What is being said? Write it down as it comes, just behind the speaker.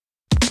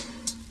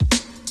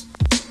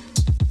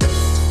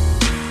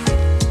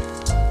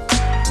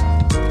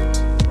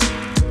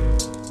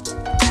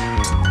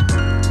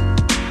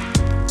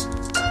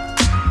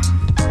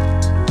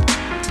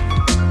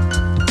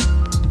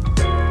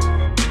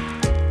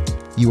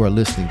You are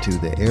listening to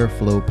the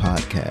Airflow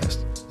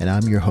Podcast, and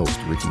I'm your host,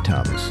 Ricky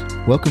Thomas.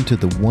 Welcome to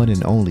the one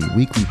and only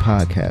weekly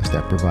podcast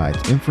that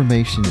provides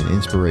information and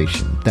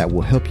inspiration that will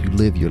help you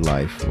live your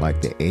life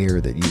like the air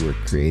that you were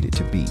created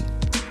to be.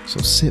 So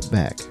sit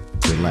back,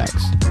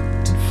 relax,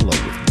 and flow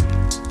with me.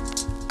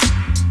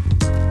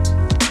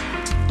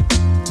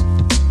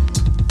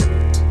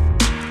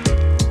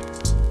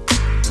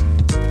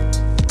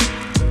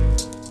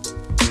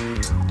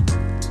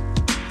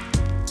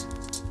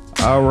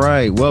 All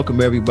right. Welcome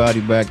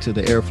everybody back to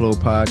the Airflow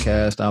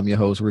Podcast. I'm your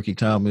host, Ricky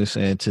Thomas.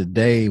 And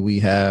today we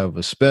have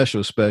a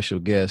special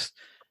guest.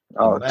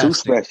 Too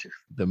special.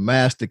 The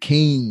Master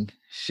King,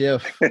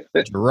 Chef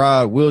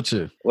Gerard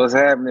Wilcher. What's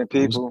happening,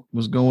 people?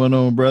 What's going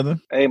on, brother?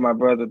 Hey, my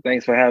brother.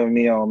 Thanks for having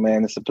me on,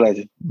 man. It's a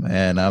pleasure.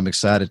 Man, I'm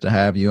excited to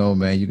have you on,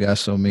 man. You got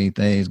so many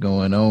things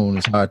going on.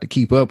 It's hard to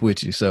keep up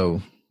with you.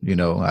 So, you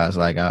know, I was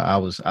like, I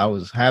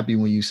was happy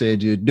when you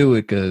said you'd do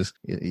it because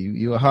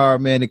you're a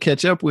hard man to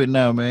catch up with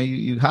now, man.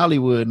 You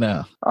Hollywood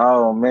now.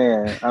 Oh,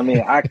 man. I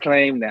mean, I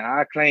claim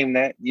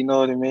that. You know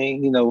what I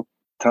mean? You know,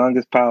 tongue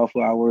is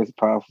powerful. Our words are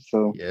powerful.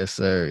 So yes,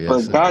 sir.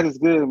 But God is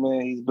good, man.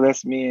 He's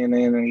blessed me. And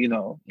then, you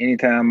know,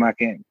 anytime I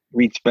can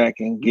reach back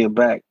and give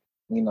back,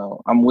 you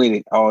know, I'm with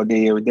it all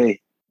day, every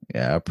day.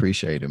 Yeah, I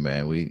appreciate it,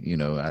 man.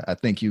 I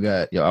think you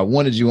got, I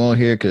wanted you on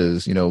here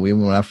because, you know,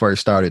 when I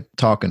first started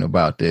talking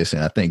about this,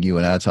 and I think you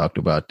and I talked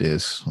about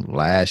this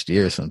last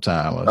year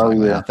sometime. I was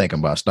man, I'm thinking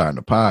about starting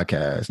a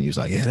podcast. And you was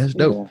like, yeah, that's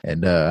dope. Yeah.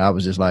 And I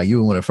was just like, you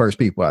were one of the first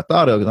people I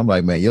thought of. Cause I'm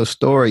like, man, your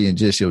story and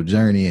just your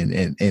journey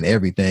and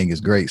everything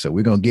is great. So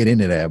we're going to get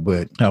into that.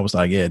 But I was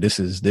like, yeah, this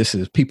is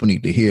people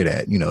need to hear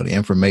that, you know, the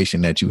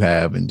information that you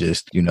have and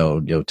just, you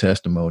know, your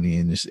testimony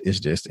and it's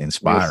just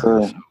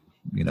inspiring. Yes,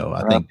 you know,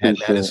 I think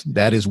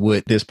that is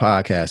what this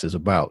podcast is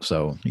about.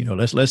 So, you know,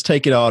 let's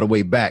take it all the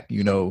way back,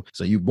 you know.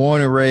 So you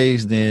born and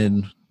raised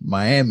in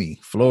Miami,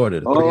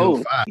 Florida,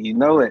 305. You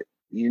know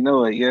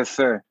it. Yes,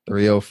 sir.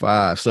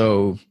 305.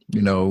 So,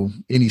 you know,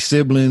 any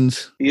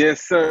siblings?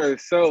 Yes, sir.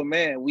 So,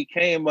 man, we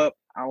came up,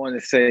 I want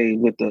to say,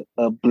 with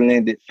a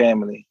blended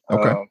family.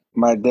 Okay.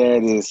 My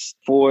dad is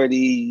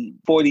 40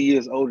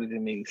 years older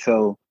than me.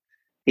 So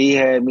he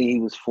had me, he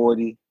was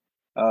 40.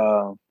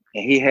 And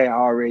he had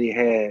already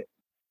had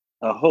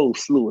a whole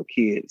slew of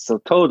kids. So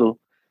total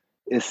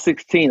is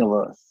 16 of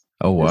us.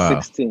 Oh, wow.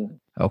 16.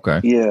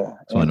 Okay. Yeah.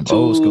 So one of them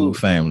old school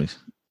families.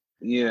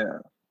 Yeah.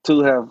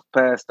 2 have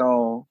passed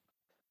on.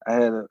 I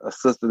had a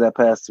sister that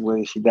passed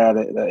away. She died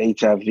of the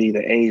HIV,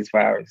 the AIDS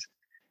virus.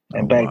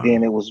 And back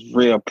then it was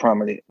real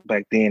prominent.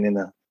 Back then in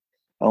I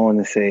want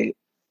to say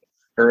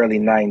early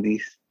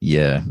 90s.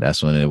 Yeah.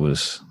 That's when it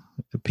was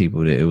the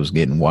people that it was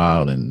getting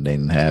wild and they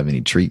didn't have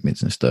any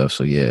treatments and stuff.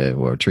 So yeah,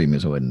 or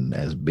treatments wasn't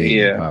as big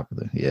and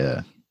popular.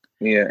 Yeah.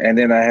 Yeah, and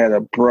then I had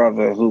a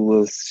brother who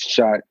was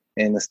shot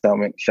in the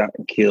stomach, shot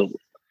and killed.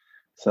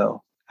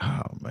 So,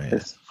 oh man,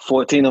 there's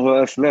 14 of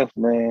us left,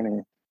 man,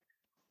 and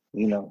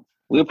you know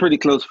we're a pretty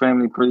close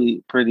family,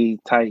 pretty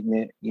tight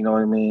knit. You know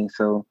what I mean?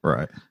 So,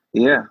 right,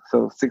 yeah.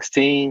 So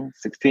 16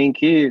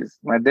 kids.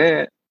 My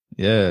dad.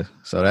 Yeah.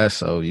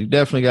 So you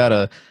definitely got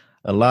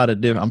a lot of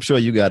different. I'm sure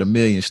you got a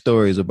million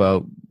stories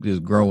about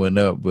just growing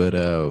up, but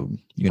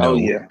you know. Oh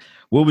yeah.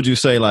 What would you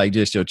say, like,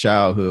 just your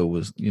childhood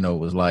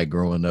was like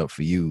growing up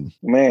for you?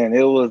 Man,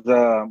 it was,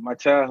 my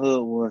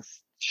childhood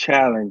was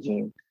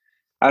challenging.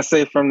 I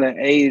say from the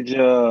age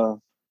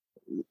of,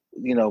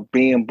 you know,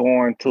 being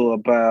born to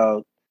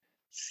about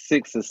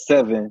 6 or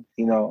 7,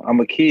 you know, I'm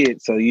a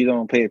kid, so you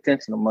don't pay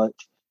attention to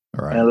much.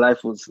 Right. And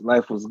life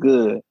was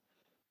good.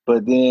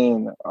 But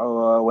then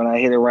when I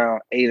hit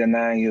around 8 or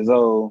 9 years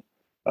old,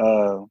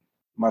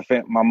 my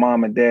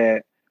mom and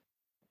dad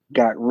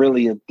got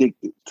really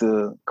addicted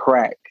to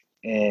crack.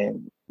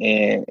 And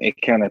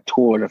it kind of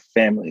tore the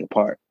family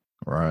apart.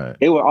 Right.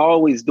 They were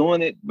always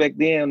doing it back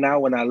then. Now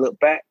when I look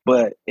back,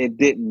 but it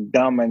didn't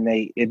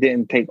dominate. It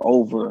didn't take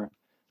over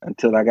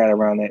until I got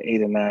around that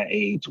 8 or 9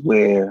 age,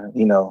 where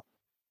you know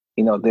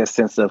their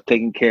sense of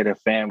taking care of their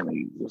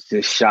family was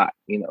just shot.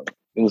 You know,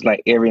 it was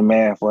like every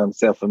man for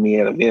himself for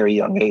me at a very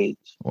young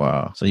age.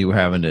 Wow. So you were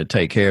having to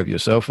take care of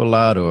yourself a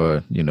lot,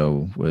 or you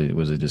know,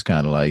 was it just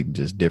kind of like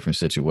just different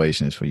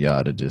situations for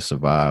y'all to just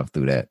survive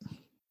through that?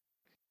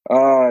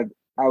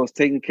 I was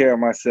taking care of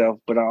myself,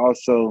 but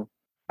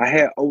I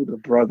had older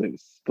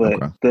brothers. But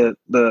okay.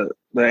 the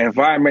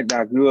environment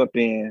that I grew up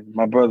in,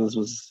 my brothers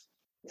was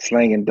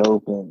slanging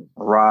dope and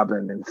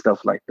robbing and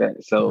stuff like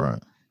that. So,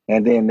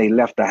 And then they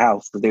left the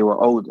house because they were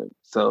older.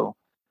 So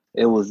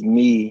it was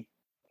me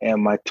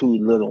and my 2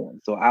 little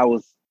ones. So I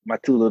was my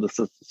 2 little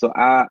sisters. So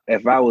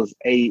if I was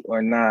 8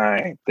 or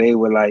 9, they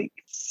were like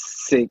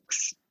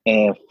 6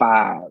 and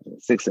 5,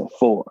 6 and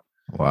 4.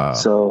 Wow.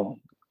 So.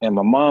 And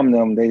my mom,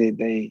 them,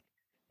 they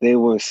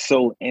were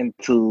so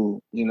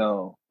into, you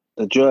know,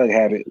 the drug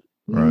habit.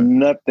 Right.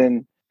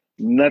 Nothing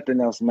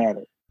else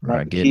mattered.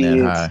 Right, getting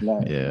kids, that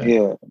high.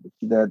 Yeah.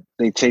 That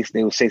they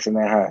were chasing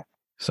that high.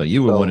 So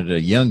you were one of the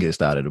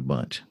youngest out of the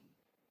bunch.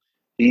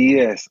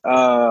 Yes.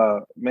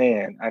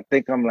 Man, I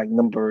think I'm like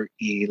number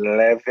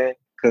 11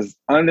 because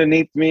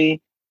underneath me,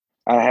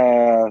 I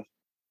have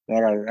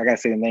I got to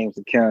say the names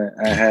to count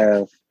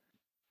it.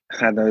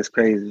 I know it's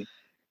crazy.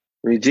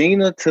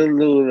 Regina,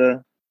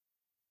 Tallulah,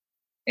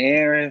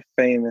 Aaron,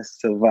 Famous,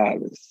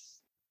 Savalas.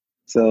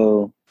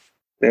 So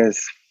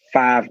there's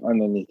 5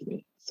 underneath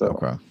me. So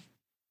okay.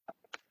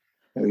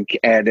 We can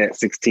add that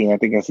 16. I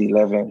think that's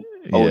 11.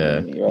 Yeah.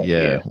 Me, right?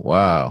 Yeah.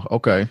 Wow.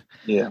 Okay.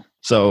 Yeah.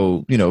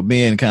 So,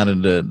 being kind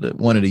of the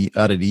one of the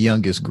out of the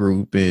youngest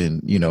group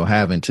and,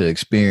 having to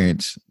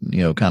experience,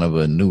 kind of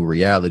a new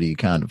reality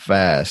kind of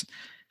fast.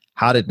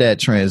 How did that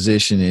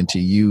transition into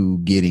you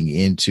getting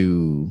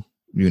into,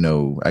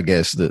 I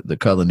guess the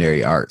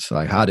culinary arts?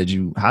 Like, how did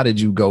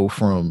you go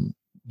from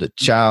the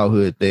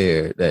childhood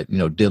there that,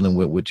 dealing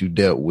with what you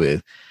dealt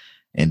with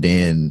and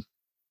then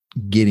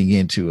getting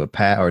into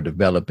or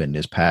developing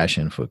this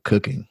passion for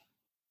cooking?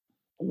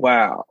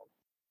 Wow.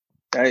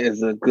 That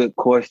is a good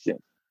question.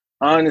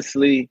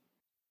 Honestly,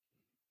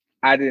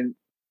 I did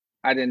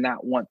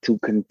not want to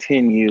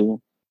continue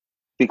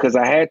because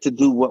I had to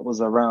do what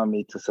was around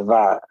me to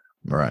survive.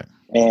 Right.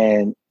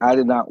 And I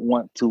did not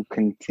want to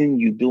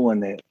continue doing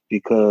that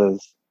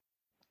because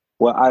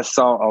what I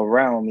saw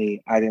around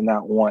me, I did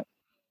not want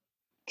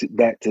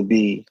that to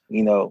be,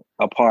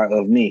 a part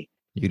of me.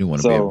 You didn't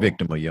want to be a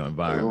victim of your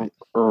environment.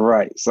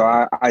 Right. So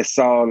I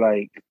saw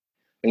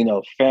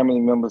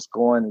family members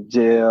going to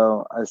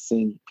jail. I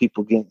seen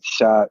people getting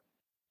shot.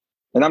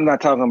 And I'm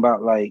not talking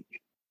about like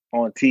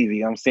on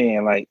TV. I'm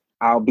saying like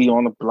I'll be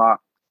on the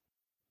block,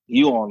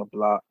 you on the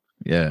block.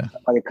 Yeah.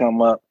 Somebody come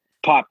up,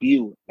 pop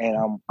you,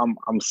 and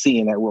I'm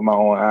seeing that with my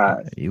own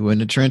eyes. You were in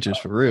the trenches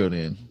for real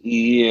then.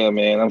 Yeah,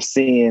 man. I'm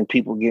seeing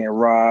people getting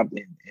robbed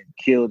and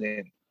killed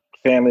and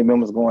family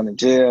members going to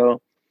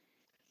jail.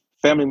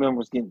 Family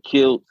members getting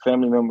killed,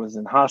 family members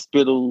in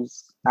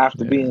hospitals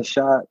after being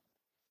shot.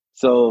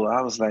 So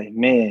I was like,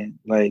 man,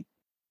 like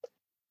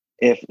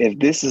if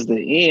this is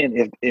the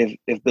end, if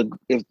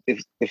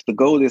the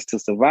goal is to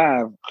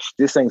survive,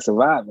 this ain't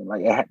surviving.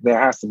 Like there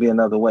has to be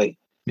another way.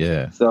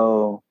 Yeah.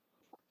 So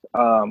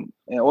in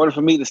order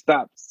for me to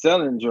stop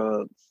selling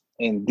drugs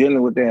and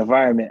dealing with the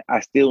environment, I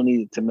still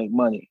needed to make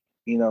money,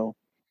 And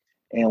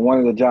one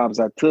of the jobs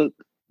I took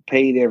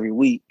paid every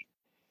week,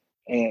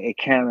 and it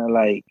kind of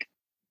like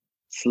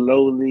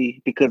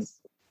slowly, because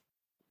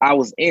I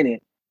was in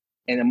it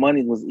and the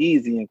money was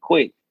easy and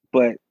quick,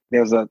 but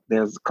there's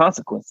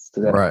consequences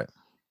to that. Right.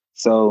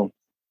 So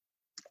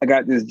I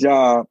got this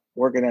job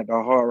working at the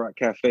Hard Rock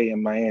Cafe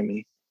in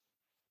Miami,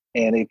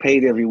 and they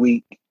paid every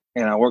week,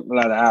 and I worked a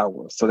lot of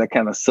hours. So that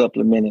kind of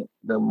supplemented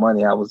the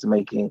money I was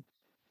making,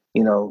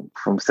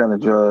 from selling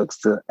drugs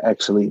to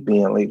actually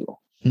being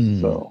legal.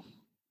 So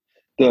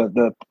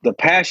the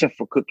passion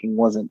for cooking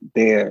wasn't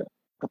there.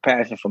 The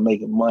passion for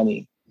making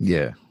money,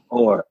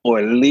 or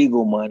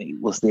legal money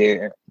was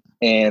there,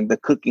 and the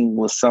cooking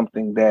was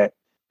something that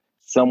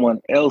someone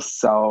else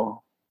saw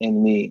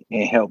in me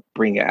and helped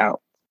bring it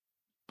out.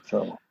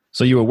 So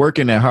you were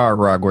working at Hard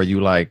Rock. Were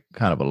you like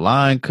kind of a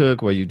line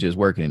cook? Were you just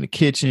working in the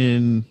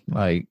kitchen?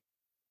 Like,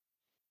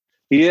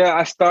 yeah,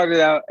 I started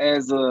out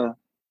as a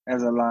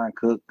line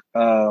cook.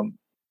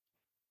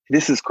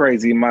 This is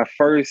crazy.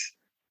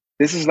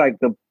 This is like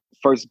the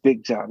first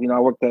big job. I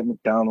worked at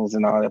McDonald's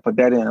and all that, but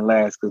that didn't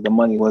last because the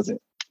money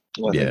wasn't.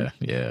 Yeah.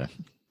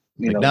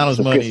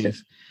 McDonald's money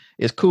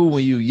is cool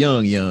when you're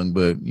young,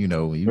 but you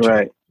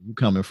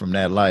coming from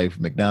that life,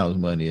 McDonald's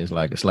money is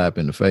like a slap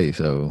in the face.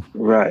 So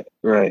right.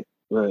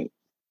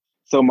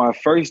 So my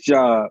first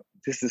job,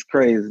 this is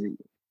crazy.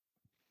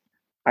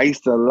 I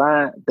used to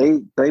line.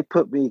 They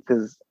put me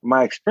because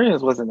my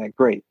experience wasn't that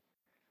great.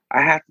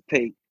 I have to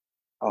take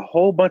a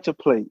whole bunch of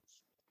plates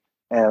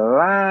and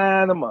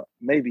line them up,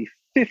 maybe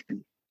 50,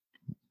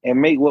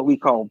 and make what we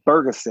call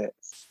burger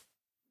sets.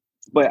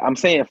 But I'm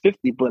saying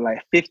 50, but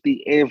like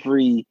 50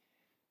 every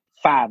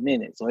 5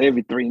 minutes or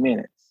every 3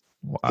 minutes.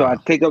 Wow. So I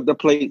take up the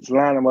plates,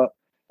 line them up,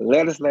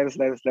 lettuce, tomato,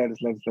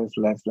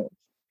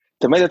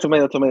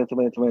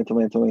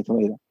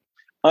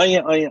 onion.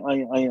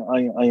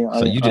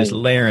 So you just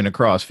layering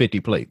across 50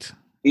 plates.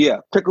 Yeah,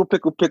 pickle.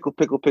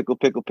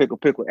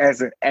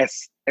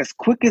 As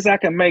quick as I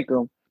can make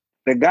them,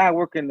 the guy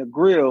working the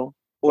grill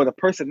or the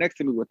person next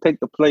to me would take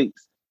the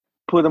plates,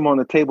 put them on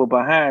the table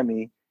behind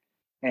me,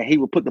 and he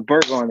would put the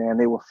burger on there and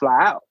they would fly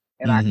out.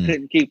 And I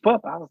couldn't keep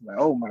up. I was like,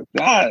 oh my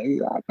God,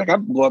 I think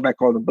I'm going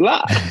back on the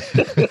block.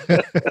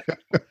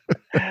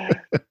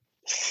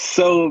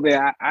 So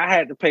man, I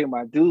had to pay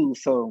my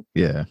dues. So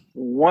yeah,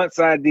 once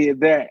I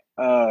did that,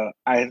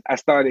 I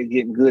started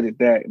getting good at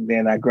that. And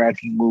then I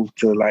gradually moved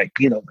to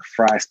the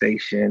fry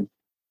station,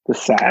 the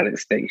salad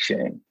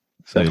station.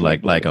 So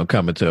like I'm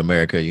Coming to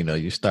America,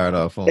 you start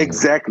off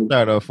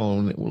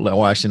on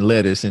washing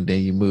lettuce and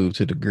then you move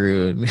to the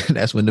grill. And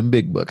that's when the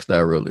big bucks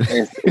start rolling.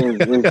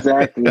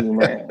 Exactly,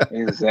 man.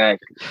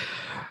 Exactly.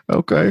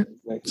 Okay.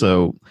 Exactly.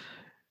 So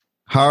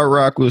Hard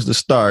Rock was the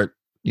start,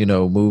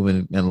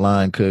 moving and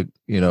line cook,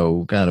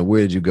 kind of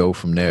where did you go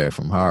from there,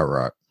 from Hard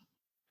Rock?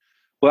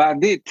 Well, I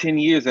did 10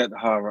 years at the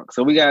Hard Rock.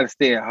 So we got to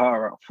stay at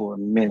Hard Rock for a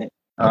minute.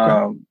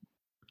 Okay.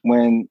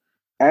 When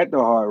at the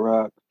Hard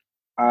Rock,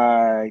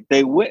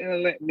 they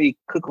wouldn't let me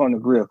cook on the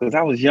grill because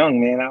I was young,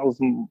 man.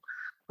 I'm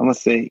gonna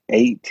say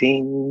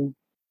 18,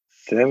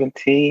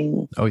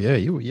 17. Oh yeah,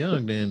 you were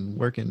young then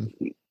working.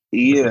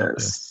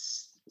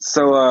 Yes.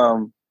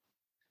 So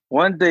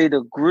one day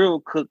the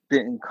grill cook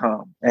didn't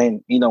come.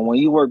 And when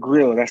you work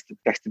grill, that's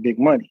the big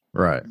money.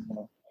 Right.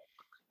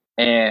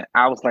 And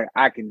I was like,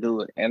 I can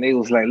do it. And they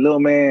was like, little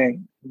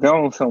man,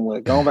 go on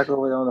somewhere. Go back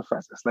over there on the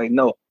front. It's like,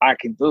 no, I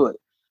can do it.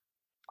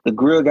 The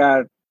grill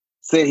guy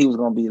said he was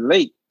gonna be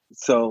late.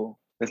 So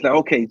it's like,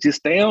 okay, just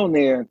stay on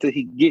there until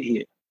he get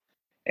here.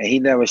 And he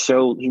never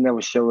showed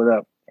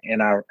up,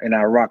 and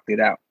I rocked it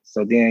out.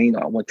 So then,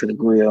 I went to the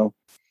grill.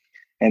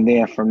 And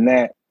then from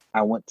that,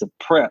 I went to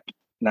prep.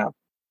 Now,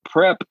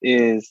 prep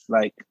is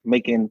like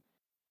making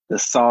the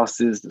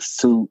sauces, the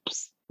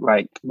soups,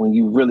 like when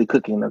you really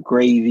cooking the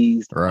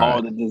gravies,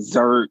 all the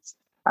desserts.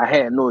 I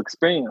had no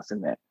experience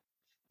in that.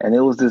 And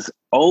it was this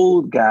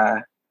old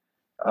guy,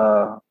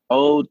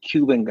 old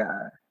Cuban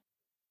guy,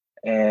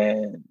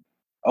 and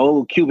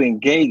old Cuban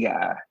gay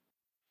guy.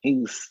 He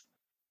was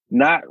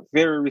not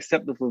very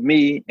receptive of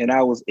me, and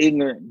I was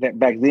ignorant that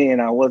back then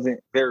I wasn't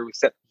very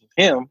receptive of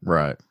him.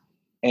 Right.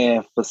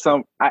 And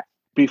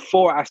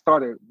before I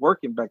started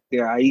working back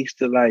there, I used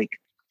to like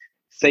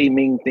say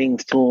mean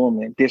things to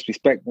him and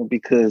disrespect him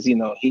because he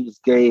was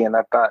gay, and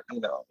I thought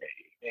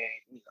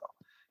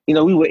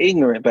we were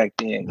ignorant back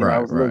then. I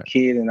was a little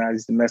kid and I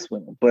used to mess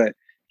with him, but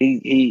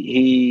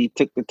he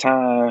took the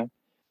time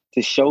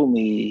to show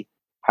me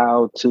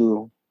how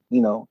to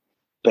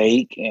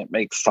bake and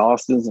make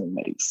sauces and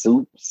make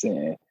soups,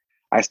 and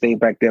I stayed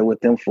back there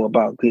with them for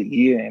about a good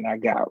year, and I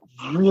got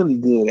really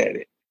good at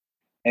it.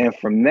 And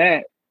from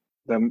that,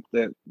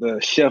 the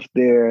chef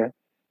there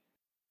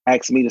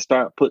asked me to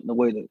start putting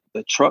away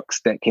the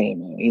trucks that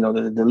came in,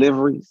 the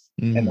deliveries,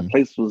 and the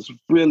place was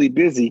really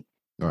busy.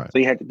 Right. So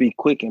you had to be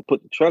quick and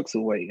put the trucks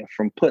away. And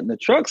from putting the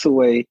trucks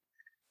away,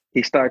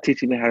 he started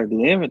teaching me how to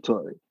do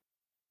inventory.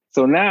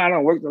 So now I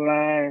don't work the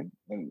line,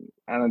 and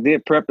I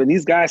did prep, and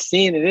these guys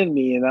seeing it in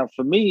me. And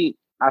for me,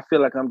 I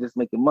feel like I'm just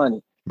making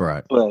money.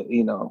 Right. But,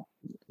 you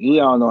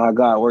all know how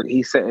God works.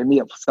 He's setting me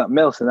up for something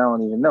else, and I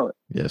don't even know it.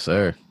 Yes,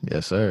 sir.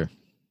 Yes, sir.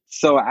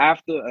 So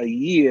after a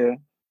year,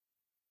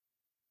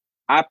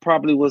 I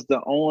probably was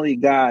the only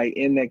guy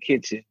in that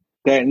kitchen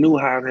that knew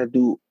how to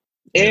do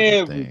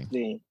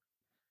everything.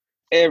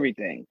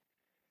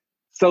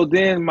 So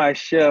then my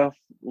chef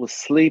was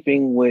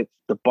sleeping with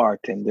the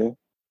bartender,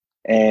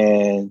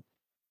 and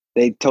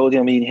they told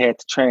him he had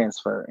to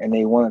transfer, and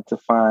they wanted to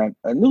find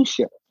a new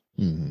chef.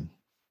 Mm-hmm.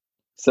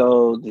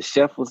 So the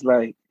chef was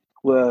like,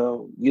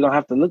 well, you don't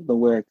have to look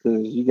nowhere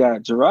because you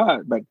got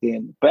Gerard back there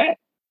in the back.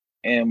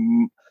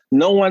 And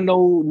no one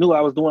knew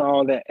I was doing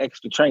all that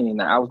extra training.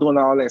 Now, I was doing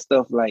all that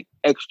stuff like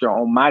extra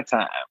on my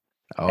time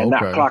and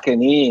not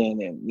clocking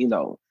in and,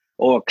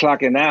 or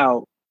clocking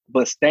out,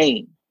 but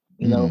staying.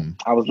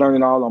 I was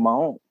learning all on my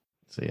own.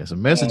 So there's a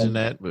message in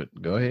that, but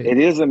go ahead. It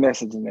is a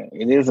message in that.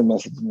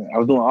 I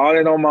was doing all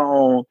that on my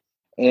own.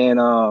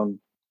 And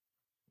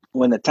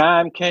when the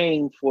time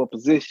came for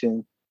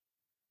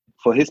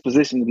his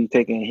position to be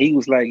taken, he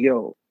was like,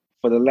 yo,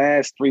 for the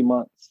last 3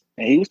 months,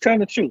 and he was telling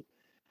the truth,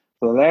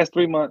 for the last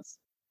 3 months,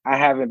 I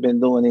haven't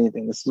been doing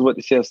anything. This is what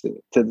the chef said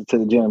to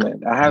the gym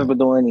man. I haven't been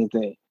doing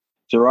anything.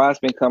 Gerard's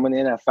been coming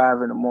in at 5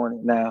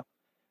 a.m. Now,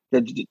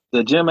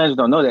 the gym manager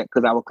don't know that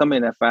because I would come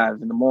in at 5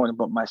 a.m,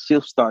 but my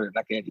shift started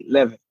like at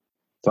 11.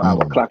 So I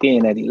would clock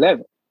in at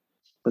 11,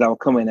 but I would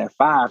come in at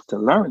 5 to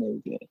learn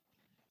everything.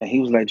 And he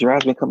was like,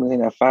 Gerard's been coming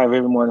in at 5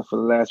 every morning for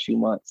the last few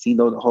months. He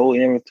knows the whole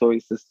inventory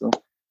system.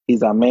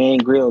 He's our main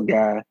grill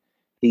guy.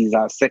 He's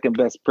our second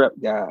best prep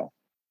guy.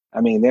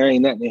 I mean, there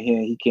ain't nothing in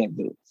here he can't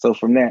do. So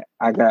from that,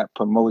 I got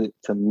promoted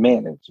to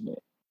management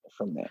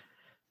from that.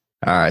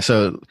 All right.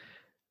 So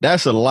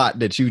that's a lot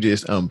that you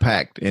just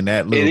unpacked in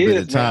that little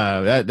bit of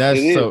time.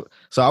 That's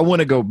so I want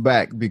to go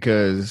back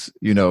because,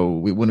 we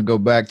want to go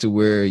back to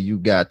where you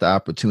got the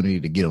opportunity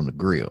to get on the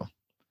grill.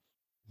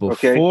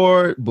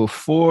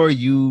 Before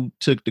you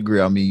took the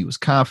grill, I mean, you was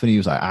confident. You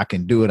was like, I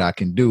can do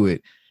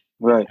it.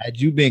 Right. Had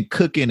you been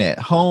cooking at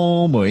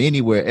home or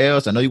anywhere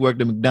else? I know you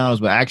worked at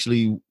McDonald's, but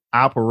actually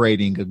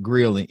operating a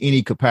grill in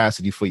any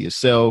capacity for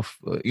yourself,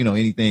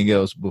 anything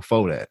else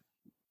before that?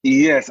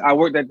 Yes, I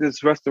worked at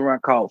this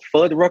restaurant called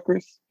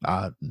Fuddruckers.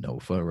 No,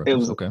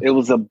 Fuddruckers. It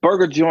was a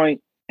burger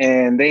joint,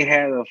 and they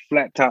had a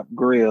flat top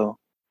grill.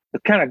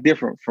 It's kind of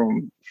different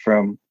from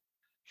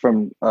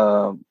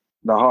the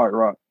Hard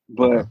Rock.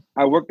 But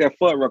I worked at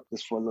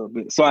Fuddruckers for a little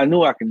bit, so I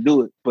knew I can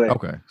do it.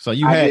 But so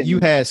you had a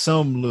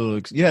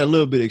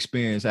little bit of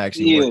experience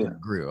actually working the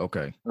grill.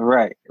 Okay,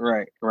 right,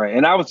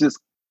 and I was just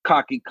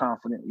cocky,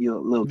 confident,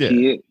 little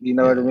kid. You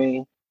know what I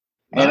mean?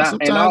 And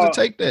sometimes it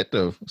takes that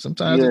though.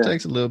 Sometimes it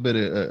takes a little bit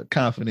of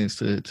confidence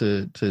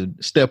to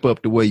step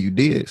up the way you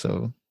did.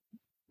 So,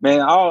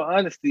 man, all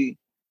honesty,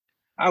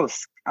 I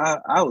was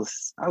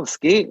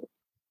scared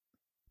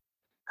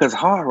because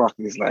Hard Rock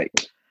is like.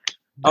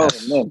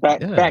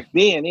 Back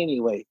then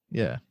anyway.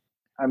 Yeah.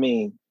 I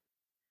mean,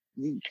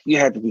 you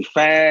had to be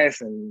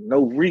fast and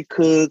no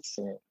recooks,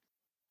 and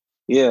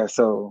Yeah,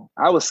 so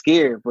I was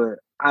scared, but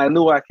I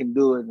knew I can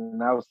do it,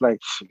 and I was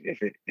like,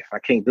 if I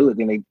can't do it,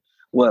 then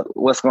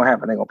what's gonna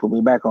happen? They're gonna put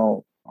me back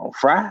on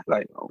fry,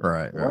 like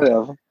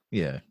whatever. Right.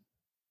 Yeah,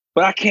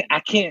 but I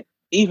can't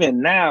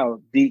even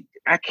now.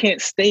 I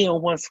can't stay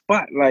in one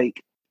spot.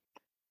 Like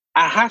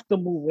I have to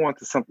move on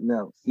to something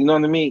else. You know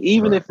what I mean?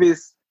 Even if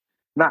it's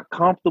not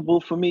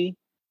comfortable for me,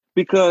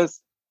 because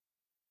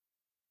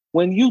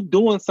when you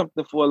doing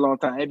something for a long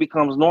time, it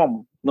becomes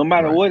normal, no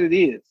matter what it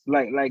is.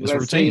 Like it's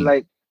let's routine.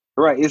 say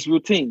it's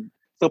routine.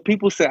 So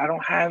people say I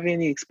don't have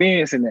any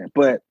experience in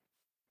that,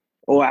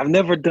 or I've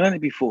never done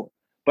it before.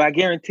 But I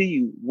guarantee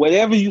you,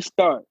 whatever you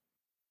start,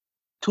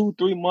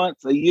 2-3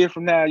 months, a year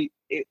from now,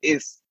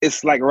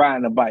 it's like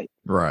riding a bike.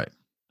 Right.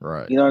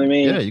 You know what I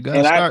mean? Yeah, you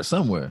gotta start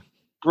somewhere.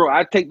 Bro,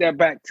 I take that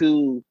back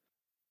to,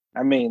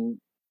 I mean,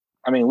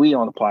 we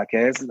on the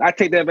podcast. I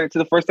take that back to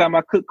the first time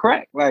I cooked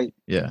crack. Like,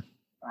 yeah,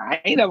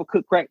 I ain't never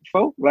cooked crack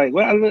before. Like,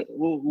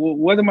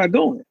 what am I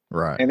doing?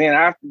 Right. And then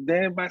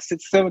about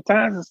 6-7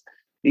 times,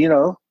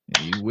 you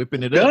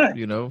whipping it done. Up,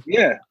 you know?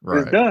 Yeah,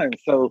 it's done.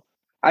 So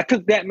I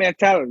took that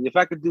mentality. If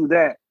I could do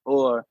that,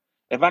 or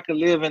if I could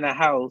live in a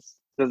house,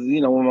 because,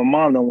 when my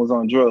mom was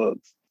on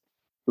drugs,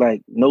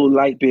 like no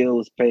light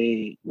bills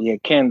paid, we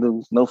had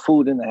candles, no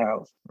food in the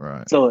house.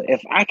 Right. So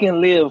if I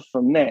can live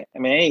from that, I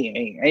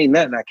mean, ain't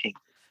nothing I can't.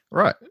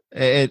 Right.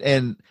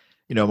 And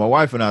my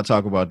wife and I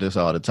talk about this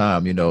all the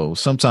time.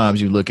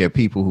 Sometimes you look at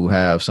people who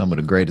have some of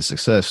the greatest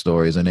success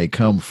stories, and they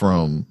come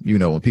from,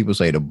 when people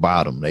say the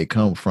bottom, they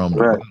come from the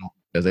bottom,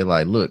 because they're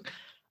like, look,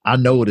 I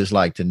know what it's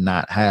like to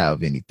not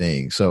have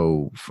anything.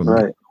 So for me,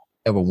 I don't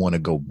ever want to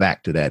go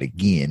back to that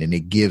again. And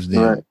it gives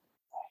them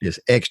this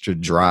extra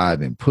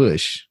drive and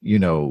push,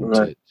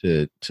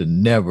 to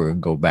never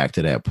go back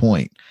to that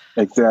point.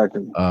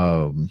 Exactly.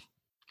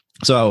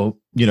 So,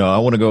 I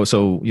want to go.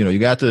 So, you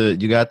got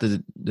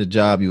the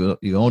job,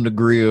 you own the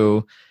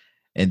grill.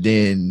 And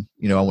then,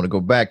 I want to go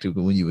back to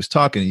when you was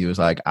talking, you was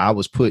like, I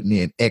was putting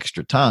in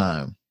extra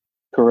time.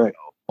 Correct.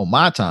 On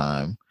my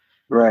time.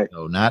 Right.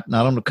 Not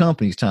on the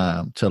company's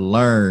time, to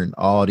learn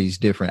all these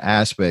different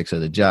aspects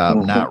of the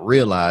job, not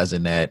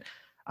realizing that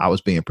I was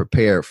being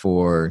prepared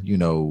for,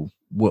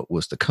 what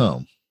was to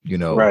come,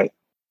 Right.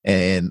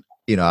 And,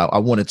 I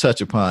want to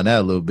touch upon that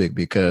a little bit,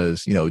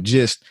 because,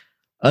 just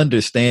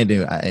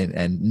understanding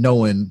and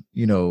knowing,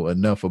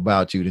 enough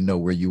about you to know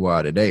where you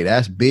are today,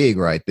 that's big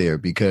right there,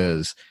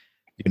 because,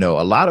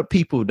 a lot of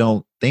people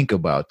don't think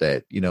about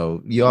that.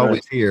 You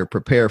always hear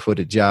prepare for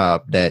the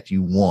job that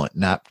you want,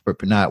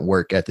 not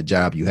work at the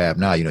job you have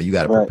now. You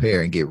got to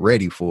prepare and get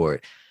ready for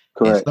it.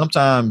 Correct. And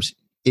sometimes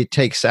it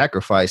takes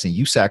sacrifice, and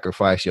you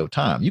sacrifice your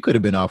time. You could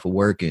have been off of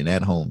work and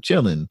at home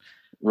chilling.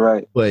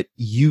 Right. But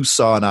you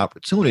saw an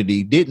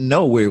opportunity, didn't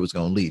know where it was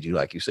going to lead you.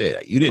 Like you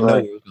said, you didn't know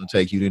where it was going to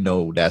take you. Didn't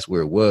know that's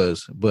where it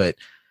was. But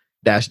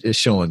that's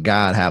just showing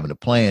God having a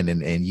plan,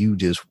 and you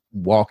just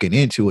walking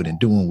into it and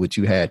doing what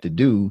you had to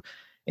do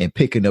and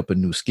picking up a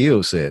new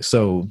skill set.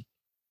 So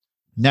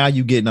now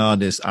you getting on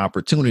this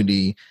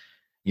opportunity,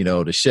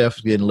 the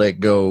chef's getting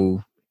let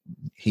go.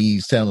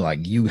 He's telling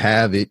like, you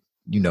have it,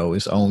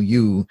 it's on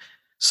you.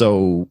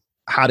 So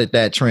how did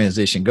that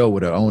transition go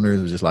with the owners?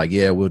 It was just like,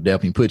 yeah, we'll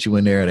definitely put you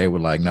in there. They were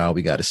like, no,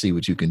 we got to see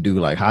what you can do.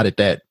 Like, how did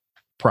that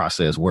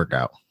process work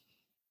out?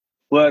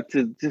 Well,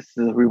 to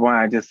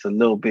rewind just a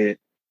little bit,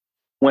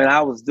 when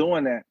I was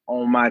doing that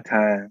on my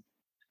time,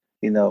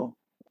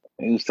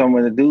 some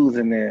of the dudes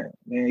in there,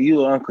 man,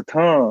 you Uncle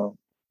Tom,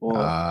 or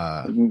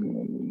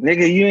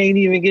nigga, you ain't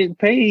even getting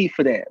paid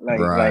for that. Like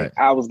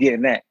I was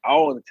getting that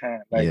all the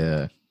time. Like,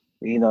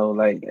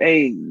 like,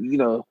 hey,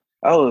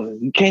 oh,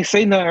 you can't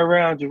say nothing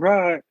around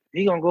Gerard.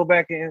 He gonna go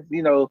back and,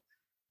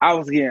 I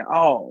was getting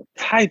all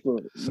type of,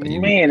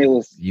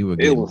 you were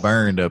getting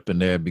burned up in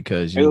there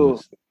because you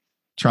was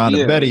trying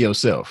to better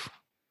yourself.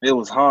 It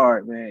was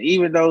hard, man.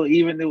 Even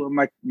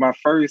with my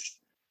first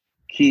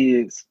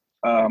kids,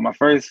 my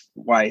first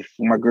wife,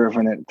 my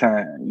girlfriend at the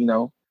time,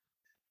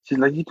 she's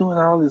like, you doing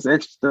all this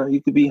extra stuff.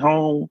 You could be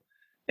home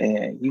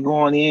and you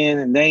going in,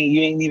 and then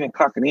you ain't even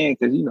clocking in,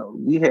 because,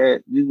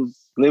 we was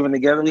living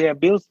together. We had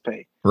bills to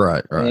pay.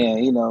 Right.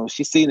 And,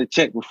 she seen the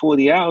check with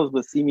 40 hours,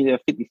 but see me there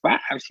 55.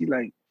 She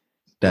like,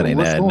 that ain't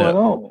what's going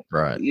on?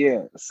 Right.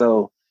 Yeah.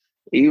 So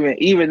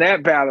even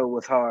that battle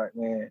was hard,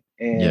 man.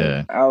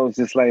 And I was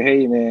just like,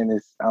 hey, man,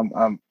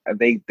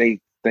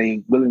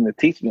 they willing to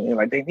teach me. And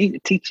like, they need to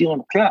teach you on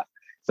the clock.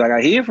 So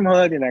I hear from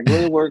her, then I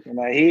go to work, and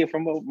I hear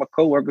from my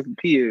coworkers and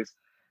peers.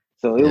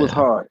 So it was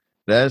hard.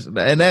 That's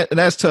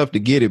tough to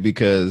get it,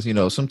 because,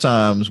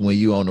 sometimes when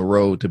you on the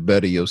road to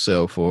better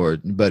yourself or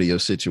better your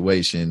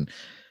situation,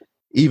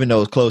 even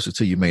though it's closer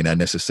to you, may not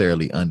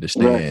necessarily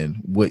understand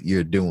what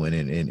you're doing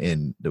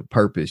and the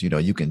purpose.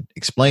 You can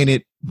explain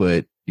it,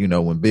 but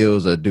when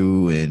bills are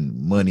due and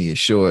money is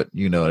short,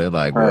 they're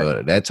like,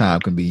 well, that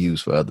time can be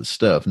used for other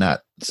stuff,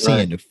 not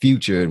seeing the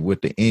future and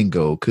what the end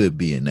goal could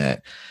be in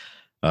that.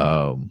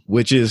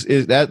 Which is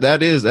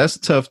that's a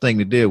tough thing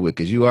to deal with,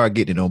 because you are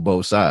getting it on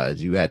both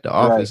sides. You at the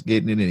office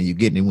getting it, and you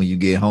getting it when you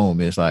get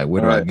home. It's like,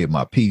 where do I get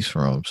my peace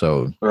from?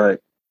 So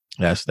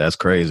that's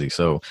crazy.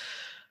 So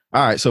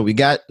All right, so we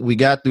got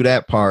through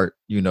that part.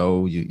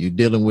 You're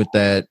dealing with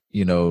that.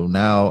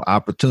 Now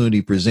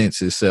opportunity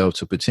presents itself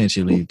to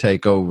potentially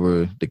take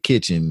over the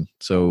kitchen.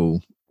 So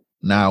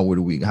now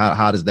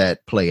how does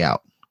that play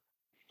out?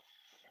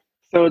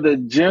 So the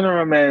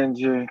general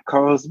manager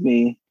calls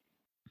me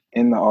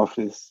in the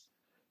office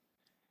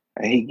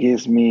and he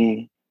gives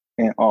me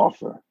an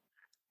offer.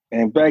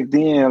 And back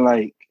then,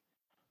 like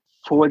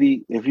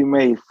 40, if you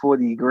made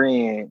 40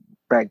 grand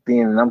back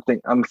then, and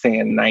I'm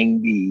saying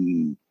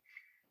 90,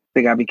 I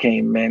think I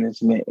became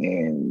management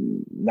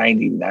in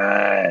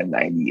 99,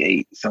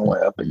 98,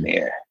 somewhere up in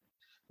there.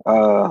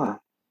 I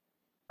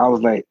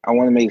was like, I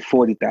want to make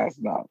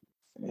 $40,000.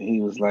 And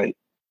he was like,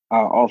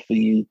 I'll offer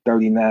you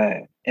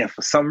 39. And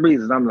for some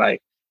reason, I'm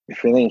like,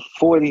 if it ain't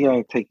 40, I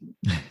ain't taking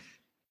it.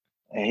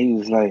 And he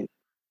was like,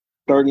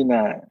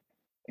 39.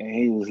 And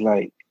he was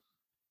like,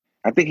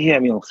 I think he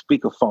had me on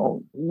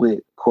speakerphone with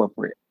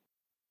corporate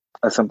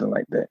or something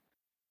like that.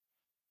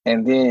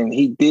 And then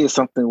he did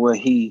something where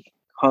he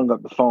hung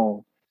up the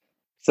phone,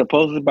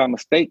 supposedly by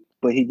mistake,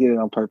 but he did it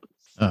on purpose.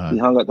 He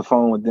hung up the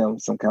phone with them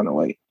some kind of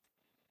way.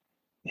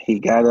 He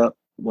got up,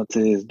 went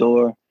to his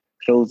door,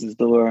 closed his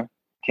door,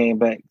 came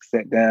back,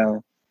 sat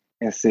down,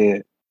 and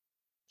said,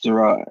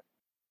 Gerard,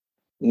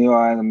 you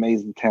are an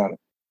amazing talent.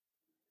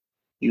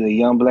 You're a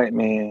young black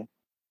man,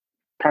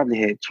 probably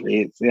had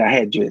dreads. Yeah, I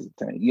had dreads at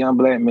the time. Young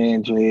black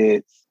man,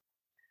 dreads.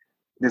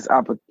 This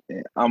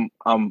opportunity, I'm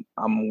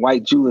a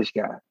white Jewish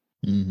guy.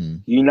 Mm-hmm.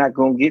 You're not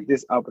gonna get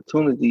this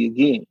opportunity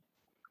again.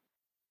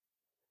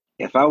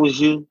 If I was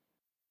you,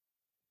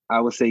 I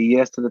would say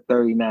yes to the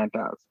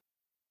 39,000.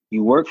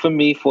 You work for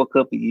me for a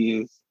couple of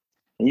years,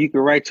 and you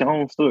can write your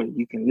own story.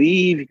 You can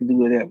leave, you can do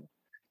whatever.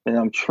 But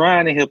I'm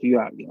trying to help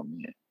you out, young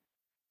man.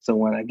 So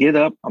when I get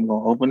up, I'm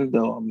gonna open the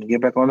door. I'm gonna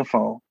get back on the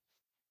phone.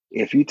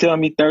 If you tell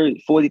me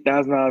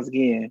 $40,000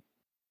 again,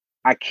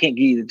 I can't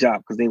give you the job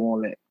because they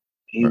won't let.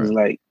 He was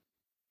like,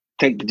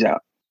 take the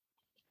job.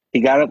 He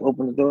got up,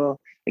 opened the door.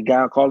 The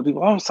guy called the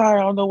people. Oh, I'm sorry,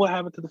 I don't know what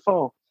happened to the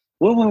phone.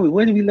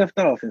 Where did we left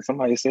off? And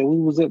somebody said we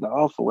was at the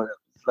offer, whatever.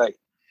 It's like,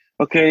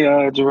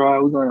 okay,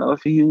 Gerard, we're gonna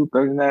offer you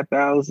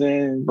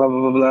 39,000, blah blah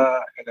blah blah.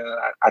 And then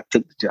I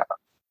took the job.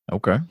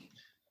 Okay.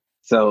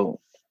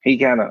 So he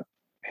kind of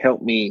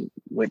helped me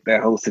with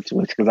that whole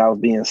situation because I was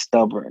being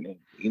stubborn, and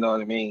you know what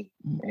I mean.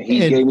 And he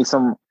gave me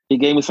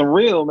some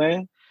real,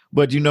 man.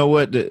 But you know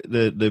what,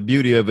 the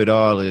beauty of it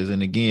all is,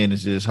 and again,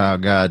 it's just how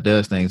God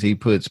does things. He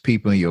puts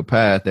people in your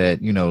path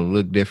that,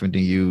 look different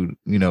than you,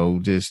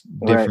 just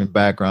different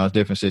backgrounds,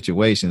 different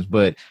situations,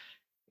 but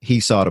he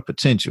saw the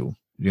potential,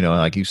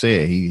 like you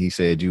said, he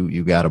said,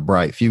 you got a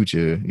bright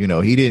future.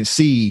 He didn't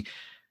see,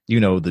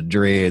 the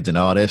dreads and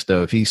all that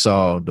stuff. He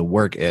saw the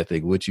work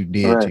ethic, what you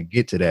did to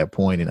get to that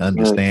point, and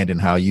understanding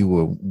how you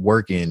were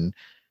working,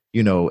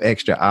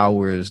 extra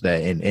hours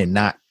and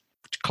not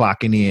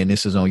clocking in.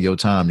 This is on your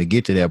time to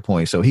get to that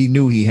point. So he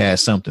knew he had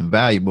something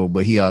valuable,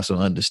 but he also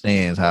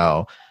understands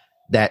how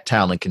that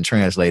talent can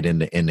translate in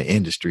the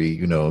industry,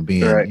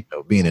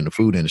 being in the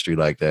food industry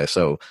like that.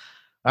 So,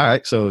 all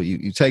right. So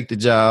you take the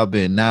job,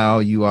 and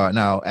now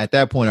at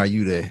that point, are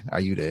you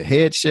the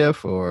head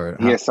chef or?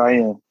 Yes, I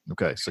am.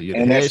 Okay. So you're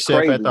the head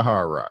chef at the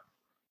Hard Rock.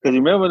 Cause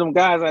remember them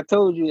guys I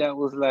told you that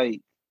was like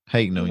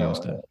hating on you and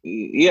stuff.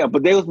 Yeah,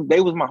 but they was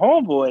my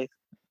homeboys,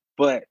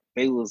 but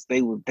they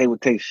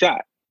would take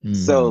shots. Mm-hmm.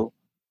 So,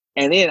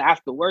 and then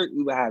after work,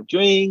 we would have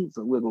drinks,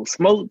 and we'd go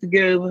smoke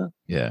together.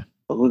 Yeah.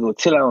 But we'd go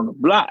chill out on the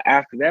block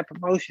after that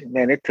promotion.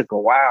 Man, it took a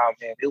while,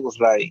 man. It was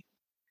like,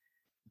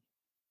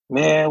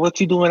 man, what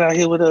you doing out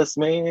here with us,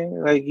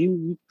 man? Like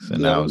you. So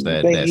now it's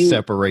that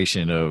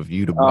separation of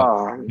you the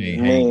boss,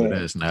 hang with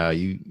us now.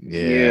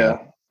 Yeah,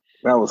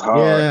 that was hard.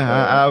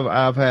 Yeah,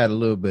 I've had a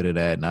little bit of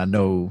that, and I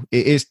know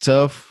it's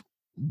tough,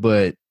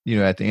 but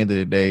at the end of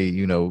the day,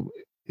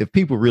 if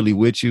people really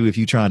with you, if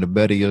you're trying to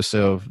better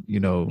yourself,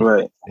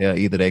 right. Yeah,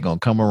 either they're going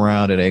to come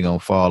around or they're going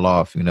to fall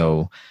off,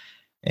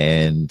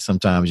 and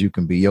sometimes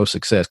your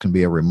success can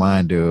be a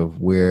reminder of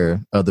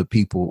where other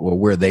people or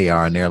where they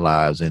are in their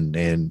lives.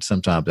 And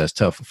sometimes that's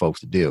tough for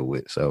folks to deal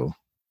with. So.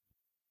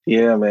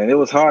 Yeah, man, it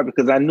was hard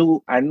because I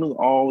knew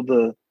all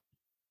the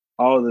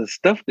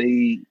stuff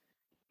they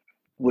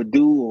would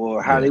do,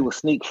 or how they would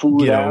sneak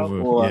food out,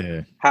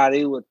 or how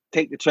they would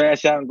take the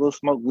trash out and go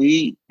smoke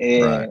weed.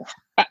 And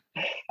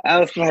I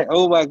was like,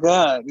 oh my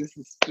God,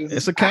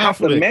 it's a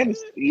conflict.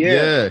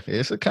 Yeah,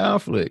 it's a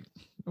conflict.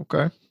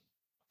 Okay.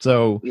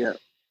 So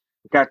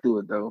got through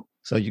it though.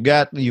 So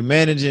you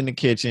manage in the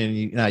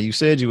kitchen. Now you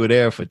said you were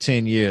there for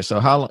 10 years. So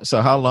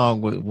how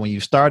long when you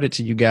started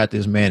till you got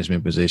this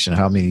management position,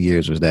 how many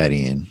years was that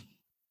in?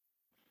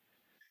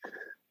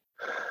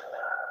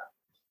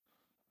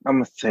 I'm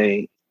gonna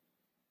say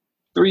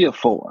 3 or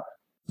 4.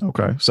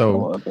 Okay.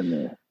 So up in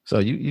there. So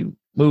you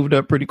moved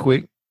up pretty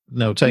quick.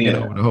 Taking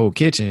over the whole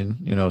kitchen,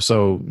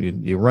 so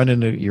you're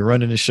running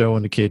the show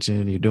in the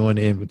kitchen, you're doing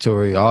the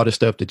inventory, all the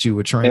stuff that you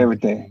were training.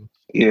 Everything.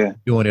 Yeah.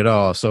 Doing it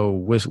all. So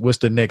what's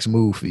the next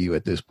move for you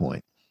at this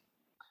point?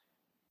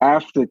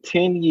 After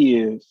 10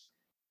 years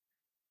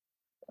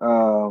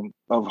of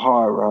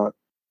Hard Rock,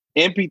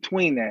 in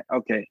between that,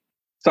 okay.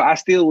 So I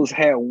still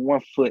had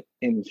 1 foot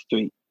in the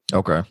street.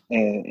 Okay.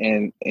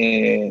 And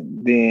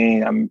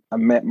then I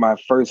met my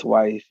first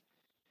wife,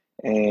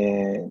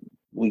 and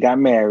we got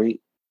married.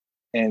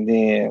 And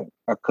then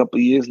a couple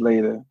of years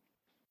later,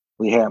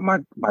 we had my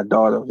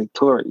daughter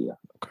Victoria.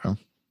 Okay.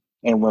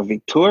 And when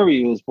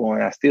Victoria was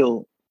born, I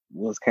still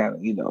was kind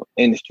of,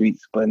 in the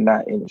streets, but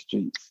not in the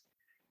streets.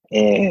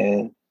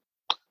 And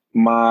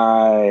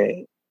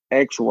my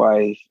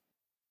ex-wife,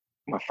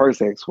 my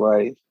first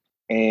ex-wife,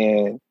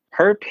 and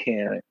her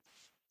parents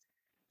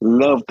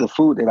loved the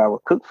food that I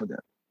would cook for them.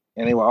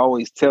 And they would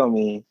always tell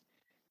me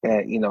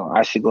that,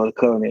 I should go to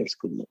culinary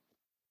school.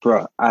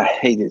 Bruh, I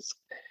hated school.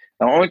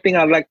 The only thing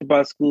I liked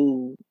about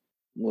school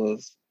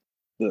was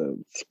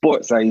the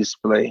sports I used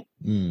to play.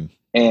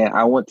 And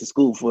I went to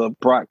school for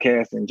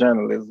broadcast and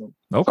journalism.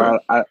 Okay.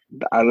 So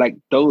I liked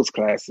those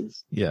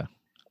classes. Yeah.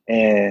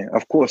 And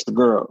of course the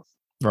girls.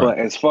 Right. But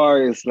as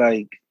far as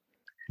like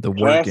the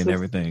work and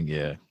everything,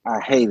 yeah.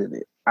 I hated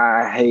it.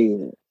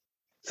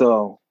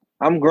 So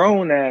I'm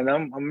grown now and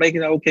I'm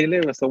making an okay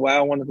living. So why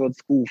I want to go to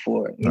school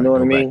for it? You know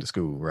what I mean? Back to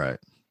school, right.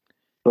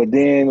 But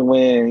then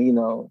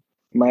when,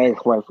 my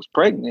ex-wife was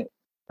pregnant,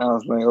 I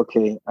was like,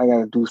 okay, I got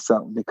to do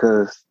something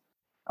because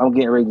I'm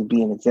getting ready to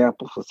be an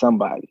example for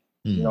somebody.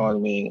 You know what I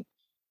mean?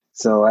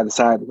 So I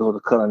decided to go to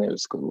culinary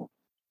school.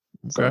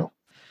 Okay.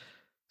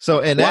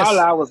 So and while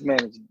I was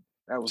managing,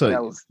 that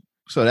was.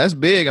 So that's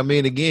big. I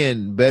mean,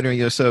 again, bettering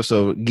yourself.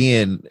 So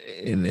again,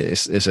 and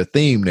it's a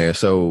theme there.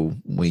 So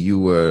when you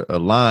were a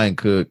line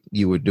cook,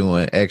 you were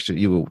doing extra.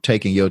 You were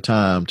taking your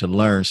time to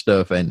learn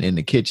stuff, and in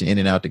the kitchen, in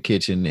and out the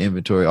kitchen,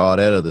 inventory, all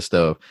that other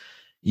stuff.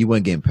 You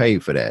weren't getting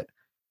paid for that.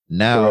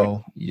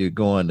 Now you're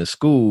going to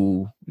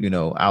school,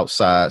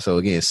 outside. So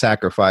again,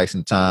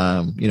 sacrificing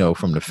time,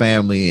 from the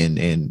family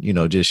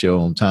and just your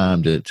own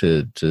time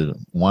to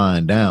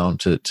wind down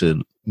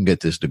to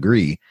get this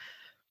degree.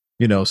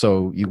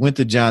 So you went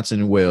to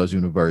Johnson & Wales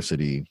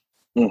University.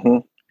 Mm-hmm.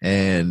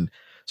 And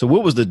so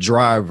what was the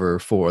driver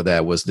for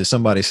that? Did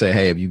somebody say,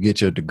 hey, if you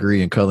get your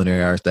degree in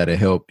culinary arts, that'll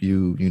help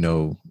you,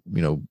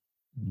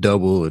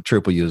 double or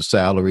triple your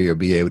salary or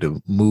be able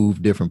to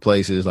move different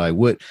places? Like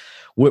what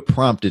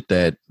prompted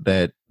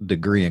that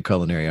degree in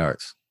culinary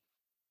arts?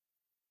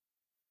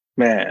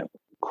 Man,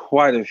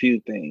 quite a few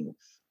things.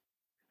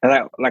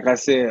 And like I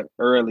said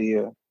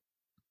earlier,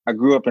 I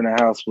grew up in a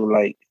house with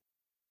like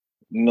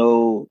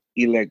no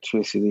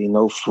electricity,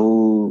 no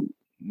food,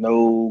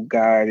 no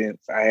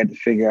guidance. I had to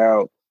figure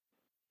out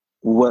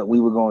what we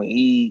were going to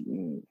eat.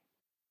 And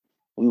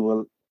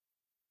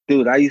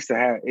I used to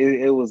have,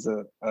 it was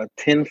a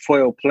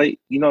tinfoil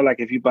plate. Like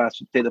if you buy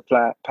some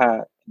potato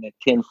pie in a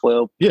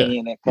tinfoil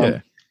pan that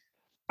comes,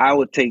 I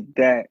would take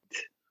that,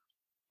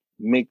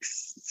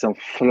 mix some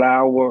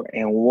flour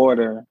and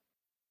water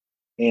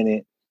in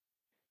it,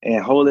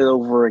 and hold it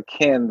over a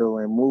candle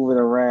and move it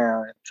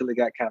around until it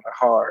got kind of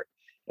hard,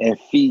 and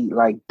feed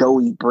like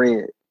doughy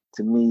bread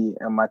to me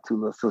and my two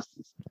little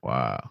sisters.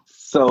 Wow.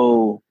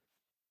 So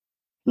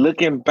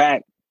looking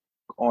back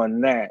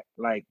on that,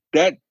 like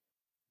that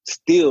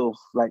still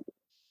like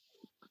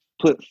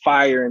put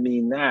fire in me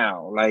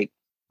now. Like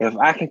if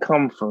I can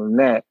come from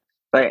that,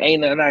 like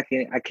ain't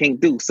nothing I can't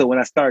do. So when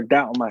I start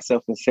doubting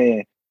myself and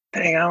saying,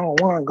 dang, I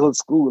don't want to go to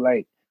school,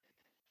 like,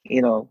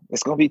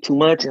 it's gonna be too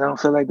much and I don't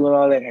feel like doing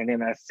all that, and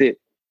then I sit.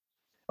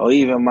 Or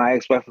even my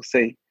ex-wife will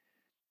say,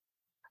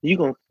 how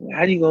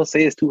you gonna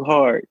say it's too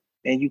hard?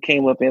 And you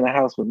came up in a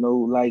house with no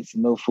lights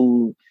and no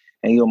food,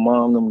 and your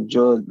mom them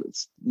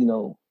drugs,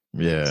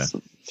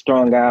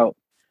 strung out,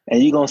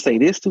 and you gonna say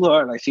this too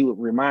hard? Like she would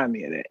remind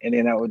me of that, and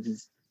then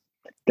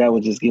that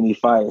would just give me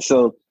fire.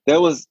 So there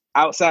was,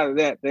 outside of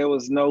that, there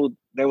was no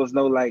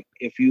like,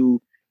 if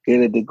you get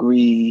a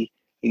degree,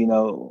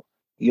 your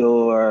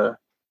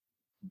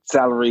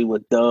salary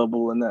would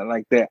double and nothing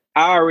like that.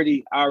 I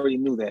already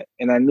knew that,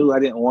 and I knew I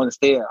didn't want to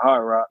stay at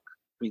Hard Rock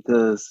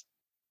because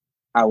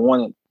I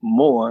wanted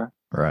more.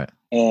 Right.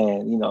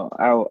 And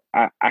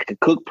I could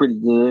cook pretty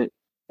good,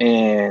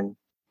 and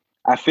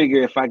I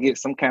figure if I get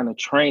some kind of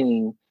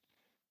training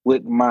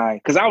with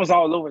because I was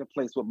all over the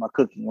place with my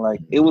cooking.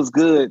 Like it was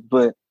good,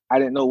 but I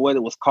didn't know what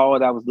it was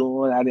called I was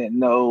doing. I didn't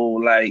know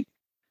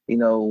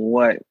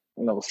what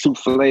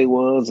souffle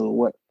was, or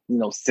what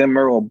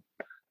simmer, or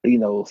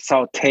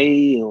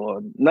saute,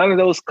 or none of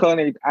those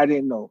culinary. I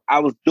didn't know. I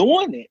was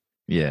doing it.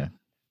 Yeah.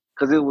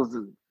 Because it was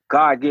a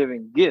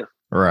God-given gift.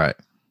 Right.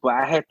 But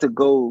I had to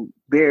go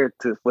there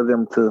for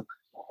them to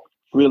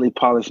really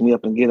polish me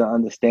up and get an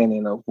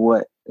understanding of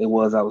what it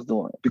was I was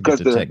doing. Because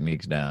the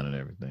techniques down and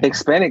everything.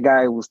 Hispanic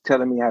guy was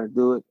telling me how to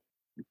do it.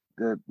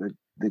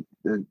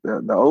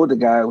 The older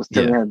guy was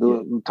telling me how to do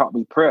it and taught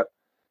me prep.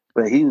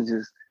 But he was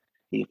just,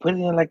 you put it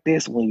in like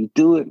this when you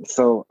do it.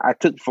 So I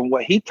took from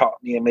what he taught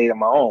me and made it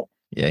my own.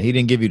 Yeah, he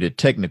didn't give you the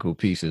technical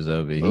pieces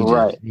of it.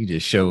 He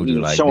just showed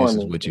you like, this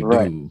is what you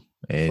do.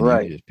 And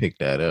you just pick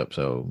that up.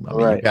 So I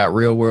mean, you got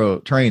real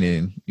world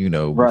training,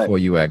 before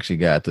you actually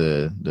got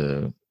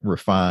the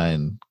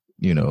refined,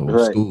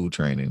 school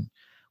training,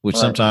 which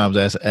sometimes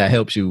that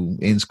helps you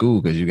in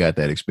school because you got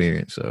that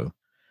experience. So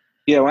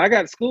Yeah, when I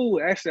got to school,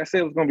 actually, I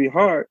said it was going to be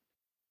hard.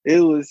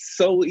 It was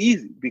so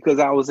easy because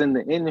I was in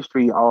the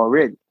industry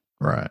already.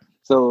 Right.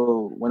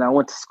 So when I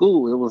went to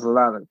school, it was a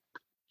lot of,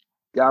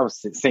 I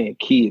was saying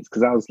kids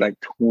because I was like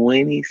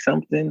 20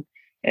 something.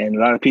 And a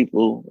lot of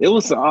people, it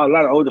was a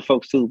lot of older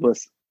folks too, but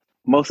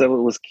most of it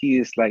was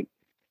kids like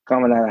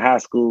coming out of high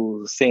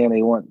school saying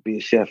they want to be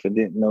a chef and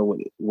didn't know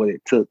what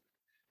it took.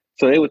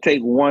 So they would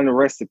take one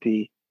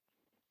recipe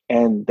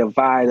and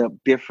divide up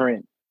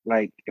different,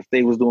 like if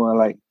they was doing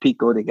like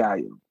pico de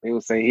gallo, they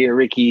would say, here,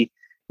 Ricky,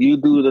 you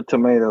do the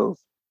tomatoes.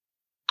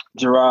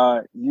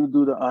 Gerard, you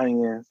do the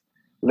onions.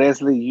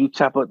 Leslie, you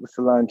chop up the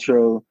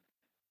cilantro.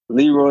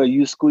 Leroy,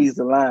 you squeeze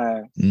the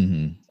limes.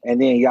 Mm-hmm.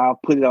 And then y'all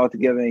put it all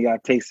together and y'all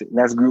taste it. And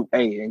that's group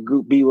A. And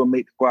group B will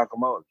make the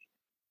guacamole.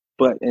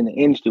 But in the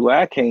industry where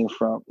I came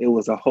from, it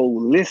was a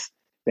whole list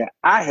that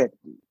I had to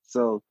do.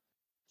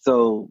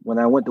 So when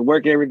I went to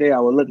work every day, I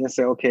would look and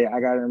say, okay,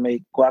 I got to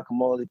make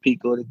guacamole,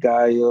 pico de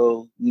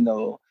gallo,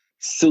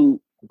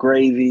 soup,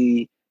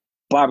 gravy,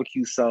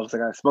 barbecue sauce. I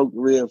got smoked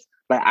ribs.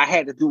 Like I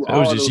had to do all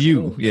those. It was just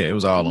you. Things. Yeah, it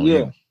was all on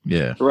you.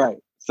 Yeah. Right.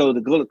 So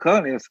to go to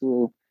culinary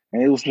school,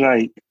 and it was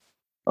like,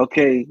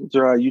 okay,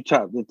 Gerard, you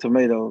chop the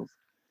tomatoes.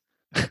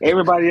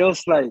 Everybody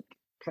else like,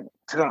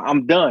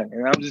 I'm done,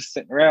 and I'm just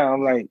sitting around.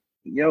 I'm like,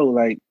 yo,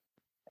 like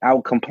I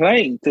would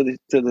complain to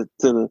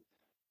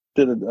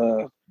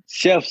the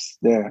chefs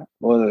there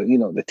or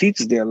the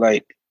teachers there,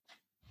 like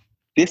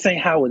this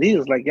ain't how it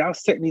is. Like y'all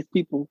setting these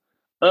people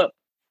up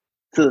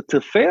to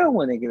fail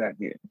when they get out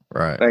there.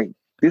 Right. Like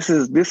this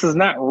is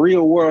not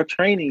real world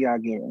training y'all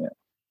giving them.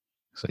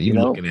 So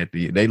looking at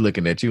they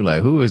looking at you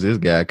like, who is this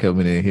guy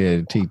coming in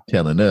here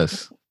telling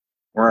us?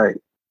 Right.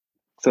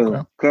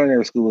 So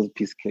culinary school was a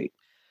piece of cake.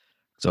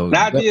 So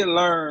now I did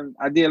learn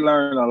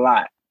a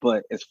lot,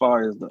 but as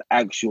far as the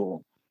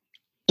actual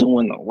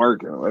doing the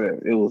work or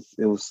whatever, it was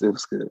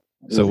good.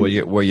 So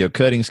were your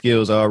cutting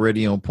skills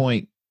already on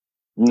point?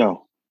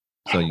 No.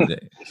 So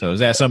is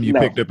that something you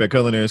picked up at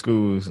culinary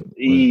schools?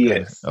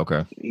 Yes.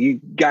 Okay. You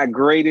got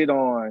graded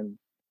on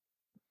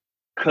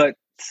cuts.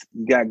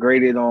 You got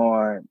graded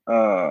on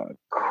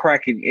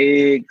cracking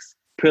eggs,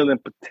 peeling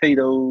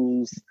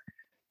potatoes,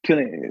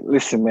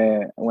 Listen,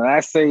 man. When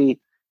I say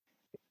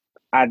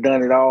I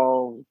done it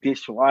all,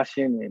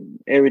 dishwashing and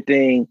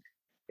everything,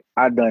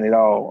 I done it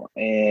all,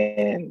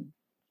 and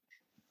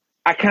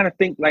I kind of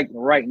think like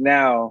right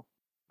now,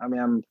 I mean,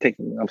 I'm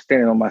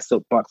standing on my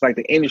soapbox. Like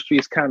the industry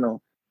is kind of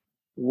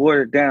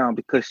watered down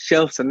because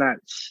chefs are not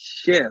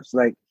chefs.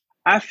 Like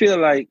I feel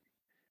like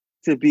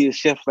to be a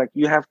chef, like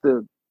you have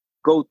to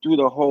go through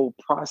the whole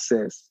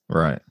process.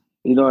 Right.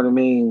 You know what I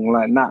mean?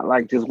 Like not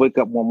like just wake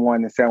up one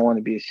morning and say I want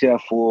to be a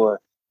chef or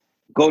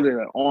go to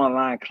the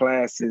online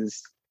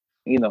classes.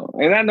 And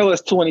I know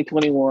it's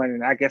 2021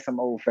 and I guess I'm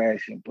old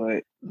fashioned,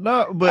 but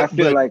I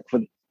feel like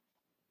for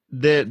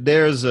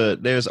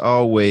there's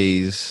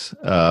always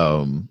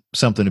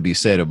something to be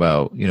said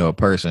about a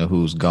person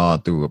who's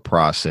gone through a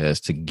process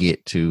to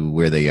get to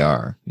where they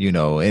are,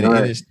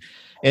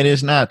 and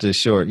it's not too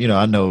short.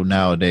 I know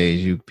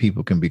nowadays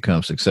people can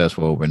become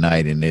successful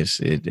overnight, and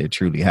it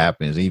truly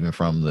happens. Even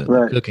from the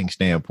cooking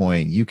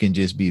standpoint, you can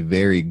just be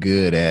very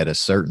good at a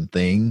certain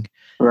thing,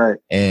 right?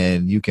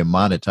 And you can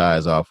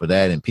monetize off of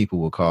that, and people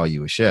will call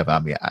you a chef. I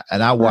mean,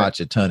 I watch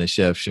a ton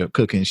of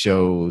cooking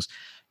shows.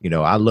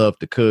 I love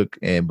to cook,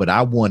 but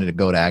I wanted to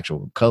go to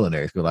actual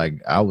culinary school.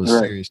 Like I was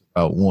serious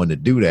about wanting to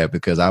do that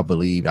because I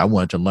believed I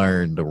wanted to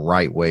learn the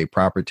right way,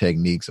 proper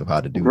techniques of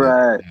how to do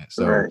that.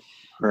 So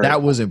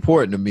that was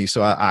important to me.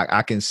 So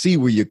I can see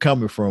where you're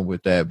coming from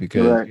with that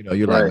because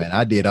you're like, man,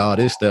 I did all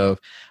this stuff.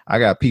 I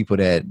got people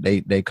that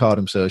they call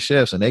themselves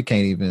chefs and they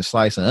can't even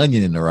slice an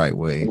onion in the right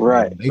way.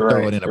 Right. They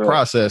throw it in a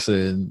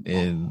processor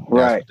and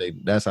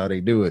that's how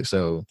they do it.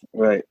 So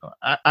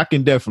I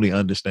can definitely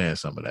understand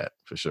some of that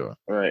for sure.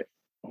 Right.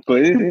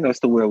 But it's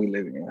the world we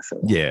live in. So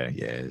yeah.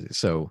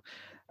 So,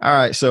 all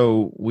right.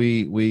 So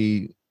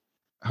we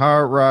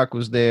Hard Rock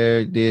was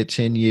there, did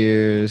 10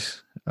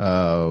 years.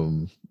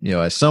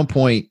 At some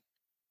point,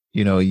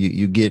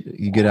 you get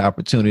an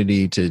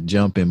opportunity to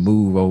jump and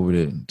move over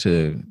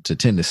to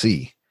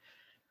Tennessee.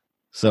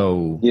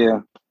 So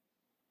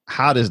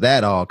how does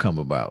that all come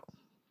about?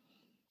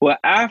 Well,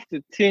 after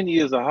 10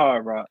 years of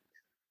Hard Rock,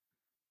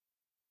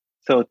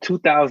 so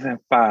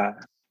 2005.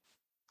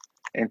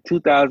 In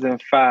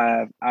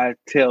 2005, I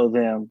tell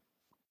them,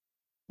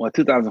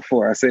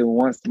 2004, I say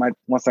once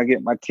I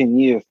get my 10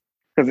 years,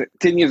 because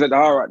 10 years at the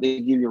Hard Rock,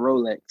 they give you a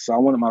Rolex. So I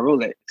wanted my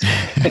Rolex.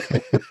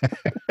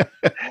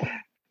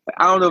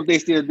 I don't know if they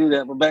still do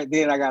that, but back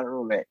then I got a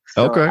Rolex.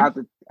 So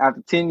after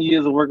 10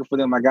 years of working for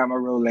them, I got my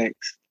Rolex.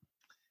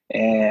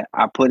 And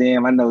I put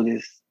in my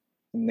notice.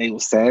 And they were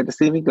sad to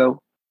see me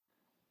go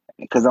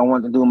because I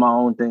wanted to do my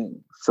own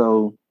thing.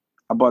 So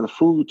I bought a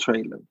food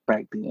trailer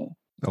back then.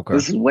 Okay.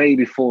 This is way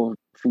before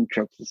food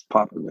trucks was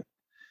popular.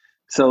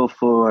 So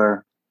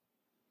for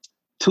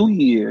 2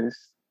 years,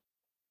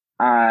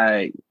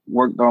 I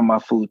worked on my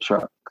food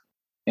truck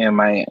in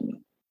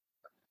Miami.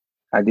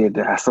 I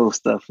sold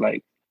stuff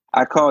like,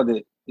 I called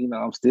it,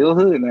 I'm still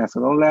hood now,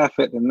 so don't laugh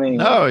at the name.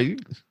 No,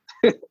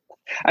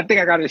 I think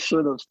I got a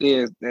shirt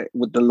upstairs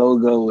with the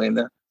logo and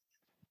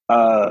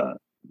the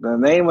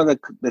name of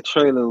the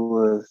trailer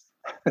was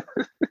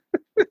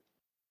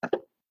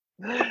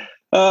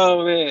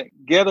oh man,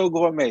 Ghetto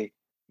Gourmet.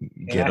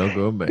 Ghetto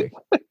Gourmet.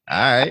 All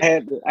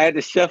right. I had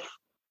the chef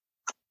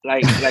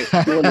like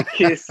doing the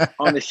kiss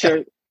on the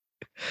shirt,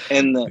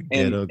 and the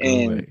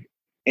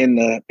and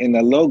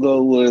the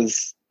logo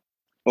was,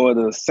 or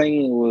the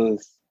saying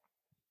was,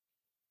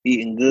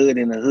 eating good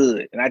in the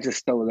hood, and I just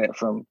stole that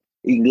from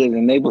Eating Good in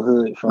the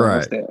Neighborhood from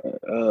what's that?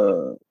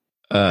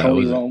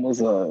 Tony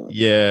Roma's,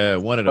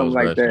 one of those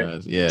like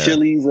restaurants,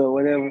 Chili's or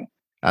whatever.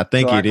 I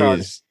think it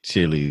is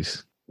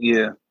Chili's.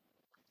 Yeah,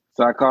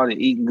 so I called it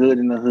Eating Good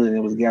in the Hood. It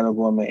was Ghetto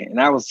Gourmet, and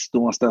I was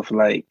doing stuff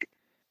like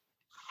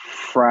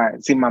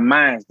fried. See, my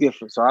mind's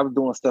different, so I was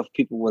doing stuff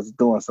people wasn't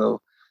doing.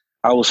 So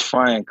I was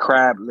frying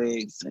crab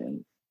legs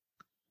and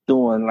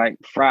doing like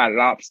fried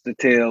lobster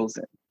tails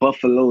and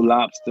buffalo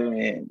lobster,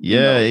 and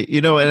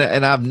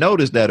and I've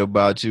noticed that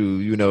about you.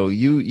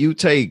 You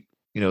take,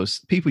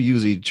 people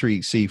usually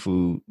treat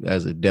seafood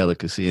as a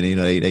delicacy, and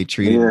they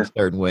treat it in a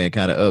certain way and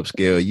kind of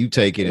upscale. You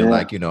take it and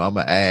like, I'm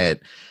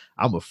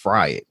gonna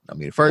fry it. I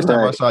mean, the first time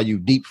I saw you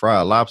deep fry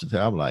a lobster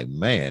tail, I'm like,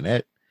 man,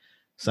 that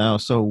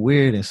sounds so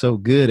weird and so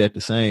good at the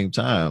same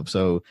time.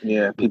 So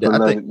people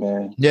love it,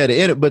 man.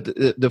 But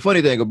the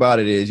funny thing about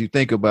it is, you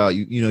think about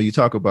you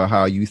talk about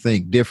how you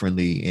think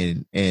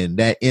differently, and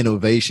that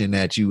innovation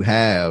that you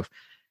have,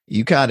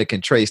 you kind of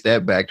can trace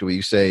that back to where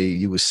you say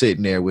you were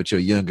sitting there with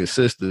your younger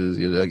sisters,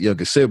 your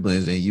younger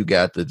siblings, and you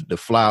got the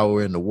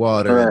flour and the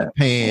water and the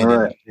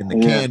pan and the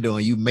candle,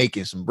 and you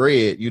making some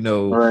bread,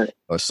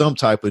 or some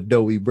type of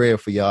doughy bread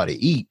for y'all to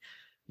eat.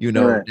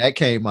 That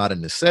came out of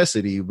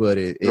necessity, but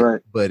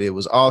it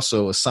was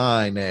also a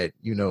sign that,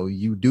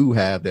 you do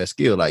have that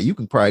skill. Like, you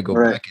can probably go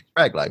back and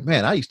track, like,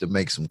 man, I used to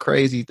make some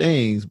crazy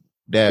things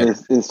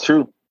that it's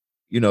true.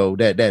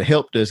 That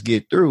helped us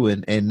get through.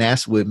 And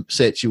that's what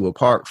sets you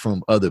apart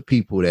from other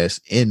people that's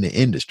in the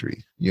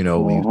industry, when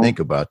you think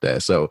about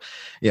that. So,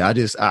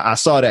 I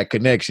saw that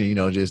connection,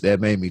 just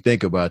that made me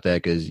think about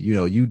that, because,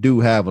 you do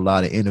have a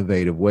lot of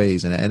innovative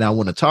ways. And I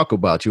want to talk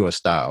about your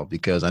style,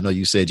 because I know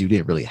you said you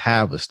didn't really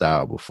have a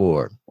style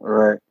before.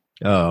 Right.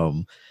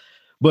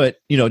 But,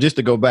 just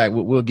to go back,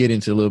 we'll get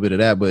into a little bit of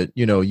that. But,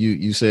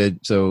 you said,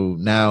 so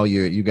now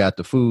you got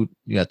the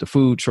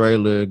food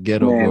trailer,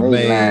 Ghetto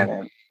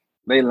Gourmet.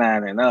 They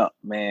lining up,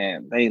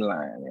 man. They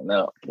lining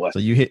up. Boy. So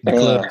you hit the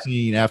club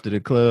scene after the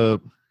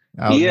club?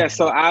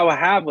 So I will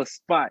have a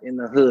spot in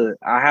the hood.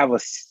 I have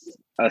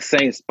a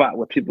same spot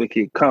where people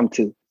could come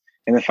to.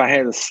 And if I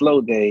had a slow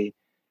day,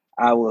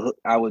 I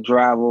would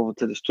drive over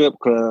to the strip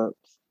clubs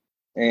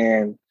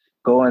and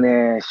go in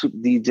there and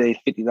shoot DJ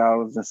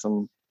 $50 and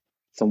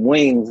some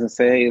wings and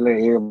say, hey,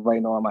 let everybody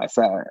know I'm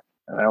outside.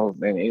 And I was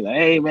like,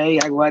 hey, man,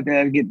 I go out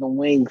there and get the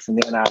wings,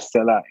 and then I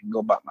sell out and go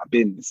about my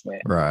business, man.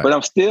 Right. But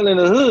I'm still in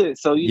the hood,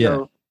 so, you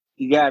know,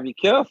 you got to be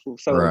careful.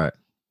 So,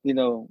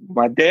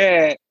 my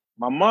dad,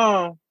 my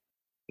mom,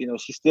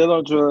 she's still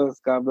on drugs,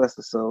 God bless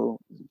her soul.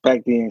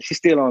 Back then, she's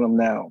still on them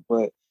now,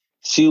 but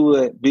she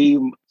was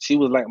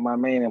like my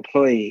main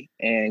employee.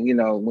 And,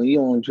 when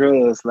you're on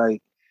drugs,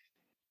 like,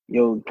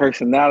 your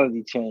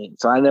personality changed.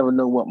 So I never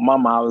knew what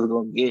mama I was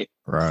going to get.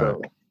 Right.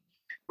 So,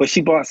 but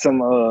she bought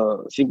some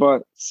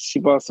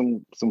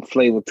some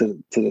flavor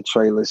to the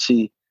trailer.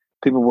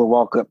 People would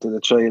walk up to the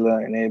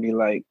trailer and they'd be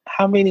like,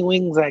 how many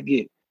wings I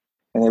get?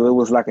 And if it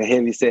was like a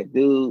heavy set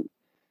dude,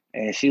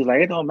 and she was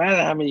like, it don't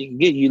matter how many you can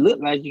get. You look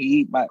like you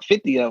eat about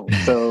 50 of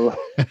them. So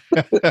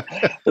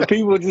the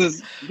people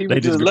just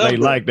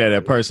like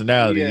that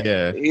personality.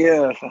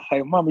 Yeah.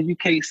 Like, mama, you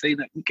can't say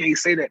that. You can't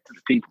say that to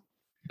the people.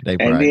 They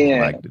probably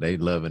they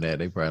loving that.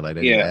 They probably like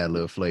that. Add a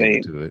little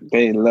flavor to it.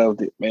 They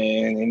loved it,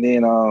 man. And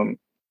then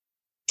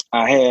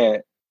I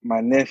had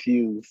my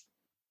nephews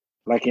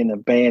like in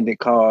abandoned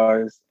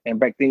cars, and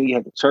back then you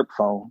had the chirp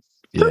phones.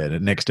 Yeah, the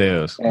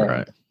Nextels,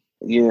 right?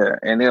 Yeah,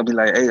 and they'll be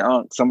like, "Hey,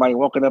 somebody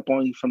walking up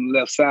on you from the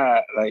left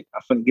side. Like,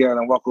 I'm finna get out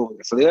and walk over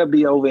there." So they'll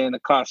be over in the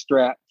car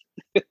strapped,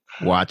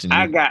 watching you.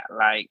 I got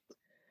like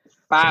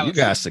 5. So you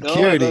got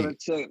security,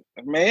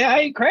 man. I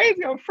ain't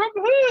crazy. I'm from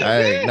the hood.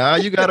 Hey, now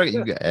you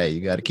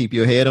gotta keep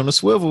your head on the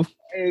swivel.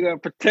 You gotta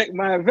protect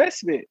my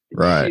investment,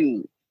 right?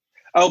 Shoot.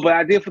 Oh, but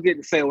I did forget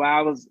to say,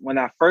 when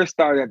I first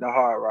started at the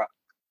Hard Rock,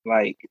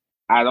 like,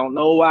 I don't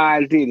know why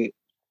I did it,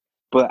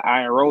 but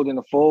I enrolled in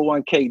the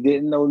 401k,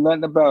 didn't know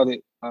nothing about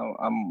it.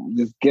 I'm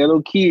this ghetto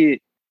kid,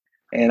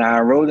 and I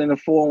enrolled in the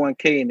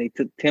 401k, and they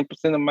took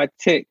 10% of my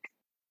check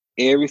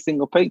every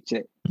single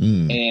paycheck,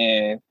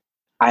 and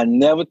I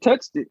never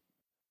touched it.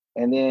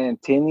 And then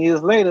 10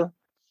 years later,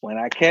 when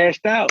I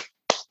cashed out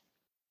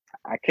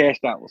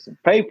with some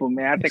paper,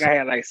 man. I think I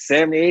had like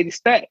 70, 80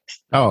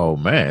 stacks. Oh,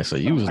 man. So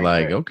you was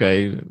like,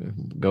 okay,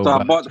 go. So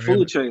I bought the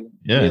food trailer.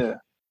 Yeah.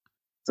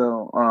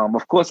 So,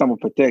 of course I'm a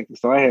protector.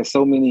 So I had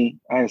so many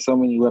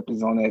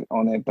weapons on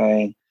that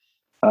thing.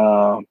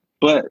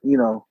 But, it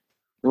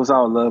was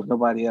all love.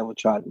 Nobody ever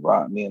tried to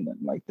rob me or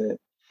nothing like that.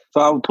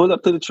 So I would pull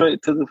up to the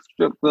strip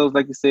clubs,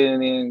 like you said,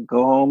 and then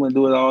go home and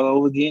do it all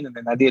over again. And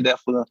then I did that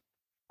for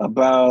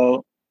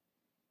About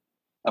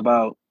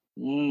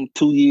 2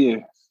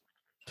 years.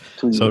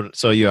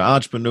 So you're an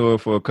entrepreneur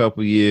for a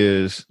couple of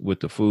years with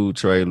the food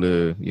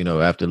trailer,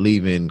 after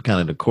leaving kind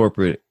of the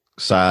corporate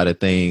side of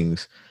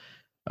things.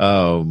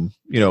 What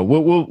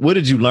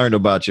did you learn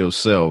about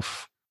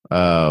yourself,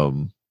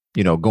 going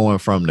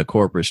from the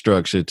corporate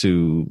structure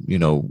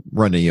to,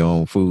 running your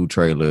own food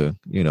trailer,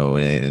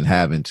 and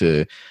having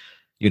to,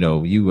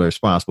 you were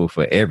responsible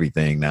for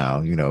everything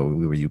now, you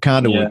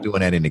kind of were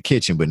doing that in the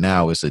kitchen, but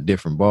now it's a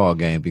different ball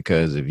game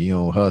because if you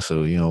don't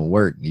hustle, you don't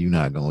work, you're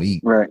not going to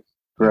eat.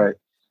 Right.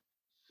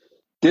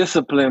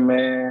 Discipline,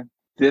 man.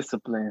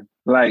 Discipline.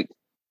 Like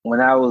when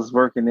I was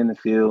working in the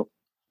field,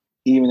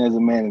 even as a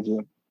manager,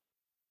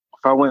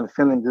 if I wasn't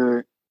feeling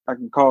good, I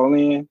can call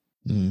in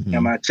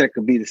and my check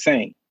could be the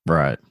same.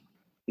 Right.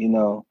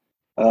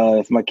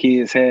 If my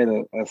kids had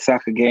a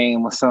soccer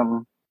game or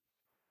something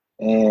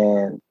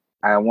and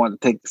I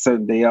wanted to take a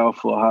certain day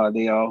off or a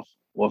holiday off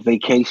or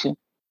vacation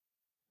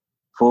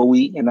for a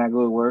week and I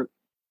go to work,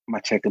 my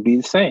check could be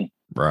the same.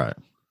 Right.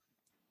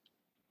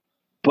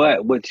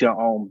 But with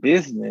your own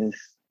business,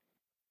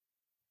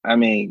 I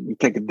mean, you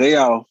take a day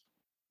off,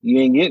 you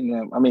ain't getting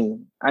them. I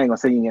mean, I ain't gonna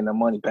say you ain't getting the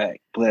money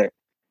back, but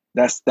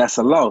that's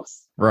a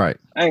loss. Right.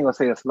 I ain't gonna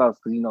say it's a loss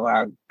because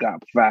I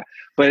got provide.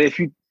 But if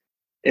you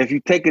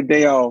take a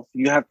day off,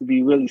 you have to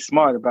be really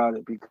smart about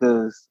it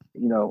because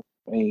you're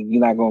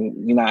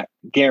not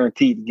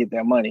guaranteed to get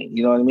that money.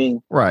 You know what I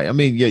mean? Right. I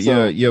mean,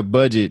 your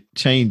budget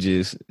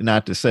changes.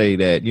 Not to say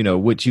that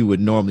what you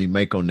would normally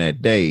make on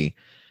that day,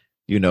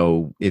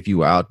 if you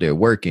were out there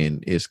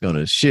working, it's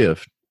gonna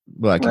shift.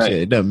 Like you said,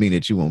 it doesn't mean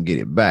that you won't get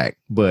it back,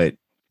 but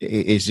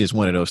it's just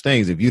one of those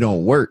things. If you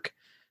don't work,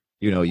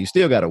 you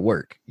still got to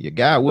work. Your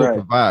guy will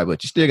provide,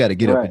 but you still got to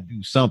get up and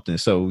do something.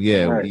 So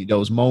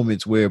those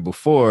moments where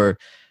before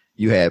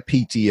you had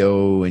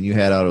PTO and you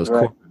had all those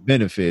corporate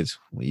benefits,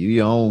 when you're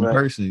your own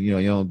person,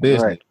 your own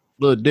business, a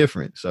little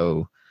different.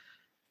 So,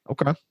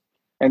 okay.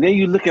 And then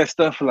you look at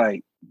stuff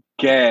like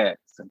gas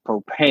and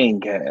propane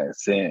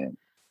gas and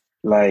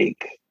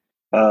like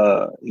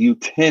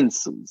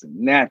utensils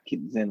and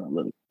napkins and a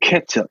little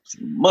ketchups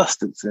and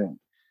mustards and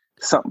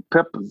something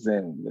peppers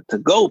and the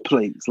to-go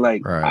plates.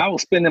 Like I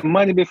was spending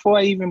money before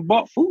I even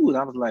bought food.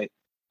 I was like,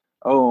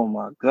 oh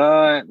my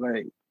God,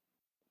 like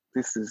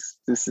this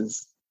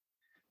is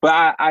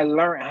but I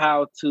learned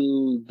how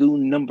to do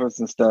numbers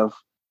and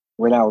stuff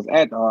when I was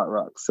at the Hard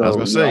Rock. So I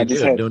was gonna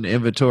say, doing the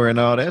inventory and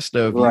all that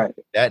stuff. Right.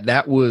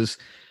 That was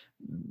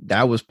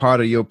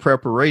part of your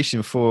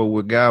preparation for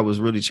what God was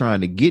really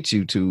trying to get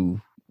you to.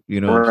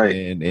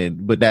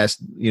 But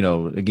that's,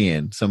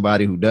 again,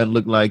 somebody who doesn't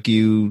look like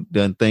you,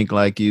 doesn't think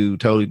like you,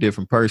 totally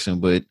different person,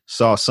 but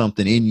saw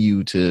something in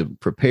you to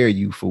prepare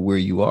you for where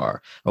you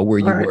are or where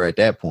you were at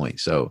that point.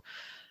 So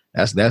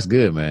that's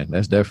good, man.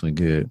 That's definitely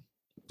good.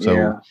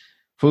 So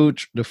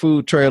the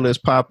food trailer is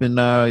popping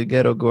now.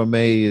 Ghetto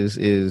Gourmet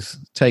is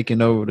taking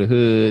over the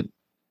hood.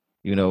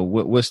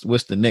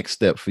 What's the next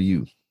step for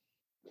you?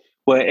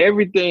 Well,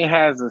 everything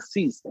has a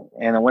season.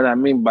 And what I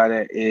mean by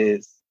that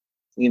is,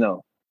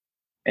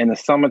 in the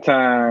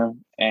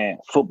summertime and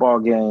football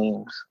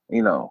games,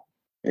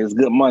 it's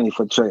good money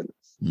for trailers.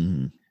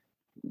 Mm-hmm.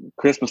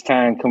 Christmas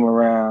time come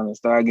around and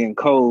start getting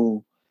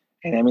cold,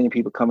 and that many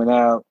people coming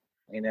out,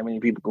 and that many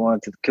people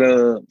going to the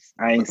clubs.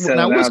 I ain't selling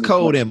out. Now, what's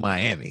cold in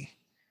Miami?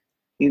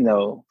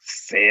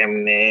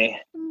 70.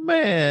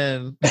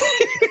 Man.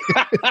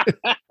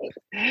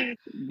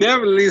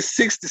 Beverly is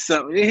 60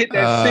 something. It hit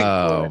that 6.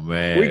 Oh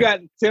man. We got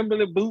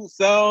Timberland boots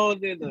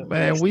on and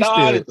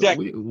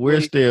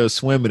we're still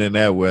swimming in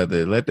that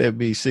weather. Let that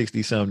be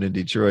 60 something in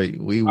Detroit.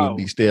 We would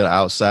be still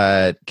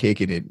outside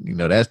kicking it.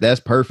 That's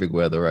perfect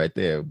weather right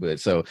there.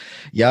 But so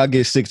y'all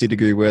get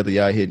 60-degree weather,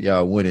 y'all hit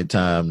y'all winter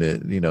time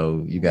that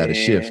you got a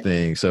shift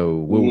thing. So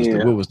what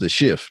was the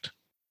shift?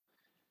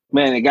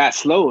 Man, it got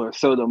slower,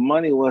 so the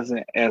money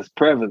wasn't as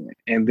prevalent.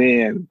 And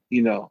then,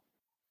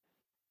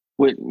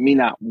 with me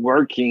not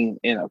working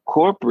in a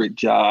corporate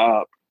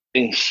job,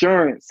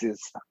 insurance is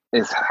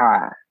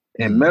high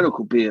and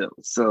medical bills.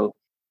 So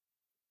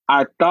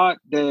I thought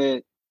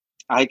that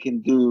I can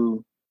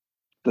do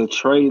the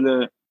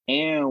trailer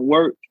and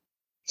work.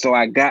 So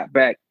I got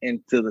back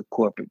into the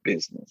corporate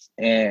business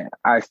and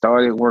I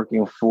started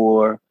working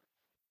for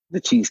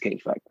the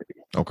Cheesecake Factory.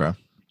 Okay.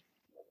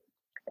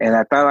 And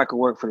I thought I could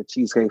work for the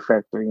Cheesecake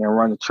Factory and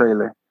run the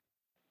trailer.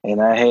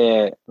 And I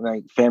had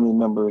like family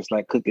members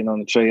like cooking on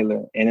the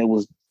trailer. And it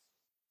was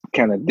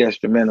kind of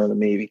detrimental to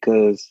me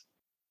because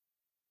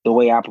the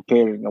way I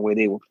prepared it and the way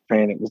they were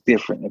preparing it was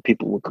different. And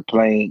people would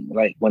complain,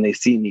 like when they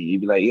see me,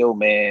 you'd be like, yo,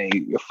 man,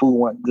 your food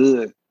wasn't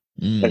good.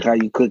 Like how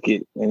you cook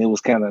it. And it was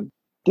kind of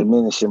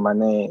diminishing my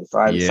name. So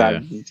I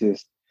decided to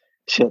just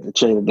shut the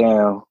trailer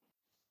down.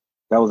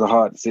 That was a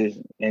hard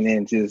decision. And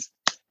then just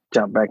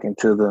jump back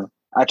into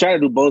I tried to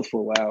do both for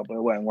a while, but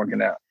it wasn't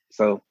working out.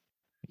 So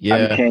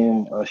I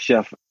became a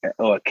chef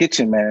or a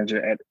kitchen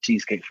manager at the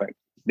Cheesecake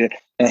Factory.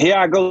 And here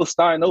I go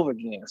starting over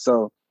again.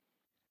 So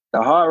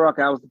the Hard Rock,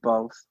 I was the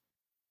boss.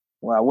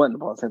 Well, I wasn't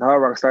the boss. At the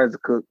Hard Rock, I started to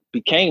cook,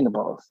 became the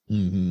boss.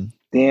 Mm-hmm.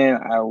 then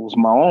I was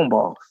my own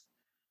boss.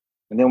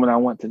 And then when I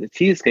went to the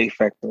Cheesecake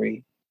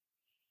Factory,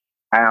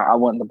 I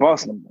wasn't the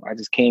boss no more. I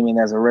just came in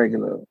as a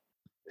regular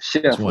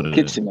chef or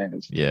kitchen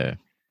manager. Yeah.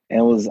 And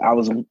I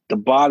was on the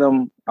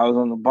bottom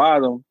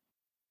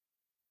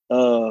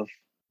of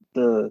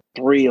the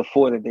 3 or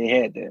 4 that they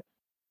had there.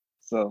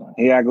 So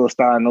here I go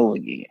starting over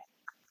again.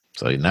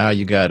 So now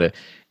you get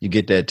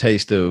that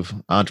taste of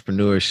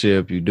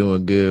entrepreneurship. You're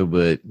doing good,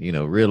 but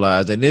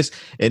realize, and this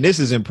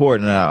is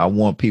important. I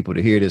want people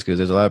to hear this because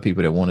there's a lot of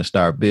people that want to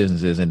start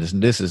businesses, and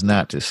this is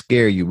not to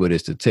scare you, but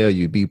it's to tell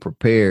you be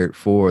prepared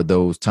for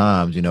those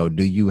times.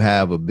 Do you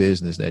have a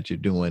business that you're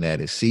doing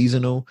that is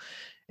seasonal?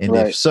 And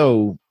if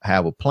so,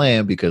 have a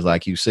plan, because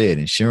like you said,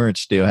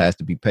 insurance still has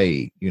to be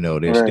paid.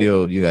 There's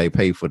still, you got to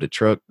pay for the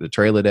truck, the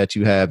trailer that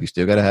you have. You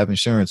still got to have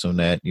insurance on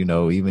that,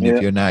 even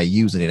if you're not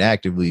using it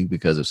actively,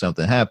 because if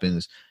something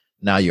happens,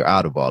 now you're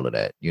out of all of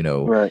that,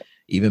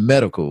 even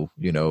medical,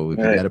 if you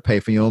got to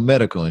pay for your own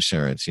medical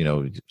insurance,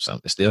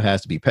 something still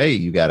has to be paid.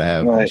 You got to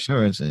have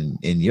insurance. And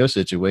in your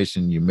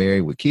situation, you're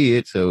married with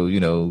kids. So,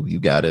 you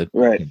got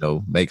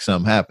to, make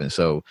something happen.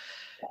 So,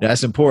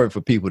 that's important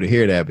for people to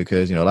hear that,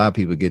 because, a lot of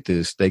people get in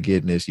this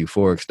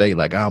euphoric state,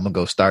 like, I'm going to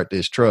go start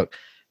this truck.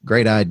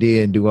 Great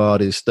idea and do all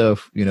this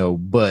stuff,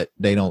 but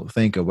they don't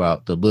think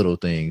about the little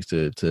things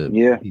to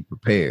be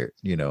prepared,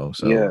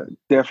 so. Yeah,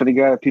 definitely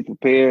got to be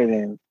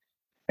prepared.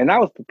 And I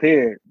was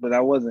prepared, but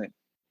I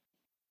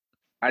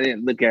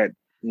didn't look at,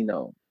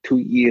 2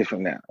 years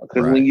from now.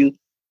 Because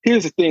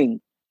here's the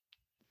thing,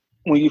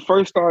 when you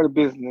first start a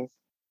business,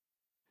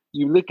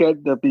 you look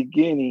at the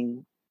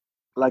beginning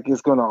like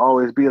it's going to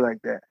always be like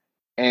that.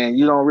 And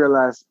you don't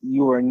realize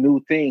you're a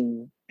new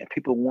thing and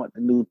people want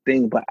the new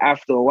thing. But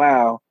after a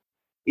while,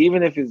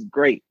 even if it's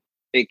great,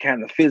 it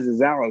kind of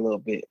fizzes out a little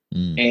bit.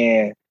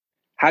 And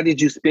how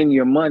did you spend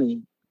your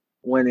money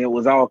when it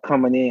was all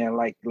coming in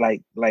like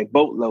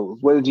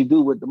boatloads? What did you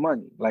do with the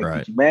money?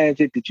 Did you manage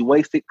it? Did you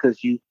waste it?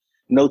 Because you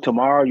know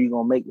tomorrow you're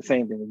going to make the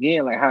same thing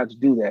again. Like, how'd you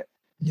do that?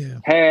 Yeah.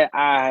 Had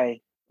I,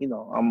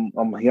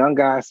 I'm a young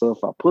guy. So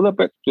if I pull up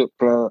at the strip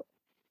club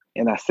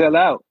and I sell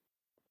out,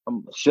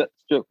 I'm gonna shut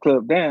the strip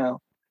club down.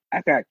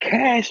 I got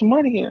cash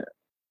money in.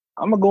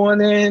 I'm gonna go in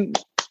there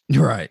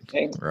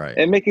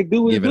and make it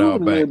do a little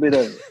bit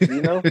of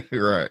it,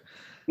 Right.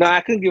 No,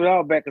 I couldn't give it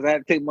all back because I had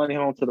to take money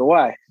home to the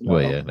wife.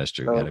 Well, yeah, that's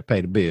true. So got to pay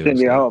the bills. Couldn't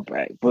get it all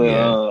back,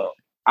 but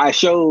I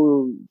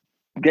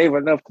gave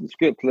enough to the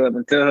strip club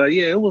and tell her,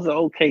 it was an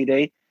okay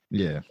day.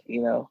 Yeah.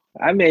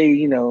 I made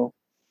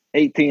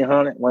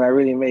 $1,800 when I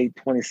really made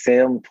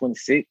 27,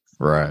 26.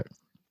 Right.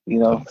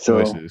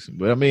 So choices.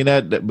 But I mean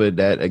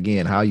that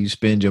again, how you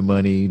spend your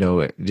money,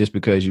 just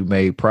because you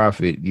made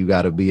profit, you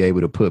got to be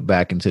able to put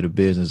back into the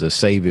business or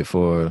save it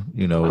for,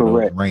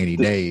 those rainy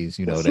days,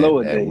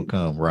 that will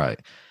come. Right.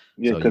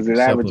 Yeah. Because it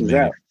averages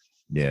out.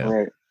 Yeah.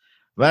 Right.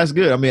 Well, that's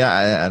good. I mean,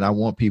 I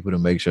want people to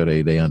make sure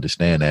they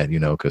understand that,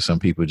 because some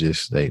people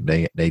just,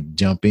 they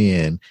jump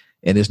in.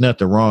 And there's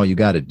nothing wrong. You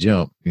got to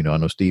jump. I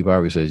know Steve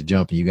Harvey says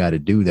jump, and you got to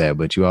do that.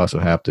 But you also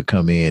have to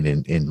come in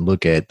and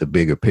look at the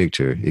bigger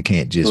picture. It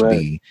can't just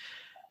be,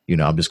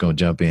 I'm just going to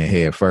jump in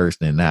head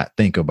first and not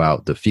think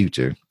about the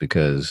future,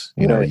 because,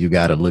 you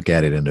got to look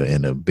at it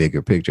in a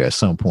bigger picture at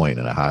some point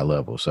at a high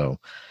level. So,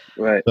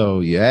 so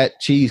you're at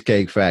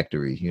Cheesecake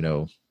Factory,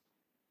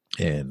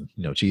 and,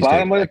 Cheesecake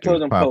bottom Factory of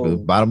the totem pole.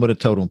 Bottom of the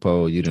totem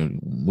pole. You done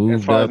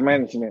moved up,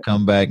 management.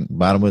 Come back,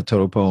 bottom of the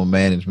totem pole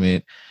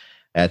management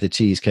at the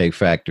Cheesecake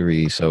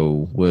Factory.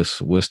 So what's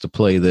the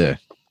play there?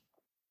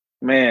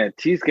 Man,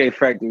 Cheesecake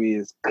Factory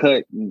is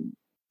cutthroat,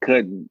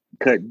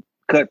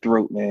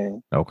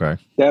 man. Okay.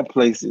 That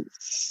place is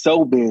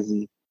so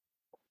busy.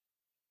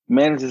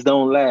 Managers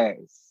don't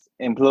last.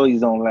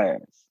 Employees don't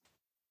last.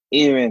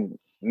 Even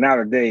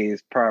nowadays,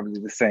 it's probably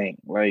the same.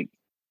 Like,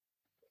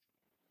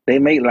 they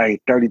make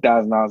like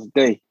 $30,000 a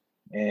day,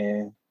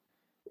 and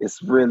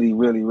it's really,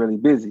 really, really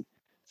busy.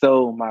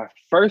 So my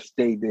first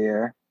day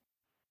there,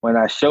 when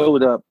I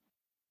showed up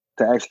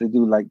to actually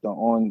do like the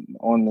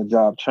on the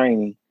job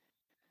training,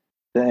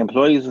 the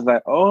employees was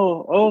like,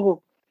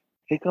 oh,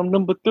 here come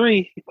number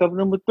 3. Here come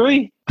number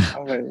 3. I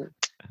was like,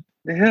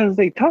 the hell is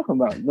they talking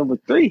about? Number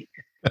 3.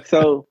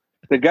 So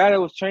the guy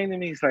that was training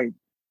me, he's like,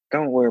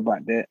 don't worry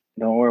about that.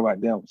 Don't worry about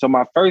them. So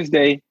my first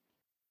day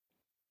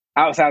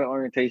outside of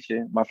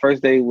orientation, my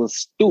first day was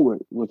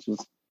steward, which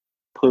was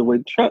put away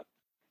the truck.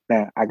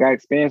 Now I got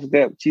experience with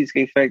that with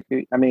Cheesecake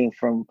Factory. I mean,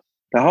 from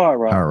the Hard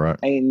Rock,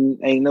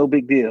 ain't no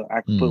big deal.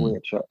 I can put away a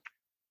truck.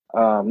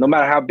 No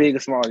matter how big or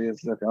small it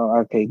is, like,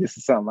 okay, this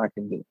is something I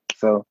can do.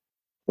 So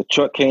the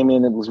truck came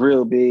in, it was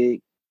real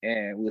big,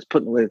 and we was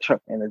putting away the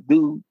truck, and the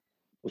dude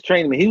was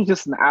training me. He was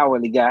just an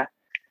hourly guy.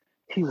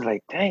 He was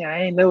like, dang,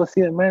 I ain't never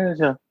seen a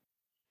manager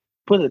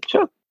put a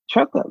truck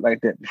up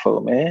like that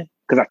before, man.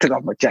 Because I took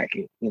off my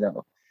jacket, You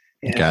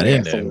got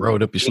in there,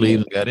 rolled up your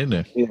sleeves and got in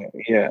there.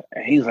 Yeah.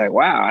 And he was like,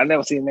 wow, I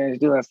never seen a manager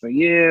do that. I said,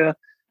 yeah.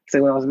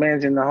 So when I was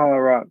managing the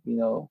Hard Rock,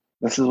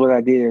 this is what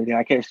I did.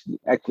 I can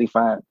actually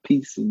find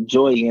peace and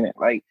joy in it.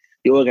 Like,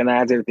 you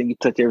organize everything, you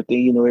touch everything,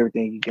 you know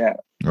everything you got,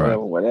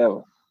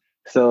 whatever.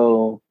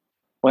 So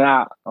when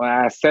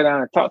I sat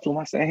down and talked to him,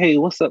 I said, "Hey,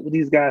 what's up with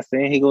these guys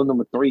saying he go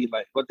number 3?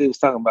 Like, what they was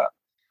talking about?"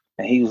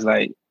 And he was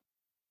like,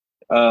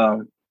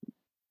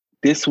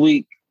 "This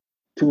week,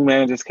 2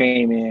 managers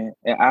came in,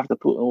 and after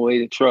putting away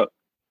the truck,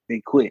 they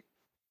quit.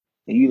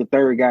 And you the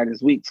 3rd guy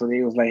this week, so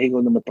they was like, he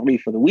go number 3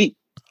 for the week,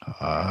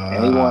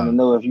 and he wanted to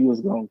know if you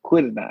was gonna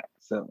quit or not."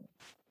 So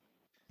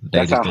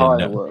that's how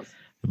hard it was.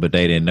 But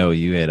they didn't know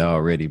you had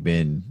already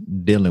been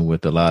dealing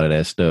with a lot of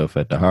that stuff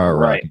at the Hard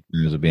Rock in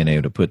terms of being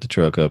able to put the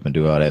truck up and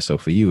do all that. So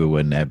for you, it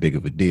wasn't that big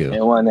of a deal.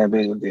 It wasn't that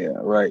big of a deal,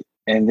 right?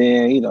 And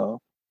then,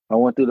 I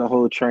went through the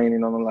whole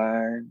training on the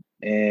line,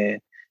 and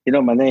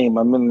my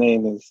middle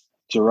name is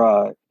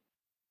Gerard,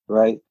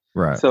 right?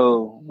 Right.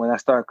 So when I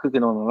started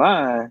cooking on the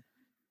line,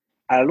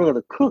 I learned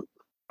to cook.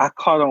 I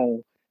caught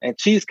on, and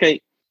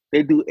Cheesecake,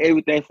 they do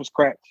everything from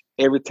scratch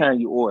every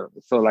time you order.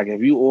 So like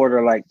if you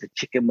order like the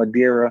chicken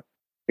Madeira,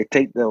 they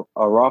take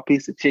a raw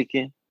piece of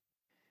chicken,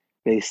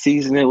 they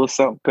season it with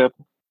salt and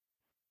pepper,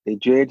 they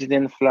dredge it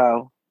in the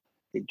flour,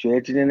 they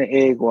dredge it in the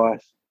egg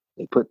wash,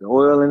 they put the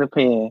oil in the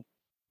pan,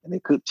 and they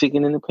cook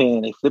chicken in the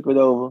pan, they flip it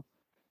over,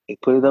 they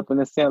put it up in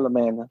the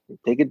salamander, they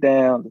take it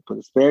down, they put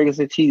asparagus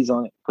and cheese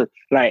on it, put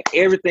like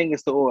everything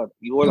is to order.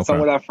 You order some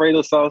with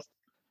Alfredo sauce,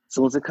 as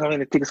soon as it comes in,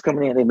 the ticket's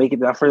coming in, they make it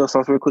the Alfredo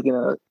sauce real quick,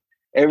 and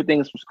everything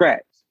is from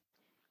scratch.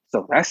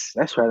 So that's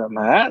right up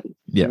my alley.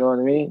 Yeah. You know what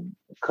I mean?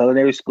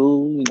 Culinary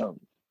school,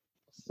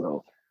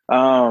 So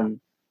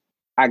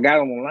I got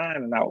on the line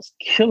and I was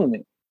killing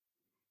it.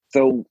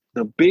 So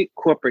the big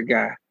corporate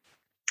guy,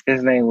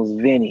 his name was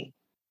Vinny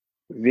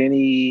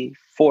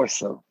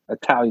Forza,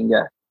 Italian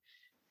guy.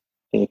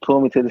 And he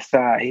pulled me to the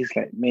side. He's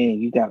like,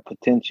 "Man, you got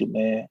potential,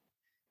 man."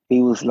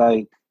 He was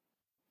like,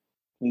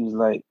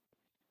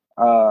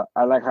 "I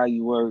like how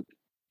you work."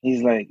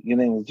 He's like, "Your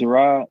name is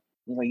Gerard?"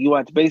 He's like, "You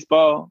watch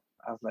baseball?"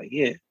 I was like,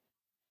 "Yeah."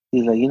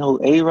 He's like, "You know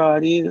who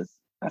A-Rod is?"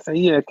 I said,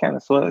 "Yeah, kind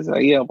of sort of." He's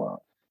like, "Yeah,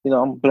 well,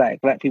 I'm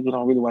black. Black people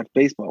don't really watch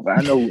baseball, but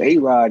I know who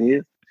A-Rod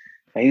is."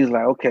 And he's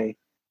like, "Okay,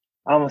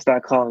 I'm going to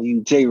start calling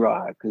you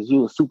J-Rod because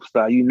you're a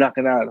superstar. You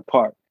knocking it out of the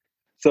park."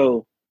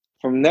 So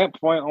from that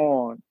point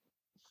on,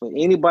 for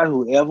anybody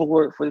who ever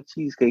worked for the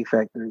Cheesecake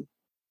Factory,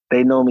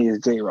 they know me as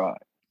J-Rod.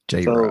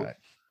 J-Rod.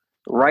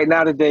 So right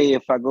now today,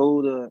 if I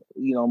go to,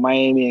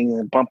 Miami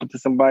and bump into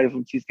somebody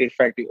from Cheesecake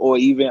Factory or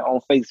even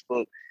on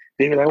Facebook,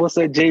 they be like, "What's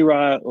up,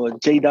 J-Rod or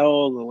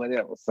J-Dog or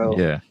whatever." So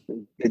yeah,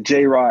 the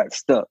J-Rod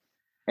stuck.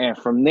 And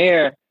from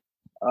there,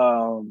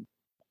 I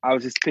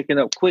was just picking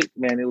up quick,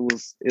 man. It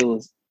was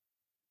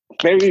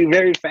very,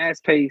 very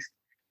fast paced,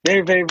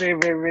 very, very, very,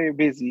 very, very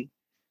busy.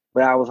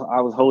 But I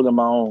was holding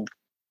my own.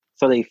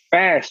 So they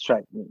fast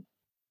tracked me.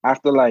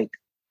 After like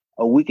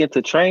a week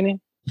into training,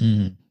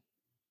 the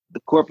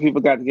corporate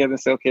people got together and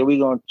said, "Okay, we're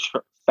going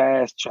to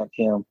fast track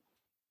him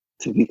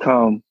to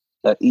become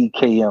an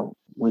EKM,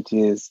 which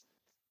is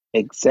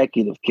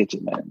executive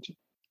kitchen manager,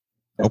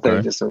 instead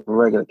of just a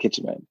regular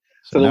kitchen manager."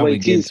 So now we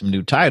get some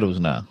new titles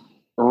now.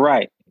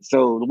 Right.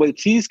 So the way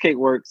Cheesecake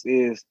works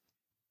is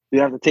you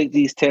have to take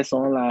these tests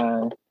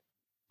online,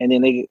 and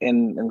then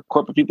and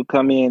corporate people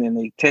come in and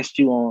they test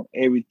you on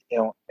every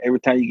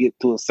time you get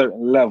to a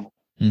certain level.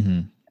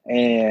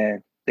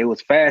 And they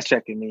was fast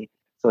checking me.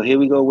 So here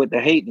we go with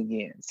the hating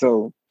again.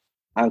 So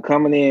I'm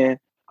coming in,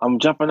 I'm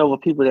jumping over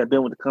people that have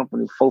been with the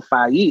company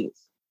 4-5 years.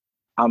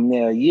 I'm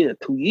there a year,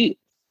 2 years.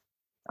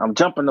 I'm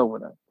jumping over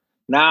them.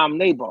 Now I'm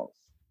their boss.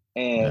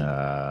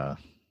 And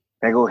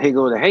here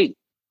go the hate.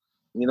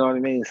 You know what I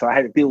mean? So I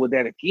had to deal with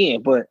that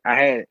again. But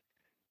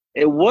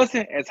it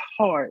wasn't as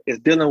hard as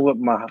dealing with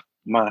my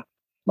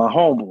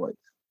homeboys.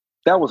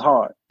 That was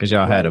hard. Because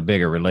y'all had a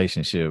bigger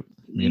relationship,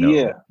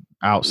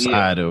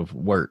 outside of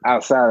work.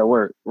 Outside of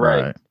work,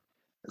 right.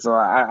 So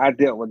I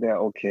dealt with that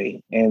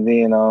okay. And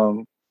then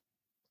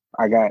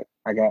I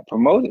got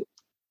promoted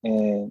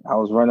and I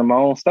was running my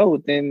own store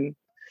within,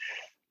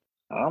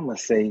 I'm gonna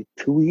say,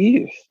 2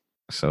 years.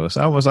 So it's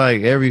almost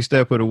like every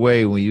step of the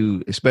way when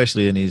you,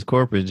 especially in these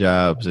corporate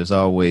jobs, there's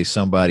always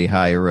somebody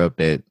higher up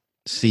that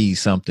sees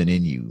something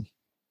in you.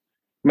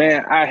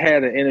 Man, I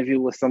had an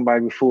interview with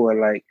somebody before,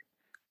 like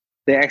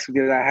they asked me,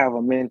 did I have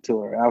a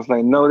mentor? I was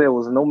like, no, there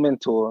was no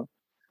mentor.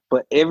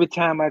 But every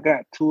time I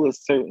got to a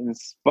certain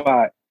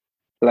spot,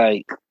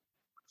 like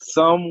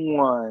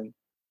someone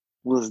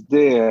was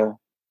there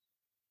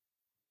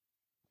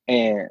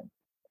and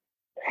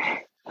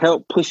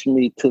helped push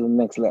me to the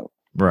next level.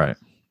 Right.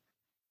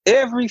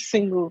 Every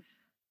single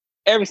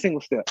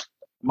step,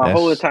 my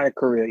whole entire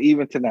career,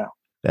 even to now.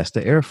 That's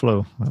the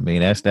airflow. I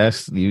mean,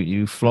 that's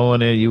you flowing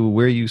there. You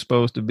where you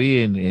supposed to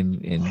be,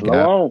 and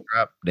God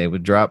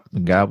would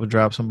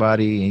drop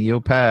somebody in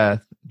your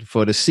path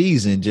for the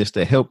season just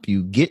to help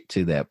you get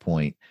to that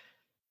point.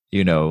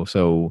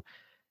 So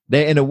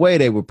they, in a way,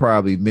 they were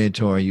probably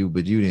mentoring you,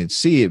 but you didn't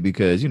see it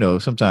because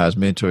sometimes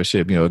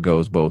mentorship, it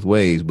goes both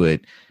ways.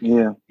 But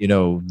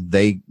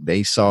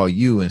they saw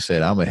you and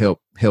said, "I'm gonna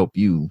help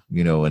you,"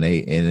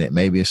 and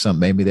maybe it's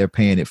maybe they're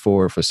paying it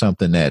for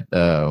something that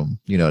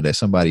that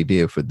somebody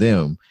did for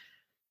them.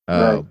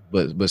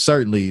 But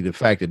certainly the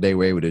fact that they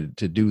were able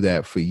to do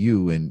that for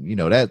you, and you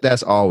know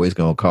that's always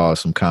going to cause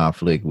some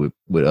conflict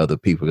with other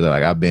people.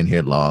 Like, I've been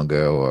here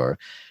longer, or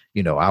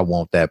you know, I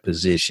want that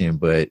position,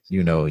 but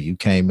you know, you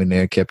came in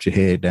there, kept your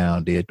head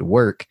down, did the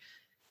work,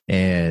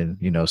 and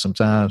you know,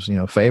 sometimes you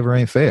know, favor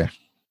ain't fair,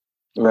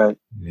 right?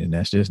 And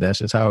that's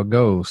just how it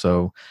goes.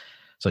 So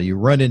you're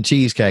running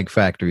cheesecake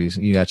factories.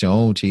 You got your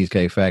own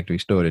cheesecake factory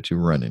store that you're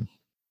running.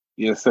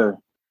 Yes, sir.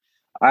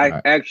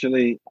 I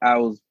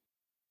was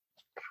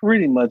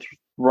pretty much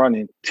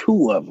running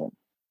 2 of them.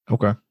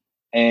 Okay.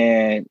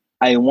 And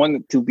I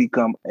wanted to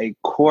become a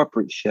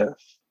corporate chef.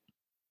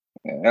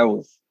 And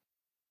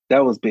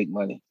that was big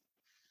money.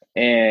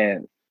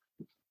 And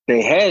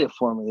they had it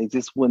for me. They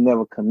just would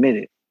never commit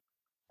it.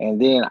 And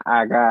then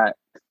I got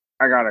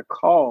a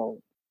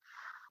call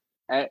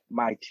at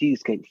my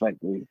cheesecake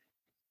factory.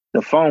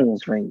 The phone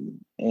was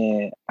ringing,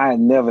 and I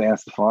never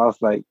answered the phone. I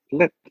was like,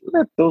 let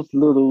those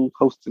little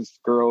hostess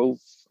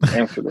girls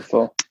answer the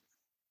phone.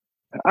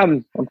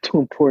 I'm too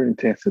important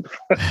to answer the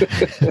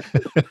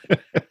phone.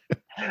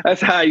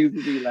 That's how I used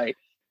to be. Like,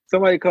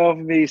 somebody call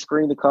for me,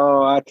 screen the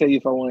call. I'll tell you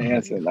if I want to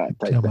answer or not.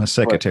 Tell my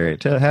secretary.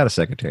 How the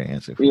secretary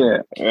answer. Yeah,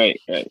 right.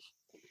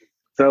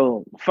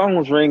 So phone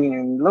was ringing,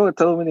 and Lord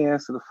told me to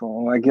answer the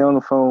phone. I get on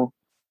the phone.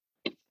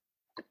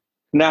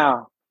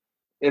 Now,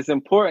 it's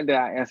important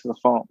that I answer the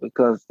phone,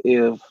 because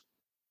if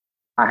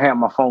I have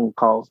my phone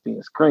calls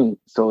being screened,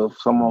 so if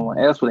someone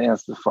else would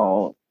answer the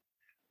phone,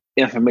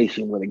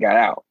 information would have got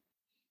out.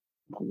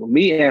 When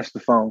me answer the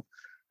phone,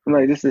 I'm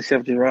like, "This is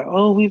Chef Gerard.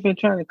 Oh, we've been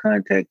trying to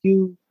contact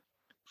you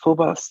for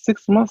about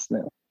 6 months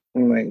now."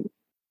 I'm like,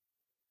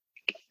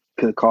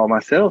 could call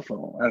my cell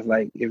phone. I was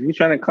like, if you're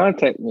trying to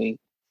contact me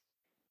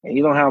and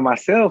you don't have my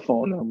cell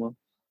phone number,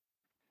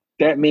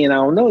 that means I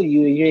don't know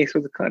you and you ain't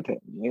supposed to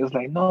contact me. It was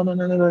like,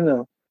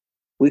 no.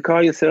 We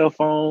call your cell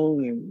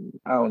phone, and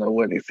I don't know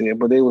what they said,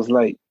 but it was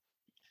like,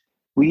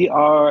 we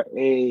are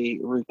a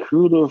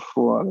recruiter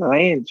for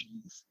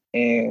Landry's,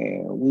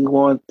 and we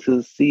want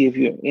to see if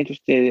you're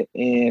interested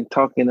in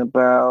talking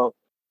about,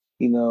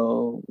 you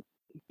know,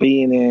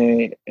 being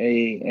an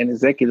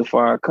executive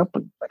for our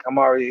company. Like, I'm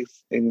already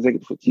an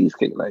executive for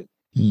Cheesecake. Like,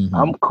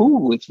 I'm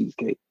cool with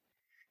Cheesecake.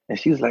 And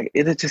she was like,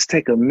 it'll just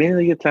take a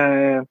minute of your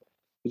time.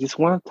 We just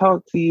want to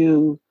talk to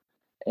you.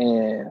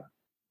 And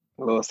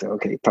Lord said,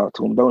 okay, talk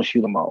to him. Don't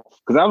shoot him off.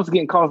 Because I was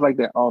getting calls like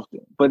that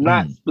often, but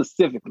not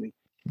specifically.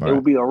 Right. It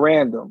would be a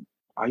random.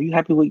 Are you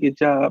happy with your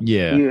job?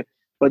 Yeah. Here?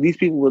 But these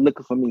people were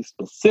looking for me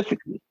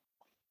specifically.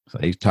 So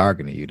he's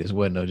targeting you. This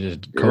wasn't no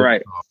just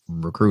right.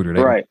 recruiter.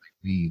 Right.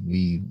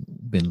 We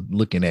been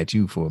looking at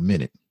you for a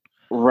minute.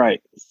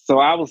 Right. So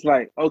I was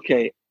like,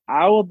 okay,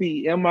 I will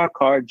be in my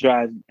car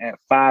driving at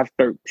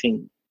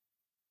 5:13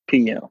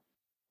 p.m.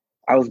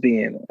 I was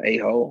being an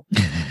a-hole.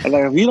 I was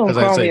like, if you don't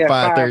call me at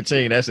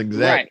 5:13, that's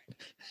exact.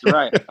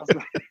 Right. I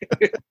was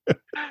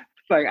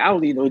like, I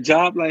don't need no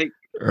job. Like,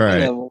 right.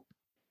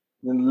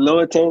 The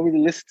Lord told me to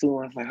listen to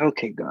him. I was like,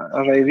 okay, God. I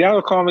was like, if y'all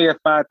don't call me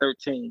at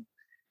 5:13,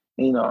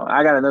 you know,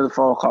 I got another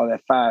phone call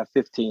at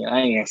 5:15. I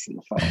ain't answering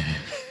the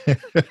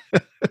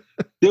phone.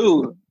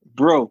 Dude,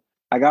 bro,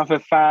 I got off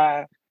at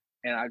 5,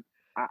 and I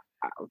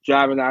was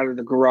driving out of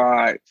the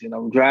garage, and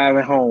I'm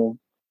driving home.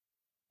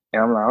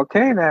 And I'm like,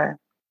 okay, now.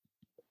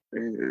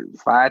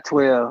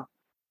 5:12,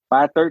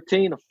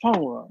 5:13, the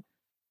phone rung.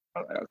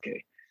 I'm like,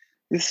 okay.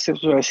 This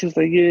is right. She was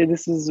like, yeah,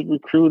 this is a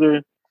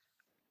recruiter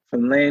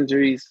from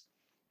Landry's.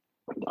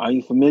 Are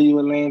you familiar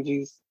with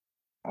Landry's?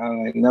 I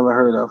like, never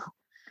heard of.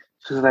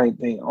 She was like,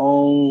 they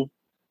own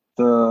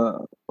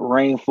the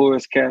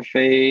Rainforest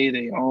Cafe,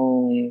 they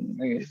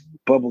own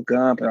Bubble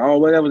Gum, and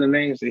all whatever the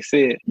names they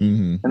said.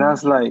 Mm-hmm. And I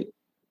was like,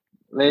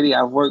 lady,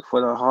 I've worked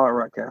for the Hard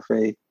Rock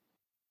Cafe.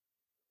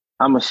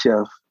 I'm a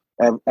chef.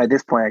 At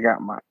this point, I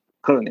got my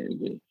culinary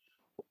degree.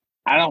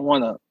 I don't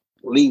want to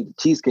leave the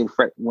Cheesecake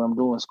Factory when I'm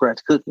doing scratch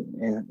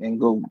cooking and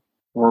go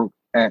work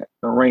at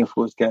the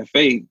Rainforest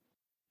Cafe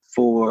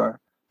to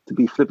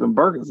be flipping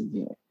burgers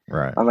again.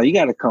 Right. I was like, you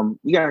gotta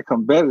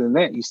come better than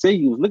that. You say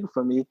you was looking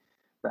for me,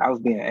 but I was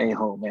being an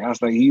a-hole, man. I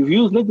was like, if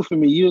you was looking for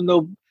me, you'll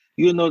know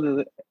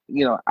that,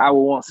 you know, I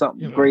would want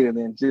something greater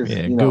than just,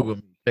 you know. Google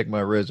me, check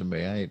my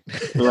resume. I ain't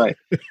right.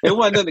 It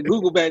wasn't nothing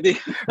Google back then.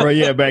 Right,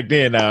 yeah, back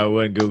then it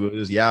wasn't Google. It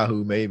was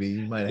Yahoo, maybe.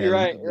 You might have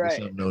right.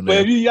 But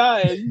if you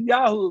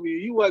Yahoo me,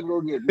 you wasn't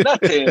gonna get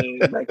nothing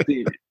back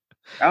then.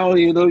 I don't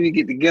even know if you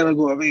get together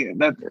going in,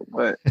 nothing.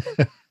 But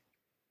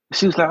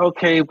she was like,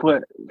 okay,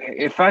 but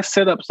if I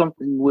set up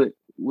something with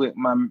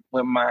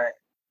my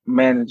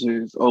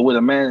managers or with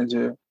a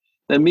manager,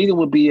 the meeting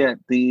would be at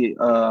the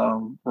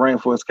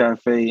Rainforest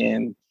Cafe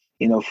in,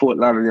 you know, Fort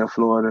Lauderdale,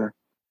 Florida.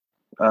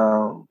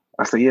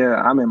 I said, yeah,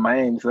 I'm in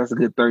Miami, so that's a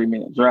good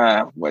 30-minute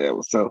drive,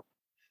 whatever. So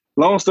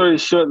long story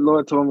short,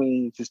 Lord told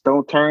me, just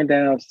don't turn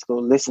down, just go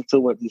listen to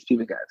what these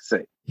people got to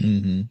say.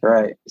 Mm-hmm.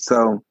 Right.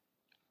 So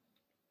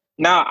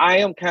now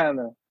I'm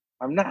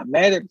not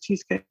mad at the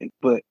Cheesecake,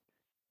 but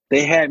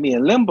they had me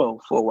in limbo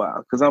for a while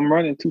because I'm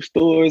running 2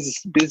 stores.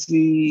 It's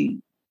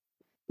busy.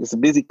 It's a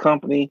busy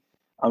company.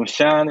 I'm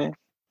shining.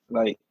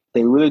 Like,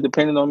 they really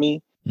depended on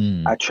me.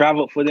 I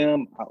traveled for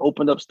them. I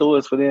opened up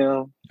stores for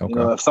them. Okay. You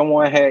know, if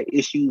someone had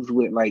issues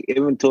with like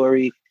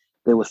inventory,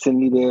 they would send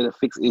me there to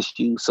fix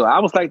issues. So I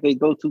was like their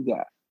go-to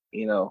guy,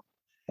 you know.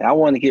 And I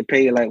wanted to get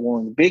paid like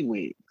one of the big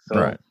wigs. So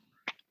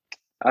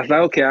I was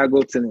like, okay, I'll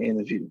go to the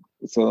interview.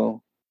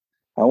 So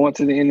I went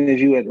to the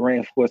interview at the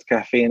Rainforest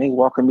Cafe, and they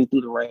walking me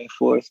through the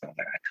rainforest. I'm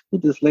like, I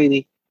told this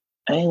lady,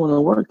 I ain't want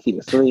to work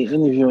here. So they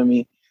interviewing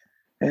me,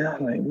 and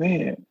I'm like,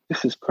 man,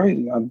 this is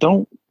crazy. I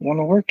don't want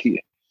to work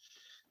here.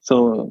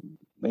 So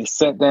they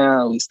sat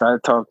down, we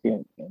started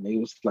talking, and they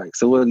was like,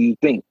 so what do you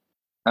think?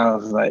 I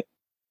was like,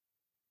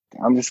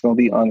 I'm just going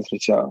to be honest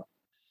with y'all.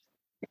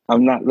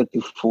 I'm not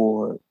looking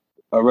for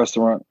a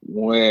restaurant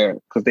where,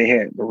 because they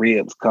had the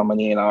ribs coming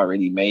in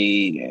already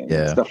made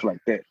and stuff like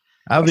that.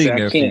 I've eaten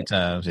there a few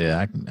times.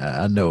 Yeah,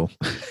 I know.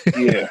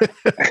 Yeah.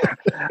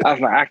 I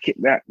was like, I can't,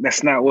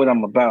 that's not what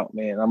I'm about,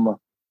 man.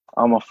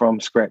 I'm a from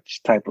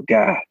scratch type of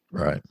guy.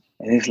 Right.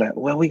 And he's like,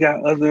 well, we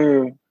got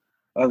other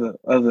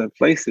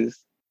places.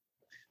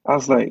 I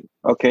was like,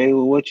 okay,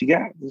 well, what you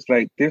got? It's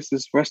like, there's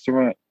this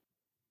restaurant.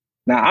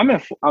 Now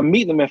I'm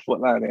meeting them in Fort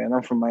Lauderdale, and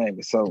I'm from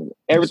Miami. So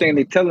everything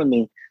they're telling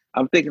me,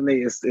 I'm thinking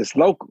it's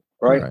local,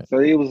 right? So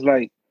it was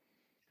like,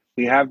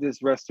 we have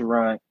this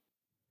restaurant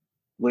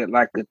with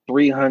like a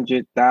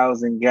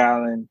 300,000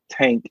 gallon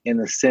tank in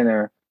the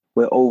center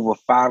with over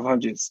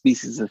 500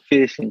 species of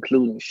fish,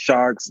 including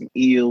sharks and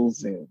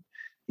eels and,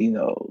 you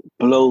know,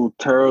 blow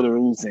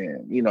turtles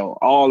and, you know,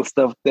 all the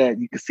stuff that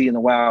you can see in the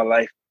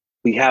wildlife.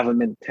 We have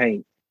them in the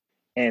tank.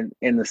 And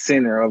in the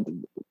center of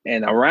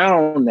and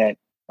around that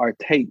are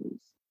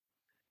tables.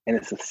 And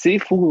it's a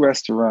seafood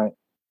restaurant,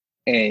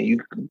 and you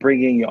can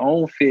bring in your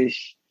own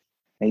fish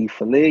and you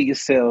fillet it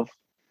yourself.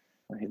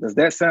 Like, does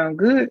that sound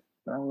good?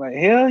 I'm like,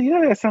 hell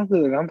yeah, that sounds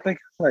good. I'm thinking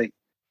like,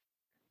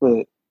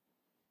 but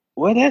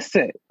where that's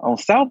at? On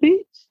South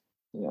Beach?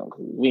 You know,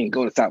 we didn't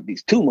go to South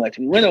Beach too much.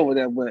 We went over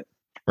there, but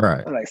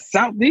I'm like,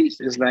 South Beach?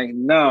 It's like,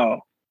 no,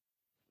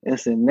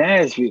 it's in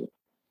Nashville.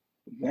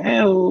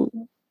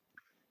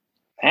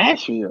 Nashville?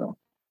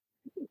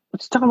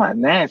 What you talking about,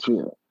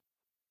 Nashville?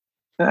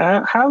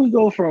 How we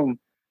go from,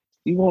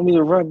 you want me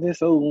to run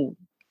this old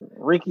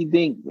Rinky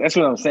Dink? That's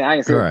what I'm saying. I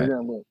ain't saying it to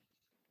them,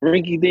 but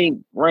Rinky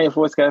Dink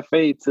Rainforest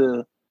Cafe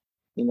to,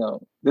 you know,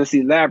 this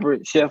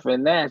elaborate chef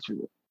in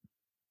Nashville.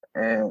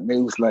 And they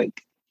was like,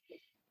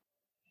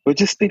 but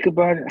just think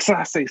about it. So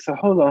I say, so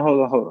hold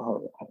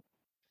on.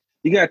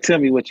 You gotta tell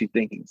me what you're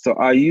thinking. So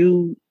are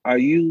you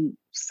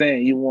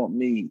saying you want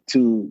me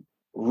to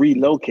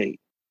relocate?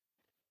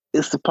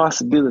 It's a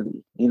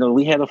possibility. You know,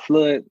 we had a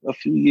flood a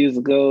few years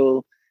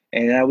ago,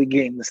 and now we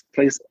getting this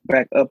place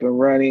back up and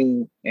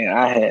running. And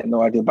I had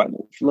no idea about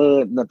no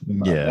flood,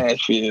 nothing about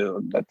Nashville,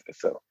 nothing.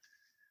 So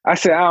I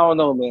said, I don't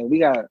know, man.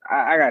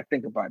 I gotta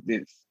think about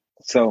this.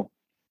 So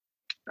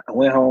I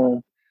went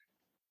home,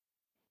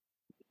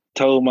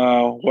 told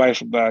my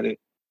wife about it,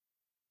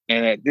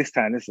 and at this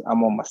time,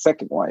 I'm on my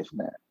second wife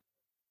now.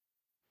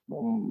 I'm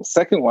on my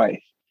second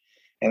wife,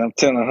 and I'm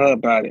telling her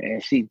about it,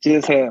 and she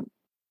just had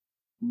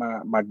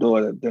my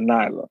daughter,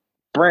 Denila.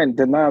 Brand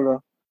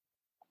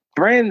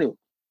new.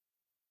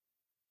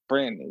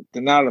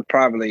 Denila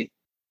probably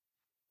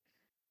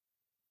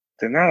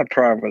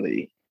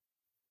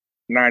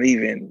not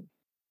even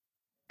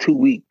 2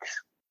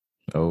 weeks.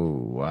 Oh,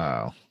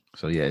 wow.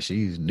 So yeah,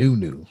 she's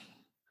new.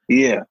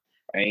 Yeah.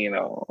 And, you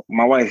know,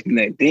 my wife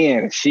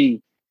then,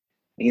 she,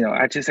 you know,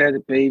 I just had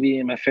a baby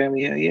in my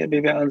family. Yeah,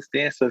 baby, I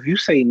understand. So if you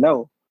say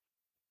no,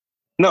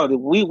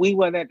 we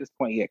weren't at this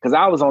point yet, because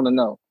I was on the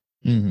no.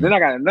 Mm-hmm. Then I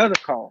got another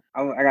call.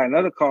 I got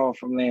another call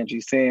from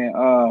Landry saying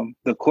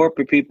the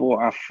corporate people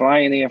are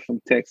flying in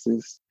from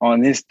Texas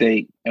on this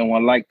date and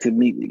would like to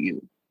meet with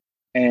you.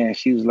 And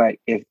she was like,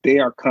 if they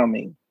are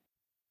coming,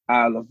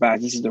 I'll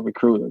advise. This is the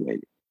recruiter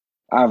lady.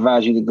 I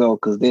advise you to go,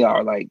 because they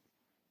are like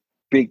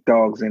big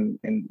dogs in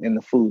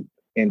the food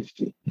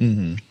industry.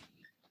 Mm-hmm.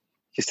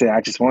 She said,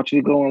 I just want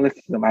you to go and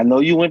listen to them. I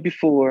know you went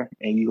before,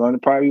 and you're going to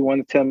probably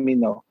want to tell me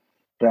no,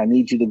 but I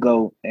need you to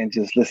go and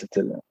just listen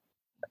to them.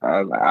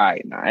 I was like, all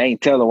right, now I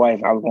ain't tell the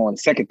wife I was going the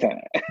second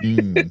time.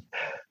 Mm.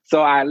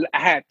 So I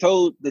had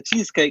told the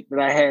cheesecake that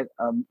I had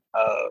a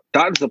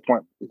doctor's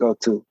appointment to go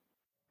to,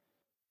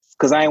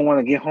 because I didn't want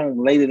to get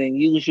home later than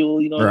usual,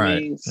 you know what I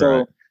mean?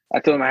 So I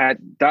told him I had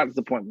a doctor's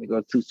appointment to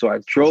go to. So I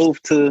drove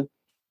to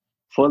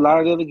Fort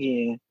Lauderdale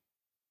again,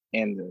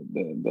 and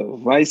the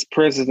vice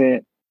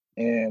president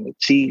and the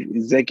chief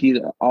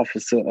executive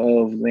officer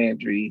of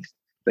Landry's,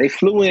 they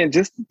flew in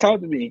just to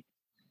talk to me,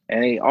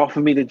 and they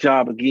offered me the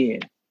job again,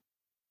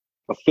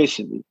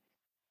 officially,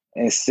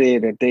 and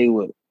said that they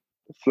would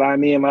fly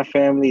me and my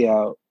family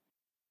out,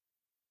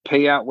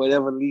 pay out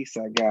whatever lease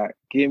I got,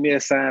 give me a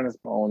signer's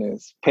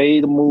bonus,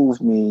 pay to move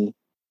me,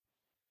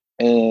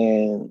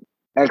 and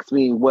ask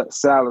me what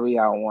salary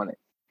I wanted.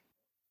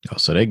 Oh,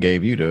 so they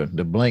gave you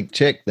the blank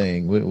check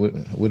thing.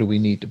 What do we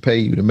need to pay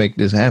you to make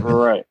this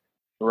happen?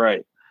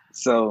 Right.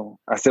 So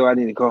I said, well, I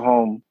need to go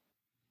home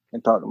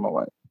and talk to my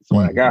wife. So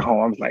when I got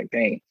home, I was like,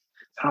 dang,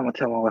 how am I gonna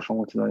tell my wife I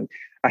want to know?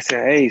 I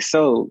said, hey,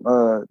 so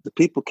the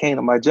people came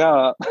to my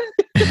job.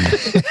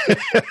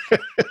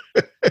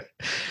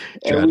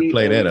 Trying to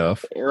play that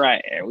off.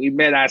 Right. And we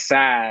met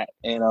outside,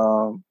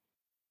 and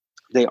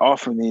they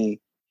offered me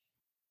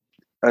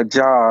a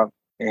job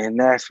in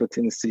Nashville,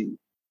 Tennessee.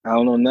 I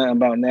don't know nothing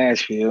about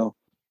Nashville.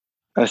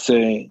 I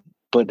said,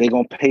 but they're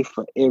going to pay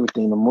for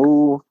everything to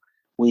move.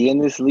 We in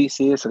this lease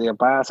here, so they'll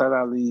buy us out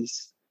our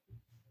lease.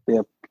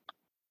 They'll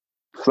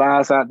fly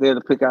us out there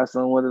to pick out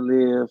somewhere to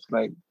live.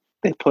 Like,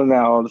 they putting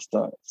out all the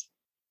stunts.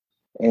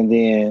 And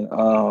then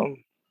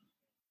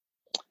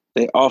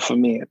they offered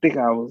me,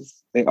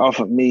 they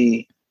offered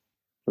me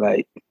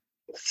like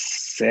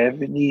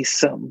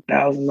 $70-something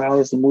thousand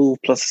to move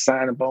plus a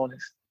signing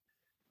bonus.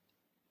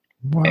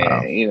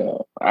 Wow. And,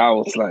 I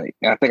was like,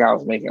 I think I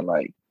was making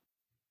like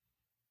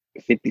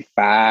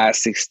 55,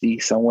 60,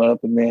 somewhere up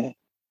in there.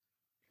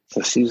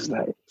 So she was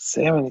like,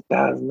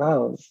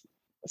 $70,000.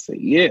 I said,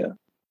 yeah.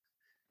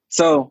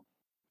 So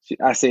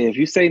I said, if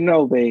you say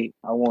no, babe,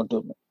 I won't do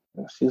it.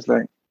 And she was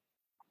like,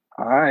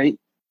 all right.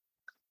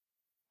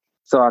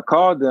 So I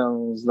called them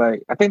and was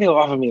like, I think they were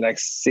offering me like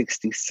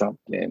 60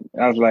 something.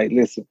 I was like,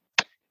 listen,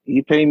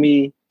 you pay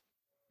me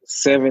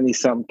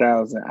 70-something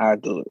thousand, I'll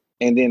do it.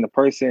 And then the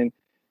person,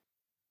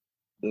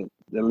 the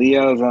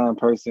liaison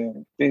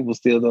person, I think was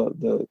still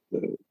the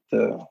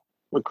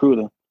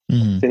recruiter.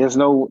 Mm-hmm.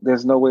 So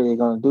there's no way they're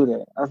gonna do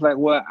that. I was like,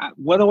 well,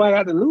 what do I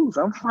got to lose?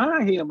 I'm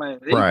fine here,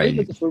 man. They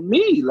looking for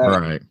me. Like,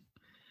 right.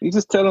 You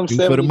just tell them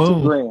shoot for the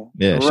moon. $72,000.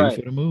 Yeah, right. Shoot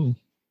for the moon.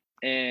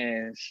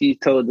 And she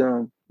told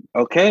them,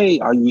 okay,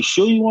 are you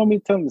sure you want me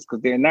to tell them this?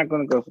 Because they're not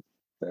gonna go.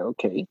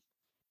 Okay.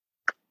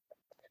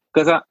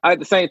 Because at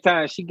the same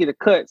time, she get a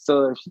cut.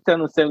 So if she tell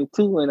them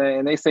 72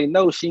 and they say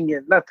no, she ain't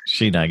getting nothing.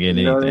 She not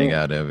getting anything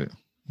out of it.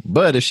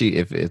 But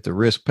if the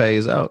risk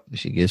pays out,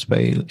 she get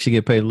paid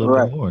a little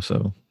bit more.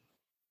 So.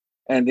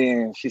 And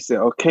then she said,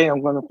 okay,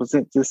 I'm going to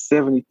present this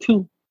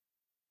 72.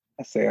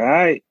 I said, all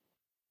right.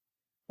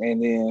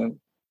 And then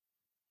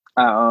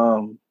I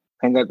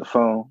hung up the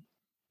phone.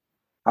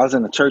 I was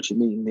in a church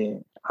meeting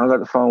then. Hung up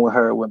the phone with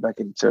her, went back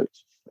into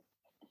church.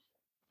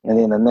 And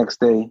then the next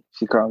day,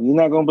 she called me. You're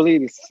not going to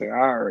believe this. I said, I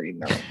already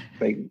know.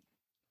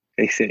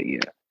 They said, yeah.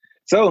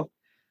 So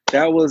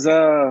that was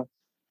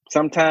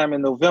sometime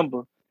in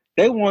November.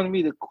 They wanted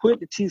me to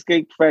quit the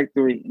Cheesecake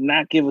Factory,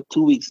 not give a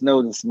 2 weeks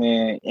notice,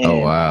 man. And oh,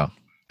 wow.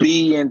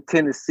 Be in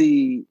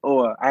Tennessee,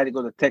 or I had to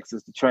go to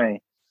Texas to train.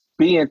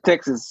 Be in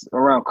Texas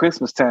around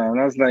Christmas time. And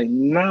I was like,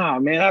 nah,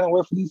 man, I don't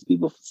work for these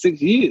people for 6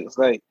 years.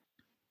 Like,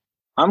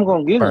 I'm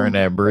going to give burn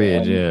that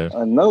bridge,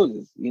 a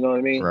notice. You know what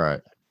I mean?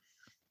 Right.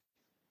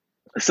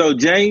 So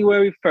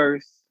January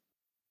 1st,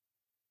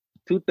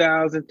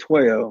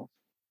 2012,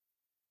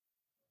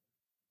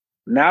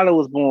 Nala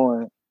was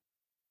born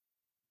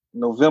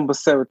November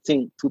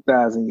 17th,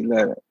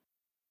 2011.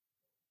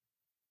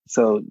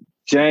 So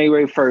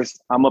January 1st,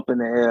 I'm up in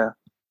the air,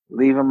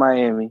 leaving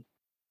Miami,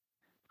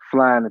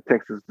 flying to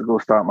Texas to go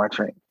start my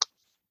training.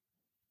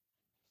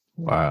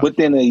 Wow.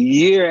 Within a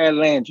year at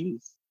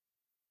Landry's,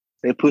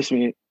 they pushed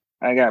me.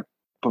 I got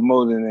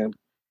promoted and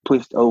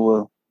pushed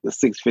over the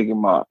 6-figure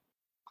mark.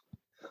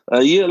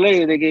 A year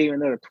later, they gave me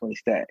another 20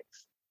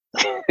 stacks.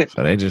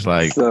 So they just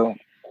like, so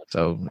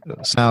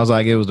sounds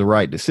like it was the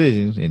right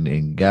decision,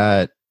 and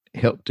God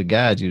helped to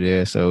guide you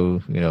there.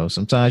 So,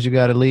 sometimes you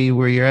got to leave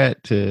where you're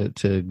at to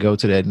go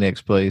to that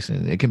next place.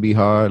 And it can be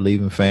hard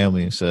leaving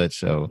family and such.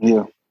 So,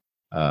 yeah.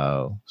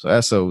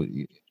 So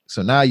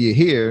now you're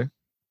here,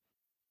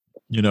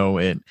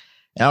 and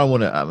I don't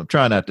want to, I'm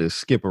trying not to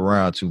skip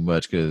around too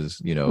much because,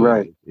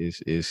 right.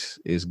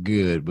 It's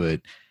good,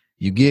 but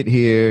you get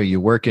here, you're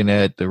working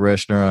at the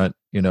restaurant,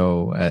 with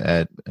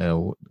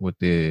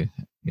the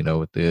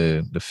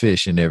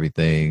fish and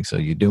everything. So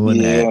you're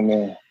doing that.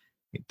 Man.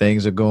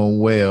 Things are going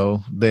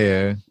well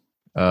there.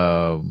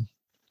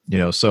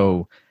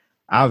 So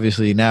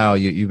obviously now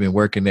you've been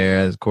working there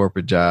as a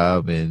corporate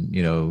job and,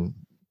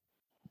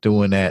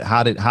 doing that.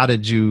 How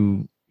did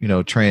you,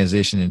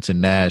 transition into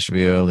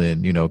Nashville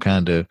and,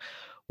 kind of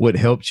what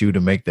helped you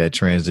to make that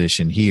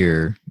transition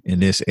here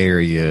in this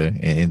area?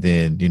 And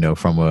then,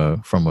 from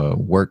a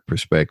work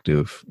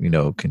perspective,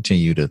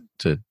 continue to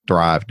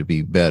thrive, to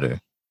be better.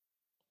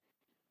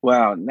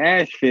 Wow.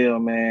 Nashville,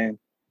 man.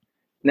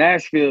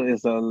 Nashville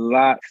is a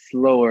lot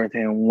slower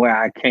than where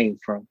I came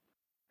from,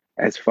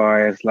 as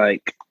far as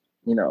like,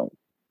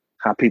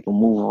 how people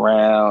move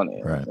around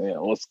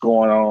and what's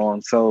going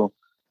on. So,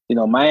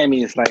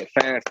 Miami is like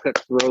fast,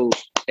 cutthroat.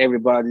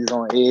 Everybody's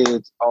on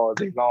edge all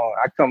day long.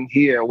 I come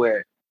here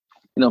where,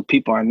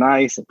 people are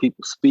nice and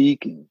people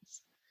speak. And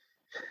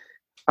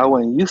I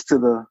wasn't used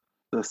to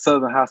the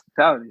Southern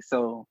hospitality.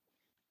 So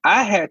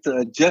I had to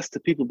adjust to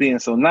people being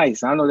so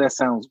nice. I know that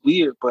sounds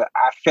weird, but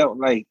I felt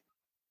like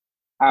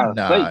out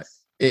of place.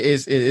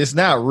 It's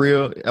not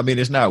real. I mean,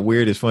 it's not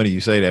weird. It's funny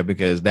you say that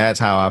because that's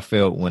how I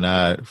felt when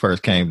I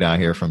first came down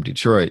here from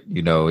Detroit.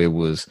 It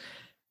was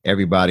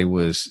everybody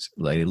was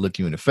like, they look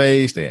you in the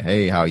face. They,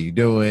 hey, how you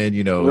doing?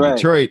 Right.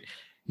 Detroit,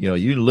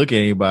 you look at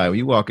anybody, when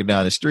you walking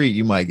down the street,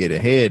 you might get a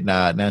head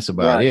nod and that's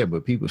about it.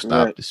 But people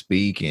stop to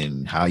speak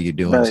and how you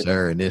doing,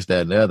 sir, and this,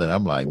 that, and the other. And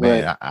I'm like,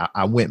 man,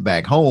 I went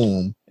back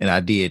home and I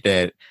did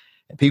that.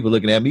 And people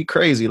looking at me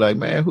crazy, like,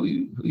 man, who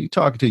you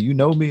talking to? You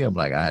know me? I'm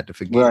like, I had to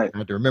forget. I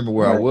had to remember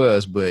where I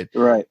was. But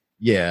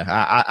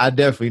yeah, I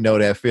definitely know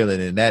that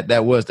feeling. And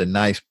that was the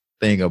nice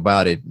thing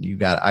about it.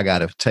 I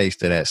got a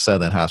taste of that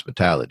Southern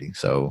hospitality.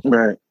 So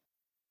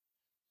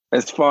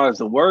as far as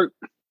the work,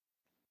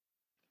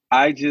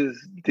 I just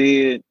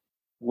did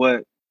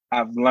what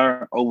I've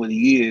learned over the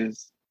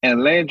years.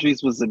 And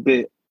Landry's was a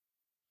bit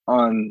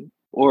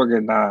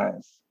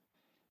unorganized.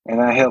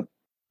 And I helped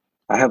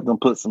them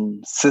put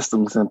some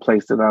systems in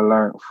place that I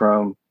learned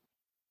from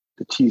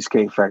the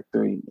Cheesecake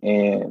Factory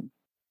and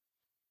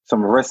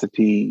some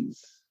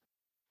recipes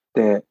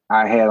that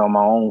I had on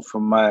my own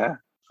from my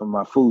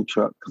food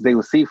truck, because they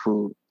were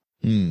seafood.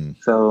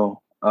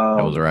 So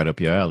that was right up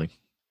your alley.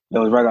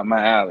 That was right up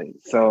my alley.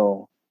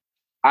 So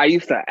I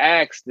used to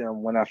ask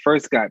them when I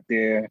first got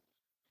there,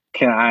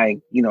 can I,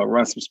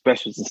 run some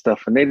specials and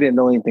stuff? And they didn't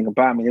know anything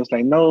about me. It was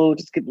like, no,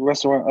 just get the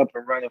restaurant up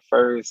and running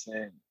first.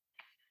 And,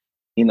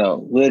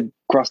 we'll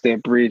cross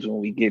that bridge when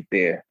we get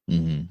there.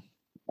 And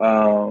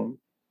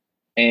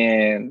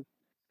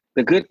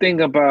the good thing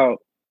about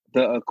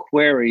the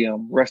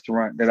aquarium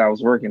restaurant that I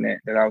was working at,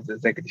 that I was the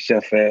executive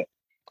chef at,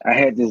 I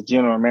had this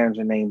general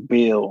manager named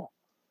Bill.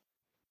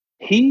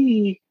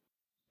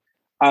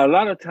 A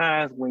lot of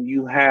times when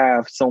you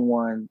have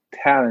someone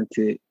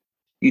talented,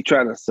 you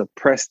try to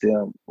suppress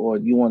them or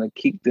you want to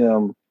keep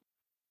them,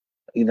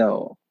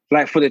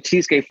 like for the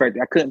Cheesecake Factory,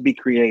 I couldn't be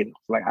creative.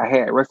 Like I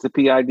had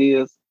recipe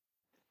ideas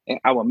and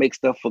I would make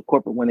stuff for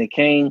corporate when they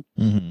came.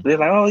 They're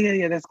like, oh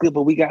yeah, that's good,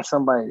 but we got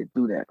somebody to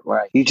do that,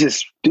 right? You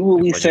just do what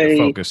we say.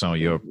 Focus on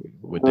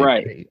what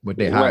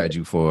they hired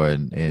you for,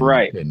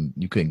 and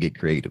you couldn't get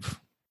creative.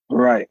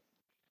 Right.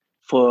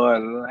 For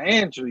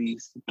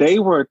Landry's, they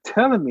were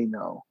telling me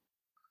no.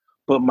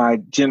 But my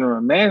general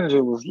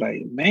manager was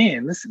like,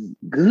 man, this is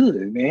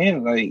good,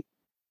 man. Like,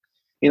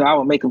 I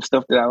would make them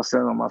stuff that I was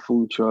selling on my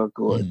food truck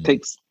or I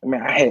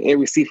had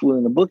every seafood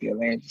in the book at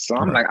Landry's. So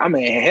I'm like, I'm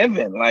in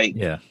heaven. Like,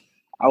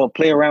 I would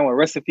play around with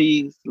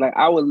recipes. Like,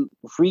 I would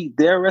read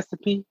their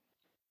recipe.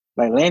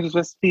 Like, Landry's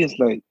recipe is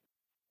like,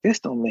 this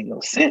don't make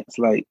no sense.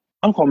 Like,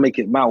 I'm going to make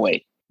it my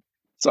way.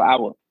 So I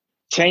would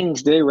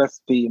change their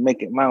recipe and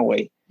make it my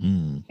way.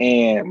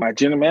 And my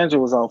general manager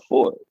was all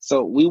for it.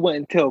 So we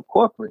wouldn't tell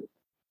corporate.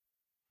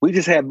 We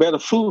just had better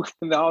food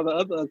than all the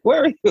other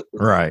aquariums.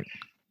 Right.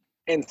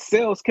 And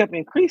sales kept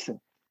increasing.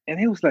 And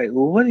he was like,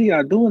 well, what are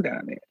y'all doing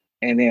down there?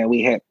 And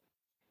then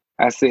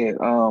I said,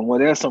 well,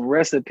 there's some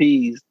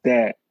recipes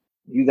that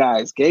you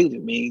guys gave to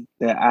me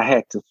that I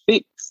had to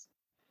fix.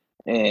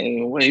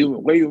 And what do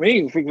you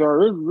mean? Fix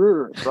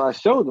our. So I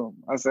showed them.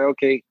 I said,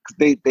 okay,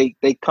 they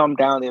come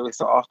down every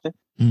so often.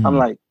 I'm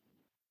like,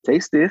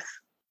 taste this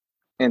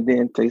and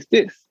then taste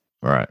this.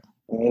 Right.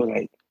 And they were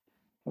like,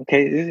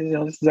 okay, this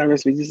is our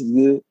recipe. This is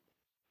good.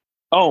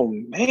 Oh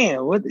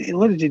man, what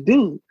did you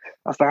do?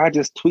 I was like, I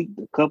just tweaked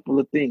a couple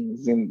of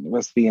things in the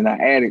recipe and I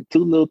added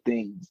 2 little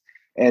things.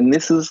 And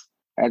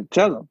I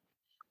tell them,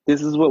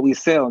 this is what we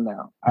sell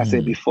now. I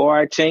said, before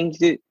I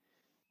changed it,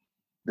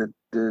 the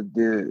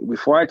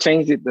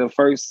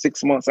first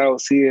 6 months I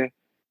was here,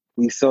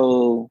 we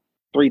sold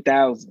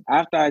 3,000.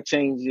 After I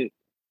changed it,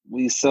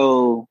 we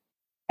sold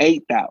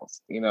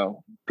 8,000.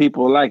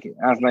 People like it.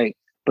 I was like,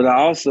 but I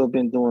also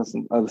been doing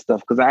some other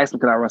stuff because I asked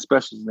them, could I run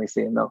specials? And they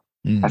said no.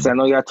 I said, I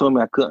know y'all told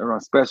me I couldn't run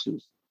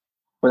specials,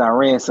 but I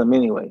ran some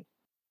anyway.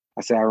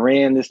 I said, I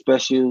ran this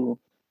special.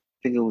 I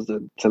think it was a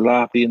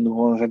tilapia New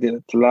Orleans. I did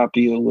a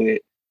tilapia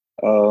with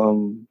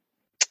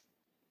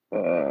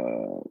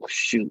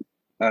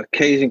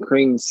Cajun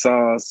cream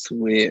sauce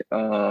with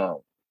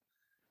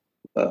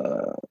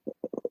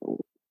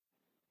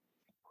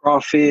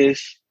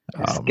crawfish,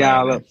 and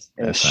scallops,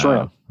 and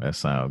shrimp. That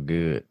sounds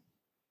good.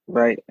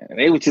 Right. And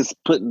they were just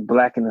putting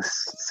blackened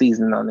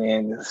seasoning on there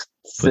and just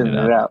sending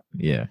it out.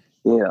 Yeah.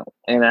 Yeah.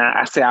 And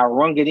I said, I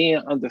rung it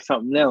in under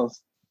something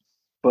else,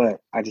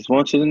 but I just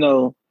want you to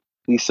know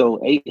we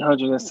sold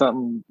 800 and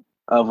something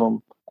of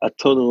them, a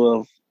total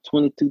of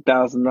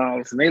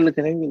 $22,000. And they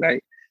looking at me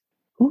like,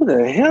 who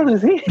the hell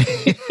is he?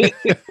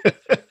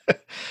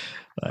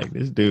 Like,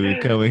 this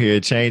dude coming here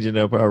changing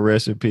up our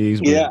recipes.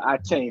 Yeah, I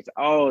changed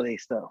all their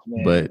stuff,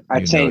 man. But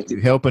I changed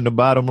it. Helping the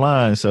bottom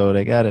line, so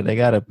they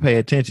gotta pay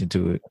attention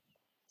to it.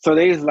 So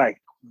they was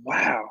like,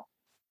 wow.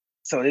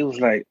 So it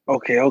was like,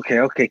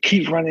 okay,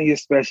 keep running your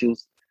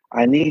specials.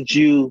 I need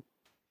you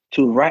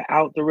to write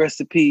out the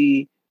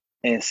recipe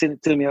and send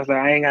it to me. I was like,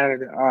 I ain't got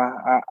it.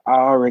 I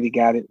already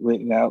got it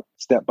written out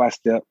step by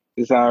step.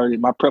 It's already,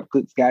 my prep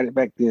cooks got it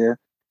back there.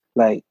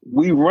 Like,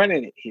 we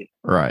running it here.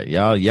 Right.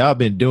 Y'all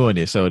been doing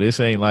it. So this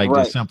ain't like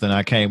just something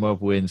I came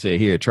up with and said,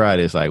 here, try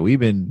this. Like, we've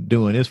been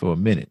doing this for a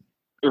minute.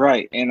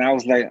 Right. And I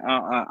was like,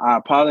 I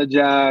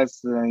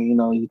apologize.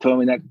 You told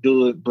me not to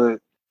do it, but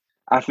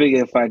I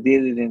figured if I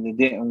did it and it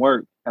didn't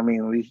work, I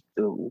mean, at least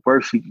the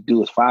worst you can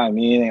do is fire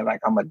me. It ain't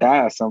like I'm gonna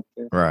die or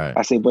something. Right.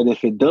 I say, but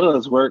if it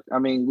does work, I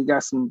mean, we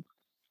got some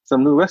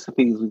new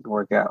recipes we can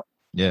work out.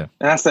 Yeah.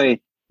 And I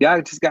say,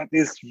 y'all just got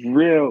this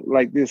real,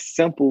 like this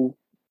simple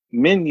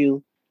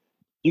menu.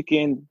 You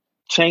can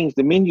change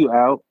the menu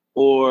out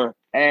or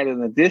add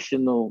an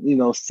additional,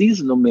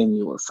 seasonal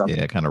menu or something.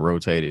 Yeah, kind of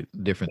rotated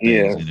different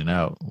things in and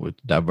out, which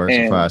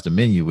diversifies the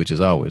menu, which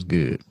is always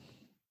good.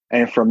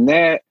 And from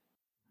that,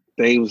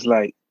 they was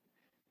like,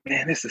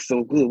 man, this is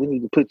so good. We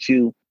need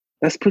to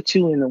let's put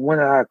you in one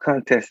of our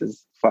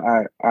contests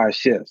for our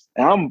chefs.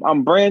 And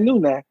I'm brand new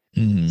now.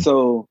 Mm-hmm.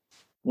 So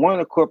one of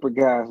the corporate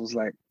guys was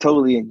like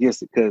totally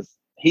against it because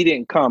he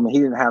didn't come and he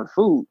didn't have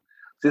food.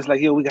 So it's like,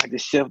 yo, we got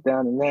this chef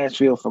down in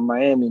Nashville from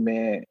Miami,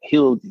 man.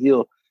 He'll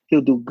do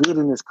good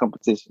in this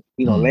competition.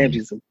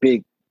 Landry's a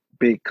big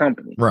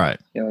company. Right.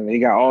 They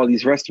got all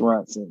these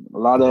restaurants and a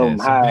lot of them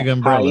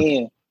high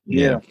end.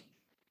 Yeah.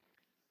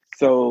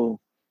 So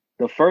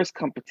the first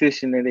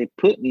competition that they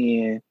put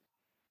me in,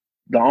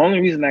 the only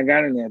reason I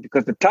got in there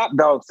because the top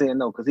dog said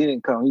no because he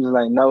didn't come. He was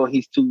like, no,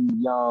 he's too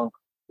young.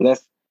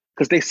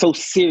 Because they so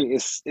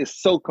serious.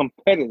 It's so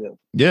competitive.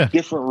 Yeah.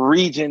 Different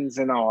regions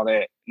and all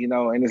that,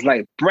 and it's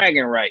like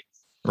bragging rights.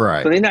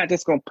 Right. So they're not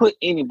just going to put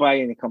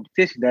anybody in the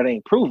competition that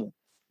ain't proven.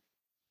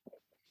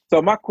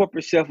 So my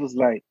corporate chef was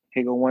like,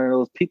 here go one of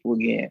those people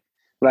again.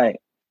 Like,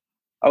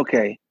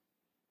 okay,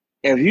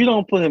 if you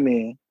don't put him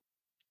in,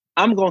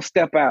 I'm going to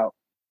step out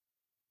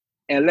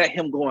and let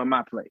him go in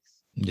my place.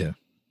 Yeah.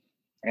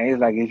 And he's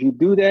like, if you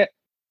do that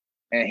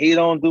and he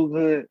don't do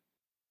good,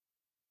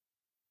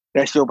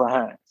 that's your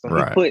behind. So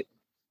He put,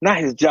 not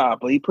his job,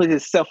 but he put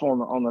himself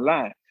on the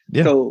line.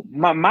 Yeah. So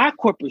my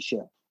corporate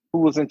chef, who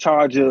was in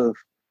charge of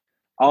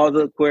all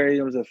the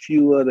aquariums, a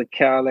few of the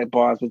Cadillac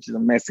bars, which is a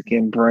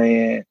Mexican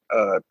brand,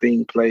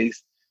 theme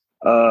place,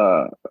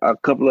 a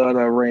couple of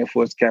other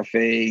Rainforest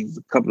cafes,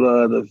 a couple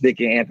of other Vic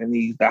and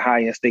Anthony's, the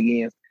high-end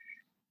steak-ins.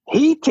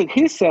 He took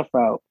himself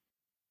out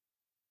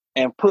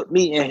and put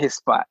me in his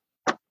spot.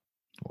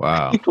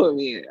 Wow. He put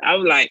me in.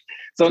 I'm like,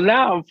 so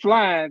now I'm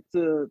flying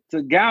to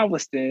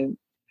Galveston,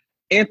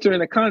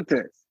 entering a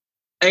contest.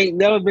 Ain't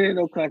never been in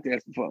no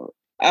contest before.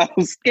 I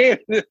was scared.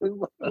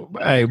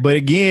 Hey, but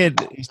again,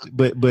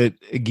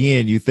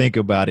 you think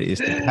about it,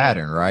 it's the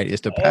pattern, right?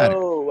 It's the pattern.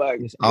 Oh my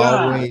it's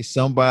God. Always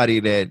somebody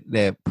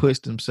that puts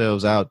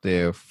themselves out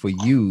there for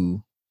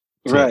you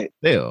to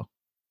fail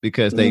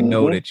because they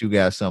know that you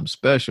got something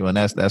special. And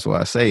that's why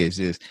I say it's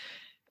just,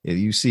 if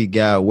you see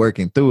guy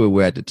working through it,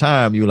 where at the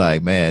time you're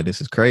like, man,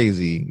 this is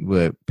crazy,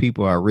 but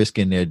people are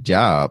risking their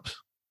jobs,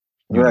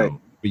 you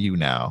know, for you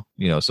now,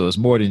 so it's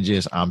more than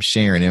just I'm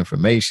sharing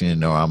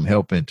information or I'm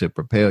helping to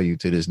propel you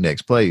to this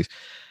next place.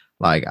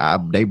 Like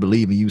they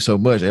believe in you so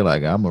much, they're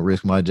like, I'm gonna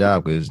risk my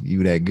job because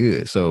you that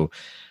good. So,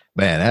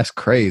 man, that's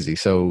crazy.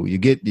 So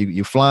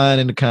you're flying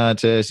in the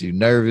contest, you're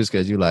nervous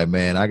because you're like,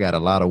 man, I got a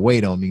lot of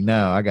weight on me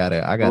now. I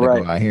gotta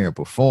go out here and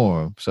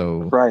perform.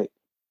 So right.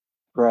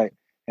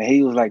 And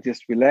he was like,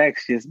 just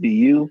relax, just be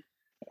you.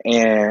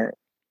 And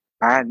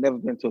I had never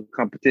been to a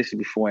competition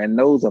before. And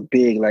those are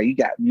big. Like you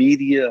got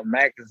media,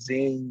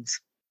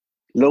 magazines,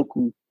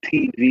 local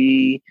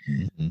TV.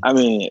 Mm-hmm. I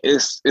mean,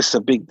 it's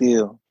a big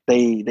deal.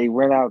 They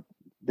rent out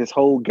this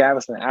whole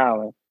Galveston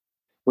Island,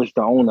 which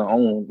the owner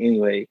owned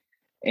anyway,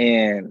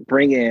 and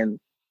bring in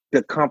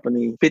the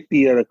company,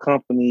 50 of the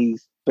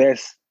company's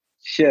best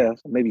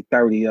chefs, maybe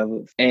 30 of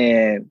us,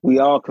 and we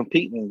all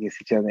competing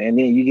against each other. And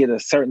then you get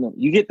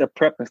the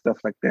prep and stuff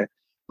like that,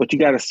 but you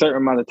got a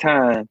certain amount of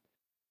time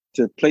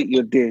to plate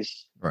your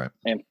dish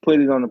and put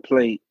it on the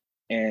plate,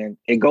 and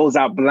it goes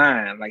out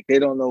blind. Like they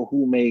don't know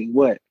who made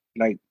what,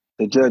 like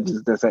the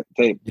judges that's at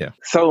the table. Yeah.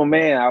 So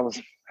man, I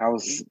was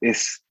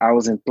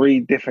in 3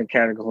 different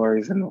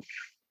categories, and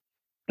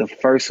the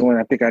first one,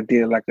 I think I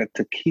did like a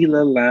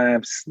tequila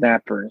lime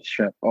snapper and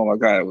shrimp. Oh my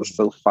God, it was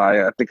so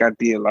fire. I think I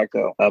did like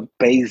a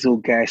basil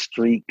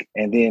gastrique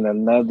and then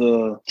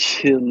another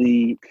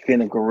chili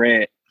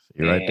vinaigrette.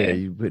 You're right there.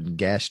 You putting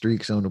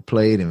gastriques on the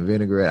plate and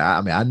vinaigrette.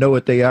 I mean, I know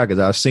what they are because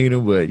I've seen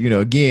them, but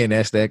again,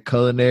 that's that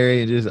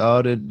culinary and just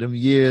all them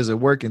years of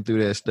working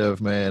through that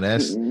stuff, man.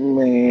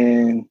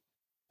 Man,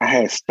 I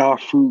had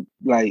starfruit,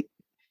 like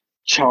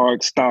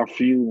charred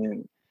starfruit,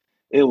 and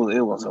it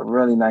was a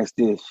really nice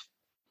dish.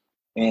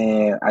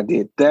 And I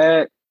did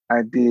that.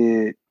 I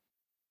think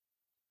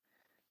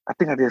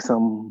I did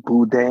some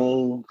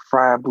boudin,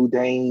 fried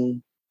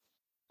boudin,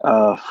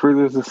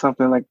 fritters or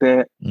something like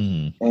that.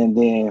 Mm. And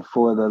then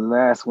for the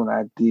last one,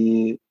 I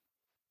did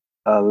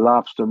a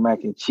lobster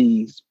mac and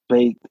cheese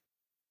baked,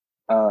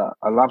 a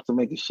lobster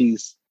mac and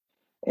cheese,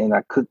 and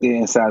I cooked it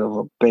inside of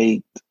a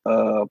baked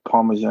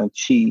Parmesan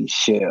cheese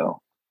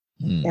shell.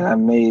 Mm. And I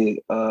made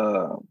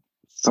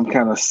some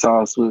kind of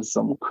sauce with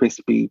some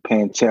crispy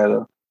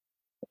pancetta.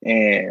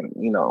 And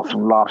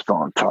some lobster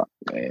on top,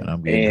 man. And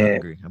I'm getting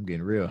hungry. I'm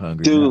getting real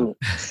hungry, dude.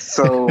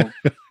 So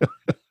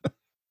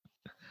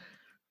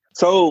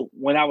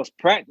when I was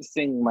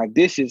practicing my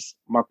dishes,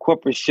 my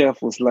corporate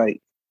chef was like,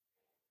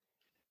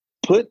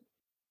 put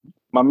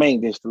my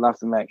main dish, the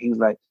lobster mac. He was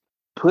like,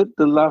 put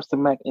the lobster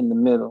mac in the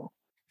middle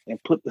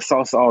and put the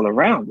sauce all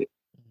around it.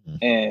 Mm-hmm.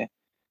 And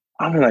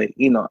I'm like,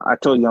 I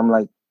told you, I'm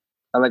like,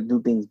 I like to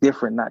do things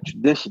different, not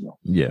traditional.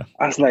 Yeah.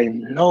 I was like,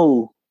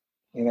 no.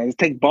 And I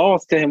take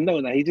balls to him. No,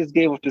 now he just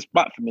gave up the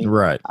spot for me.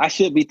 Right. I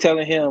should be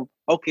telling him,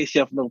 okay,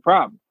 chef, no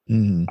problem.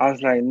 Mm-hmm. I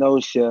was like, no,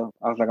 chef.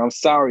 I was like, I'm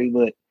sorry,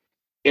 but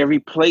every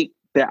plate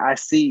that I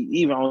see,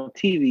 even on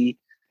TV,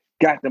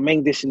 got the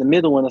main dish in the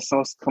middle and the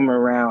sauce coming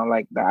around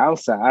like the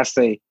outside. I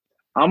say,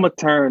 I'm going to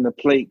turn the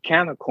plate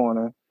counter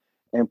corner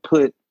and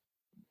put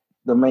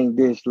the main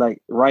dish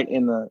like right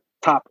in the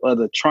top of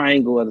the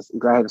triangle of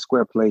the, I had a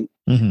square plate.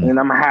 Mm-hmm. And then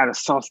I'm going to have the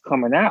sauce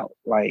coming out,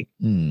 like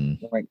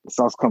the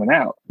sauce coming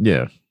out.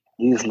 Yeah.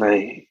 He's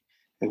like,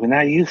 we're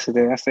not used to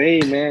that. I say,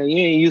 hey, man, you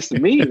ain't used to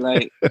me.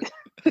 Like,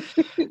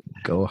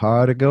 go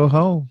hard or go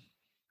home.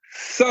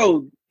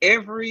 So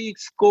every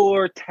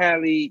score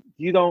tally,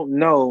 you don't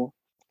know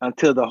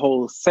until the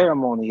whole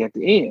ceremony at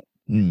the end.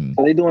 Mm.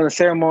 So they doing a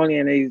ceremony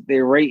and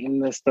they're rating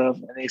the stuff.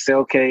 And they say,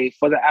 okay,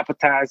 for the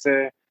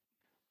appetizer,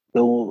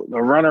 the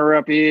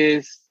runner-up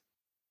is,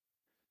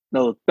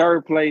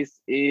 third place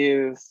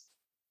is,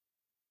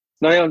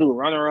 they don't do a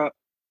runner-up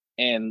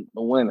and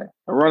the winner.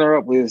 The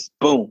runner-up is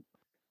boom.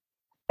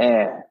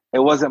 And it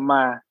wasn't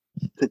my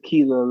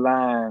tequila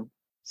lime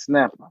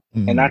snapper.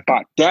 Mm-hmm. And I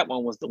thought that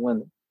one was the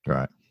winner.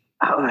 Right.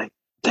 I was like,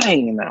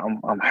 dang,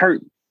 I'm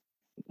hurt.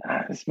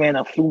 This man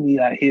flew me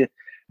out here.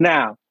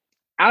 Now,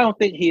 I don't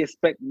think he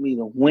expected me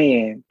to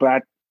win, but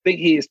I think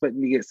he expected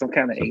me to get some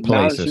kind of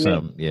acknowledgement. Place or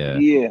something. Yeah.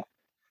 Yeah.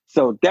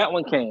 So that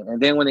one came. And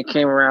then when it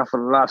came around for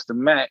the lobster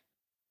mac,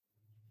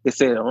 it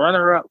said a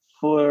runner-up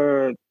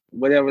for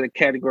whatever the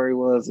category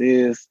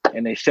is,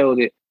 and they showed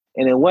it,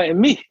 and it wasn't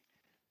me.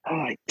 I'm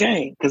like,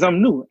 dang, because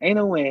I'm new. Ain't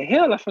no way in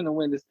hell I'm finna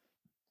win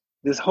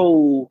this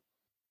whole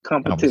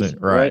competition,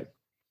 right?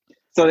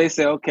 So they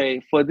said,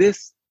 okay, for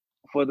the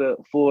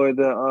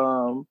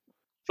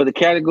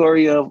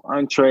category of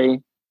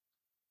entree,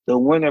 the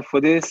winner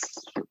for this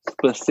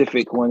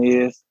specific one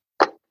is,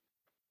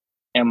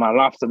 and my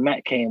lobster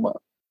mac came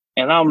up,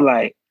 and I'm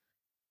like,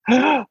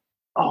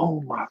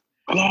 oh my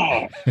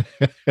God.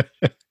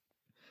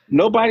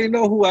 Nobody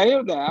know who I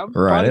am now.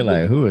 Right, they're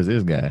like, who is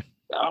this guy?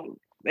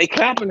 They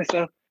clapping and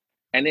stuff.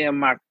 And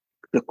then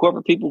the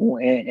corporate people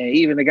and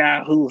even the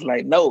guy who's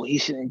like, no, he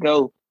shouldn't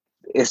go.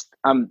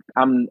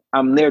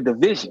 I'm their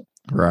division.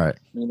 Right.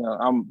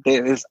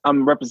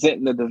 I'm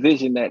representing the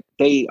division that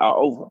they are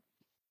over.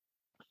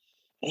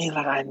 And he's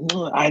like, I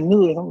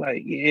knew it. I'm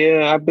like,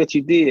 yeah, I bet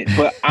you did.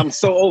 But I'm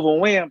so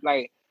overwhelmed,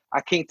 like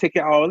I can't take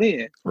it all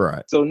in.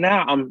 Right. So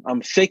now I'm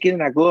shaking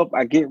and I go up,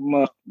 I get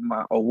my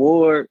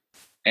award,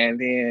 and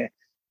then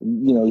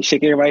you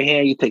shake everybody's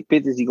hand, you take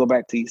pictures, you go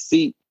back to your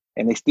seat.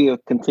 And they still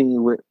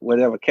continue with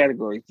whatever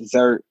category,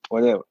 dessert,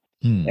 whatever.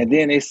 And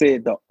then they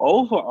said the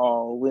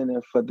overall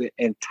winner for the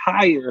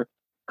entire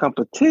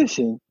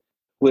competition,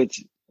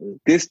 which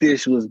this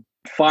dish was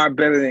far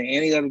better than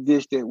any other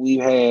dish that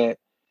we've had,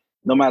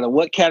 no matter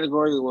what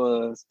category it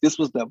was. This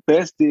was the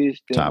best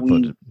dish. Top of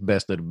the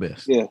best of the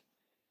best. Yeah.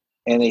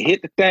 And they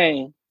hit the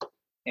thing,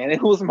 and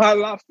it was my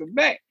lobster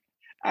mac.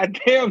 I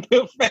damn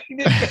near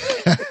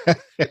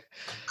fainted.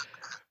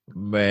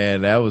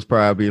 Man, that was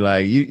probably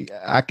like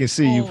I can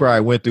see you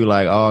probably went through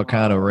like all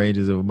kind of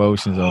ranges of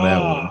emotions on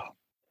that one.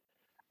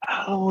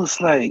 I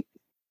was like,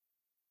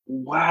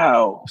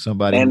 wow.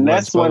 Somebody, and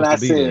that's when I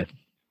said, there.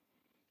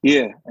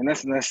 Yeah, and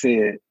that's when I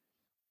said,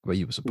 well,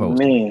 you were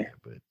supposed to be there,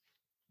 but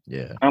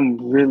yeah. I'm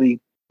really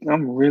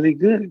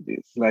good at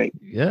this. Like,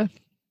 yeah.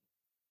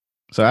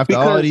 So after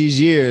all these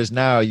years,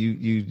 now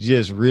you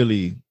just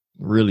really,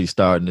 really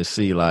starting to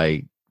see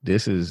like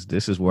this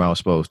is where I'm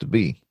supposed to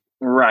be.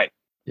 Right.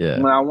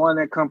 Yeah. When I won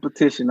that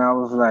competition, I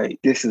was like,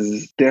 this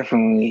is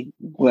definitely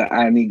what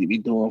I need to be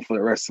doing for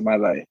the rest of my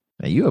life.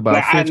 And you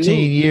about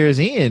 15 years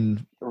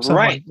in.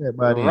 Right.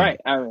 Right.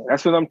 I mean,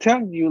 that's what I'm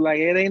telling you. Like,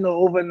 it ain't no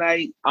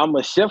overnight, I'm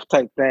a chef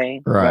type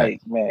thing.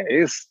 Right. Like, man,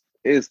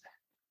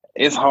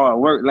 it's hard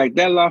work. Like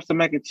that lobster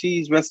mac and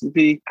cheese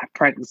recipe, I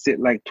practiced it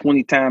like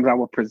 20 times. I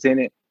would present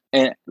it.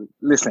 And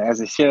listen,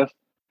 as a chef,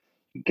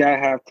 you gotta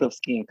have tough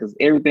skin because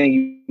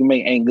everything you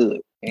make ain't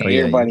good. And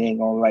everybody ain't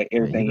gonna like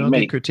everything you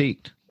make. Get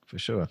critiqued. For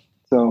sure.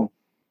 So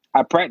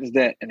I practiced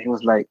that, and it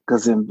was like,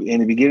 because in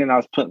the beginning I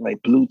was putting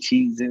like blue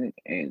cheese in it,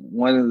 and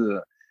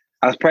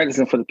I was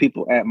practicing for the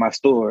people at my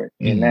store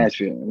in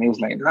Nashville, and he was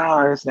like,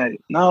 "No, it's not.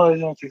 No,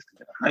 it's not.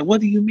 Like,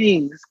 what do you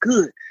mean? It's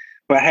good."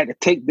 But I had to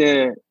take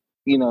their,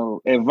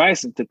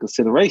 advice into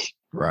consideration.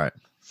 Right.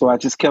 So I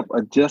just kept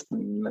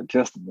adjusting,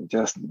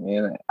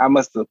 and I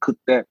must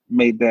have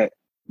made that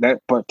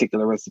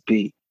particular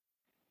recipe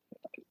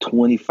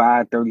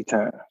 25, 30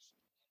 times.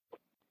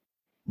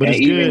 But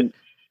it's good.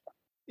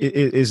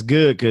 It's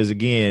good because,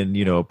 again,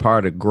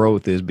 part of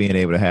growth is being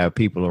able to have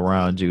people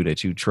around you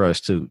that you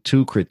trust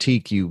to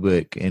critique you,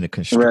 but in a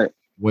constructive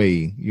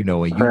way,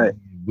 and you're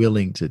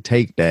willing to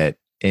take that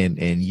and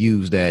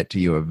use that to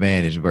your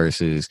advantage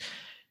versus,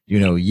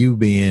 you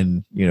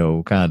being,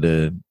 kind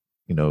of,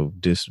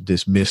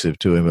 dismissive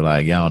to him,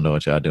 like, y'all don't know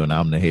what y'all doing.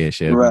 I'm the head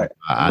chef. Right.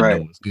 I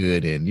know it's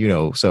good.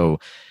 And,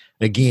 so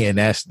again,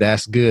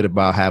 that's good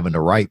about having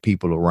the right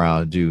people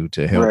around you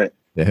to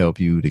help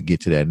you to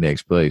get to that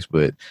next place.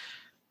 But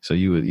so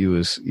you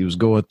was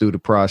going through the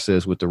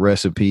process with the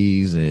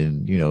recipes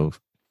and, you know,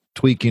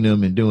 tweaking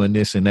them and doing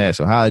this and that.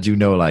 So how did you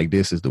know, like,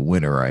 this is the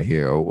winner right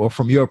here? Or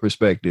from your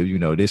perspective, you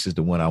know, this is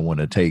the one I want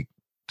to take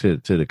to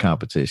the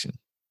competition?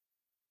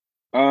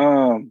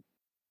 I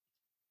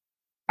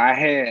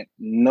had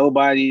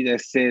nobody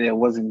that said it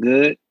wasn't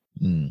good.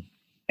 And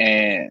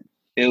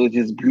it was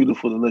just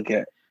beautiful to look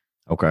at.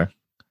 Okay.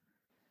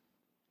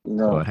 You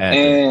know,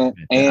 so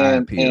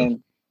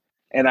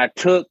and I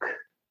took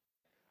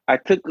a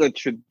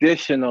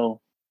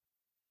traditional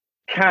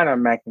kind of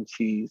mac and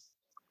cheese.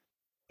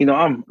 You know,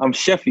 I'm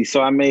chefy,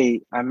 so I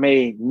made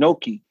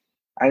gnocchi.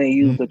 I didn't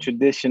use the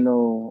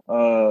traditional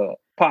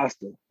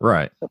pasta.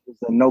 Right. It was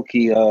a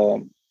gnocchi.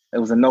 It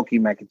was a gnocchi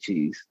mac and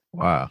cheese.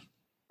 Wow.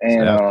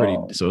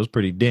 And so it was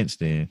pretty dense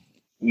then.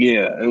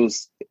 Yeah, it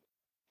was.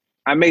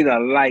 I made a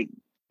light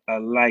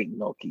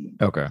gnocchi.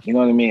 Okay. You know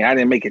what I mean? I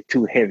didn't make it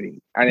too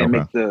heavy. I didn't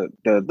make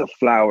the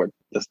flour,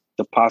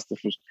 the pasta.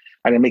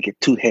 I didn't make it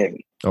too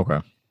heavy. Okay.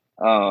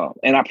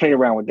 And I played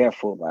around with that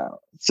for a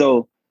while.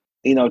 So,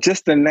 you know,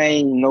 just the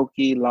name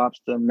gnocchi,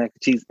 lobster, mac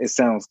and cheese, it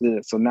sounds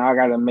good. So now I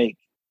got to make,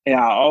 and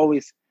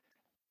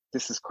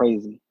this is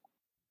crazy.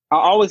 I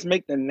always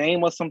make the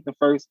name of something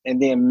first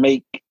and then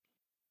make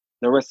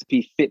the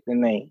recipe fit the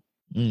name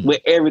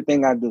with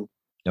everything I do.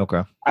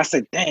 Okay. I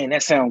said, dang,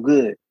 that sounds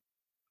good.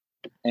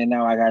 And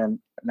now I gotta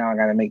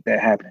make that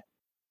happen.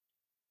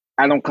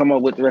 I don't come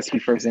up with the recipe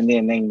first and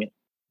then name it.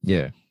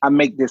 Yeah. I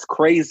make this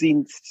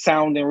crazy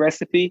sounding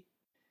recipe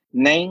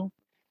name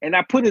and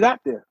I put it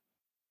out there.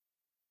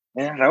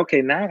 And I'm like,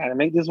 okay, now I gotta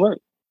make this work.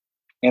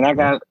 And I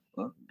got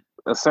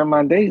a certain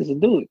amount of days to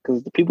do it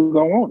because the people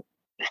gonna want it.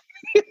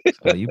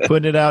 So you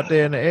putting it out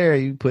there in the air,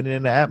 you putting it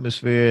in the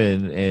atmosphere,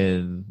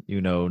 and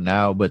you know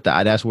now, but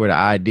that's where the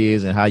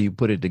ideas and how you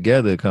put it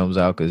together comes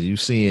out, because you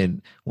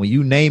seeing when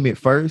you name it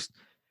first,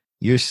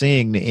 you're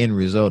seeing the end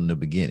result in the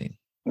beginning.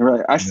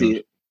 Right, I see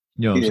it.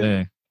 You know what I'm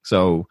saying?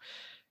 So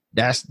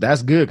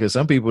that's good, because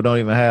some people don't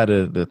even have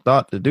the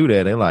thought to do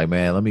that. They're like,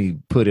 man, let me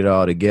put it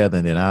all together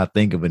and then I'll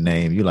think of a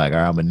name. You're like, all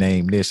right, I'm gonna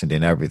name this, and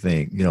then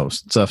everything, you know,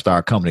 stuff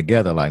start coming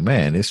together. Like,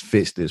 man, this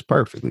fits this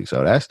perfectly.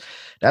 So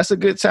that's a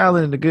good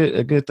talent and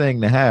a good thing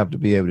to have, to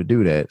be able to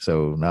do that.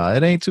 So no,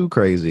 it ain't too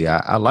crazy.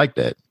 I like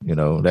that. You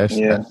know, that's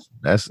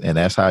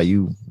how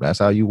you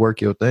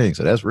work your thing.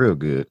 So that's real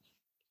good.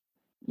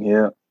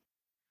 Yeah.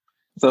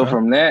 So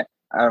from that,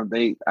 I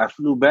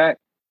flew back.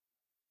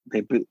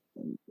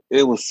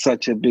 It was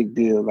such a big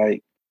deal.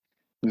 Like,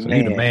 so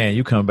you the man.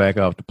 You come back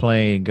off the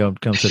plane, come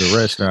to the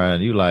restaurant,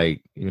 and you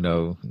like, you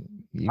know,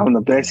 I'm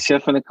the best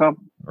chef in the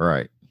company.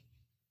 Right.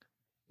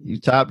 You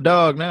top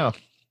dog now.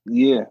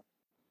 Yeah.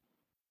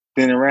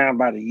 Been around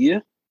about a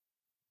year.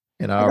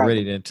 And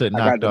already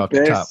knocked off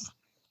the top.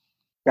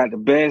 Got the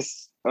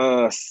best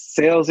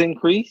sales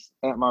increase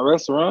at my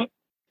restaurant.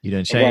 You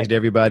done changed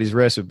everybody's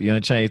recipe. You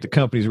done changed the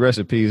company's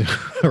recipes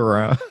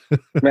around.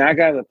 Man, I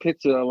got a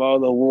picture of all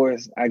the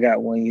awards I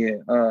got one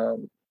year. I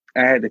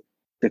had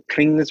the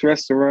cleanest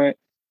restaurant.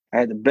 I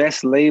had the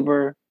best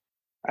labor.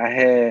 I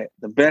had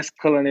the best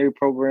culinary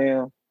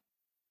program.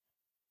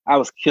 I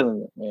was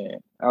killing it, man.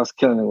 I was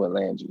killing it with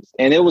Landry's.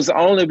 And it was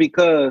only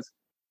because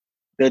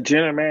the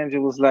general manager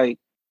was like,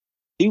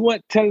 he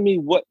wasn't telling me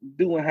what to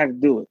do and how to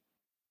do it.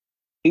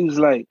 He was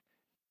like,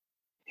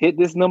 hit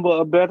this number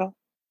or better.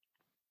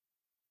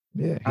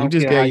 Yeah, he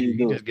just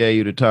gave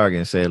you the target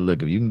and said,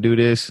 look, if you can do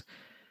this,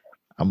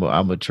 I'm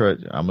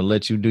gonna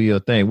let you do your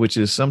thing, which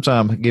is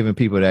sometimes giving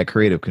people that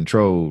creative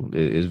control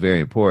is very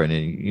important.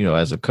 And, you know,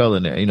 as a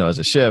culinary, you know, as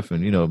a chef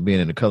and, you know, being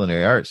in the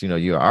culinary arts, you know,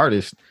 you're an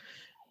artist,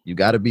 you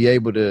got to be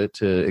able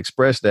to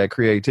express that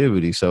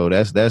creativity. So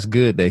that's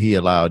good that he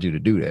allowed you to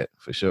do that,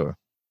 for sure.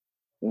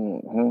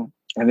 Mm-hmm.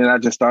 And then I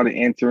just started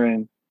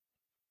entering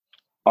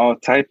all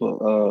type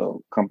of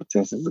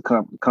competitions. The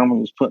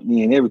company was putting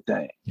me in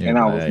everything, and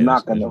I was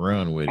knocking them.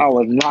 I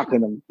was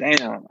knocking them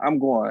down. I'm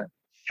going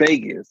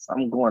Vegas.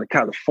 I'm going to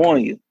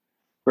California,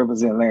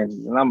 represent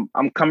Landry's, and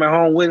I'm coming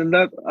home with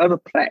other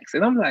plaques,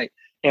 and I'm like,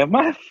 am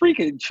I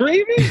freaking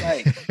dreaming?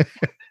 Like,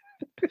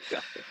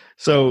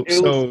 so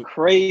it was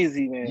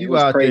crazy, man. You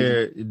out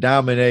there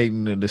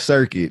dominating the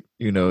circuit.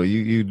 You know,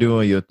 you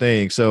doing your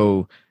thing.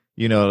 So,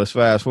 you know, let's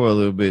fast forward a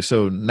little bit.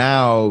 So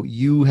now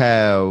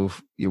you're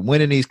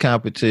winning these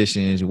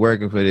competitions, you're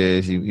working for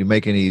this, you're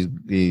making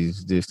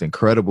these just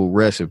incredible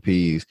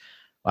recipes.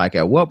 Like,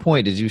 at what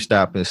point did you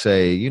stop and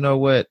say, you know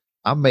what,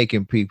 I'm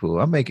making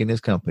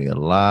this company a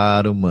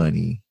lot of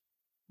money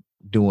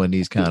doing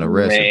these kind of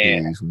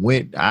recipes.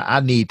 When I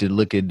need to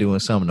look at doing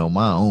something on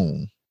my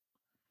own.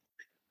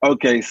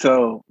 Okay,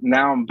 so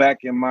now I'm back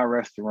in my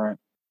restaurant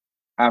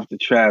after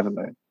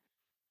traveling.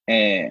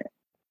 And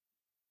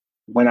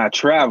when I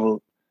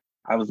traveled,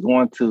 I was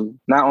going to,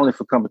 not only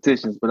for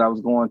competitions, but I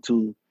was going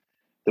to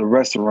the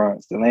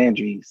restaurants, the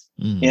Landry's,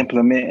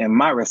 implementing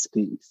my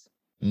recipes,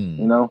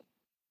 you know?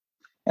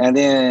 And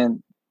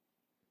then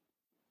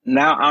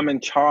now I'm in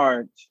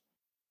charge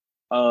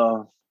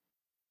of,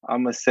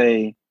 I'm going to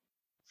say,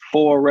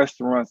 4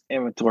 restaurants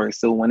inventory.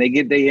 So when they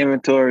get their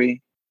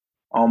inventory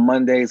on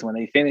Mondays, when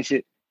they finish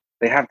it,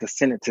 they have to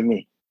send it to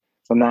me.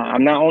 So now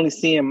I'm not only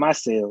seeing my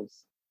sales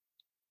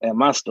at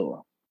my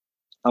store,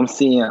 I'm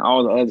seeing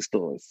all the other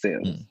stores'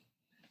 sales.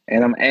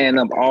 And I'm adding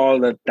up all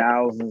the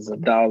thousands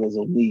of dollars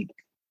a week.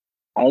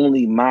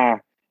 And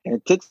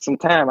it took some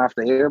time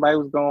after everybody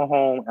was going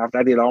home, after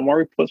I did all my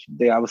reports for the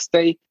day, I would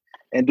stay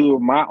and do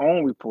my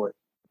own report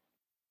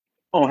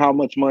on how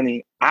much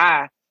money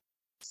I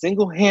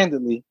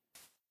single-handedly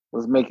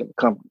was making the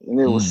company. And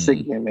it was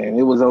sickening, man.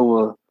 It was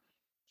over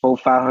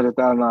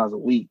 $500,000 a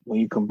week when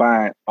you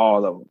combine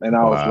all of them. And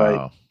I was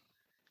like,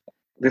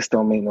 this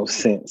don't make no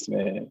sense,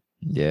 man.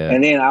 Yeah.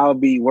 And then I'll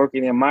be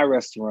working in my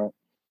restaurant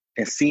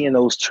and seeing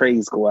those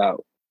trays go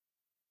out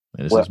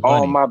with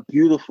all my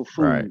beautiful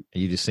food. Right.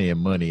 You just seeing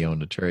money on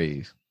the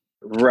trays.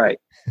 Right.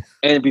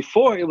 And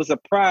before it was a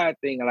pride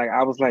thing. Like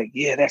I was like,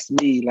 yeah, that's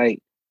me.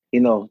 Like, they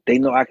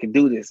know I can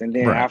do this. And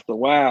then after a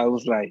while, it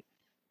was like,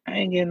 I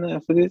ain't getting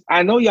nothing for this.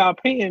 I know y'all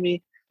paying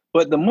me,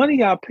 but the money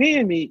y'all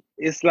paying me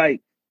is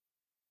like,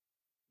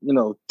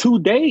 2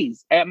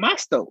 days at my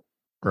store.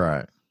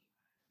 Right.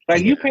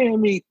 Like you paying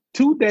me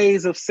 2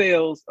 days of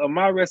sales of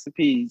my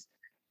recipes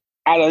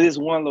out of this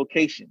one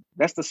location.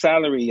 That's the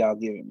salary y'all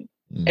giving me.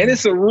 And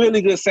it's a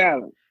really good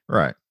salary.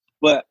 Right.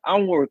 But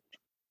I'm worth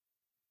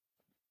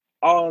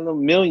all the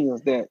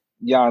millions that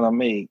y'all done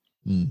made.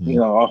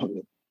 Off of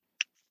it.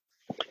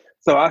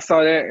 So I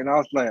saw that and I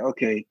was like,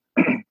 okay,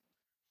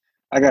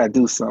 I gotta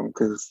do something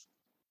because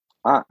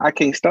I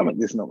can't stomach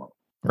this no more.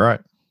 Right.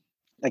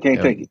 I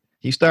can't take it.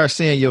 You start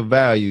seeing your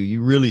value.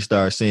 You really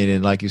start seeing it.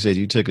 And like you said,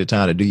 you took the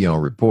time to do your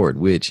own report,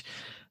 which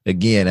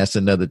again, that's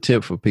another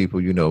tip for people,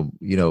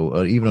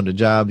 even on the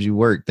jobs you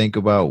work, think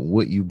about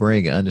what you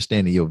bring and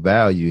understanding your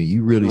value.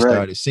 You really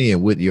started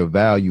seeing what your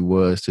value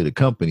was to the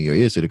company or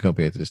is to the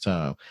company at this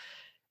time.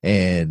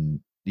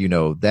 And,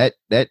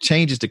 that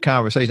changes the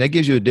conversation. That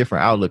gives you a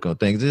different outlook on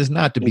things. It's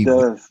not to be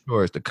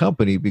towards the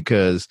company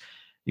because,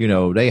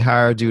 they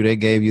hired you, they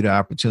gave you the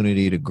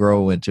opportunity to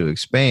grow and to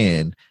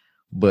expand.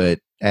 But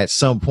at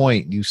some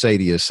point you say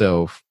to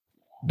yourself,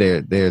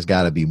 there's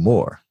got to be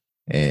more.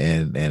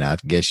 And I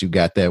guess you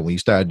got that when you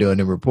start doing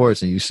the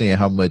reports and you seeing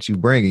how much you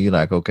bring and you're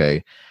like,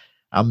 okay,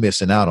 I'm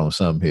missing out on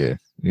something here,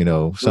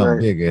 something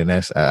bigger. And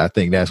I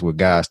think that's where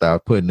God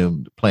started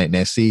planting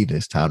that seed.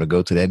 It's time to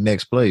go to that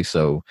next place.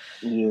 So,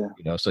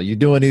 so you're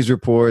doing these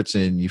reports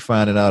and you're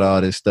finding out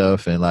all this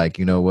stuff and like,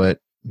 you know what,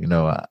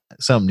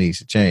 something needs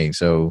to change.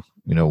 So,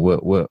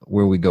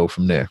 where we go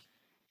from there.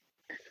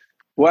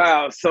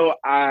 Wow. So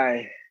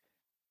I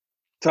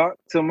talked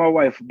to my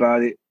wife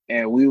about it.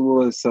 And we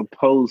were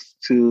supposed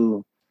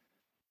to,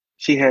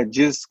 she had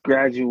just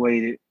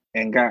graduated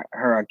and got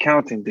her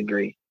accounting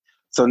degree.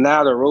 So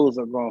now the roles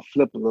are going to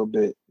flip a little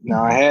bit.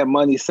 Now I had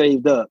money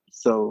saved up.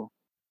 So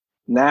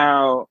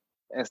now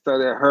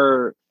instead of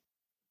her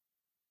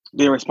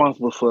being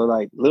responsible for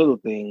like little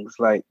things,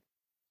 like,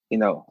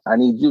 I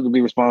need you to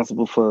be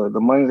responsible for the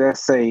money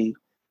that's saved.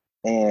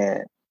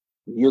 And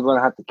you're going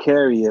to have to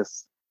carry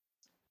us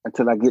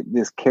until I get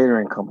this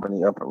catering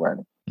company up and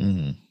running.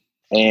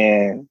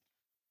 And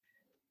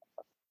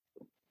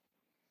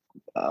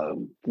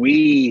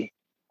we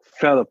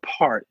fell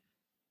apart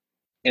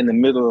in the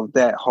middle of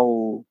that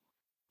whole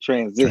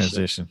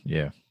transition.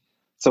 Yeah.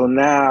 So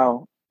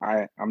now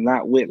I'm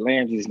not with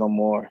Landry's no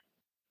more,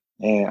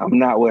 and I'm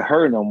not with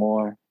her no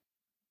more.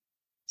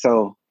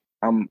 So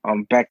I'm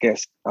back at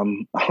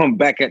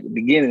the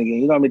beginning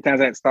again. You know how many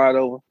times I had to start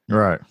over?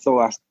 Right. So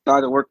I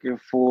started working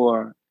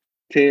for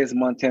Ted's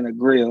Montana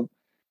Grill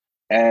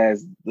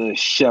as the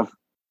chef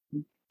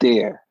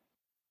there.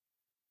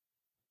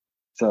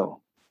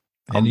 So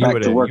I'm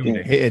back to working. You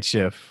were the head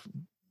chef.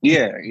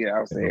 Yeah, I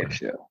was the head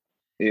chef.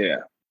 Yeah.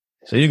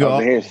 So you go all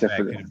the head chef back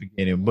at the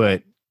beginning,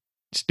 but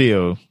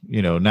still,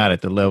 not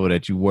at the level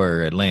that you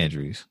were at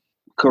Landry's.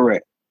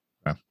 Correct.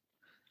 Okay.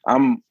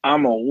 I'm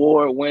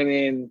award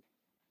winning,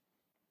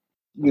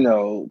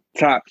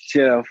 top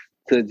chef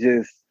to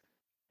just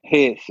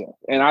head chef,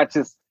 and I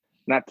just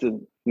not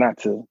to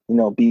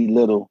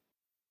belittle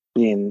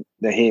being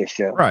the head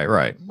chef.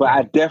 Right. But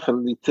I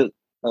definitely took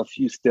a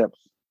few steps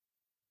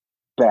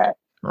back.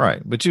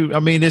 Right. But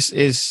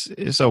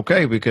it's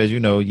okay because,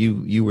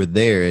 you were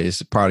there.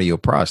 It's part of your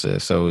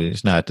process. So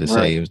it's not to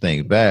say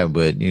everything's bad,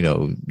 but,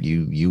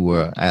 you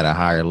were at a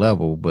higher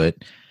level, but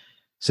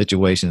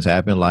situations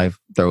happen. Life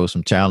throws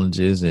some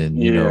challenges and,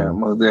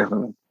 most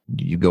definitely.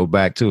 You go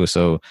back to it.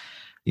 So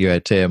you're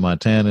at Ted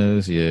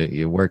Montana's,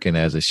 you're working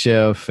as a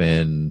chef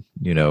and,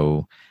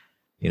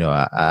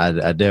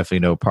 I definitely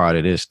know part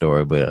of this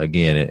story, but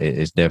again,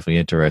 it's definitely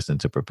interesting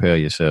to prepare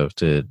yourself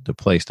to the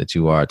place that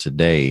you are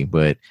today.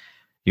 But,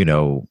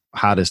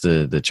 how does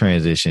the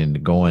transition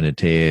go into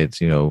Ted's,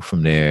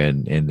 from there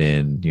and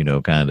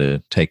then, kind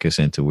of take us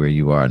into where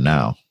you are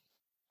now?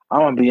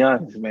 I'm gonna be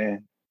honest,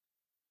 man.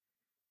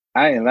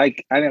 I didn't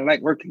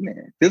like working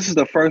there. This is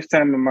the first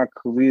time in my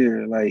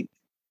career, like,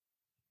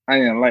 I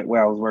didn't like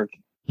where I was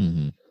working.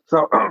 Mm-hmm.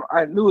 So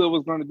I knew it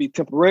was going to be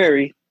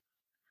temporary,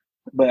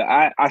 but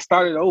I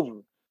started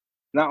over.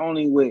 not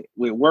only with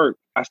work,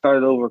 I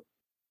started over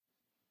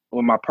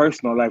with my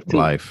personal life too.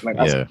 I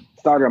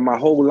started my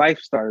whole life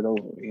started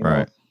over, you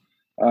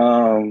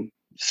know.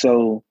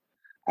 So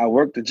I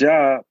worked the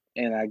job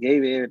and I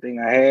gave it everything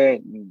I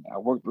had. And I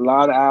worked a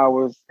lot of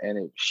hours and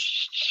it was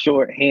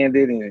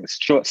short-handed and it was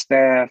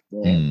short-staffed.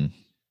 And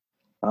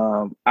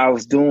I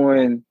was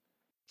doing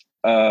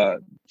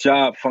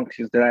job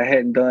functions that I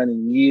hadn't done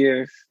in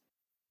years,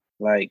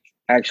 like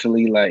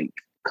actually like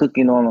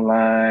cooking on the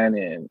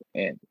line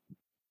and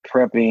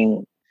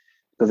prepping.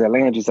 Because at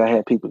Landry's I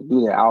had people to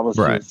do that. I was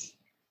just,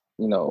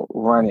 you know,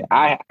 running.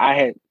 I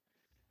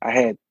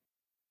had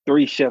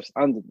 3 chefs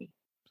under me.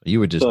 You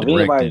were just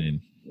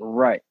directing.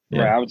 Right.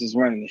 I was just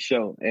running the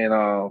show.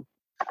 And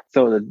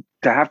so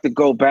to have to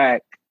go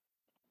back,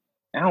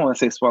 I don't want to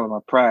say swallow my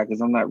pride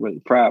because I'm not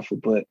really prideful,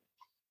 but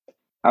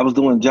I was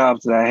doing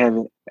jobs that I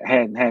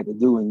hadn't had to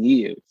do in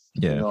years.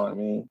 Yeah. You know what I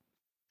mean?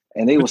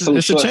 And they were so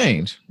it's short. A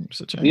change.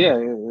 It's a change. Yeah,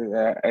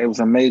 it was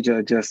a major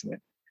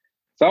adjustment.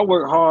 So I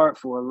worked hard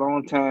for a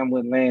long time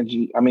with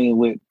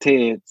with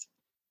Ted's.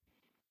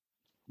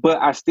 But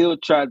I still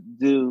tried to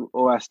do,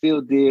 or I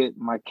still did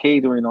my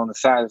catering on the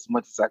side as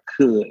much as I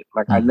could.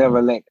 Like I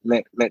never let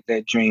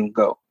that dream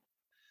go.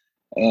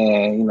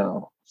 And, you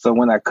know, so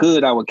when I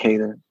could, I would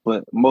cater,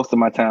 but most of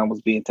my time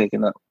was being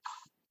taken up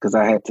because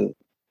I had to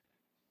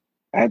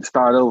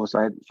start over. So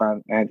I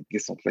had to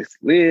get some place to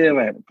live.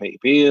 I had to pay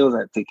bills. I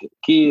had to take care of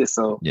the kids.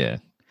 So yeah,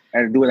 I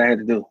had to do what I had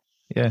to do.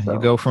 Yeah, so you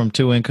go from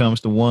 2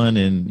 incomes to 1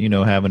 and, you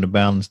know, having to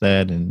balance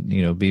that and,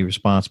 you know, be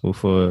responsible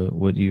for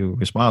what you're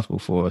responsible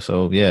for.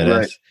 So,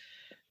 yeah,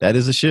 that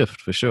is a shift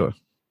for sure.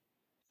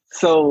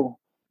 So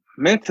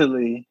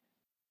mentally,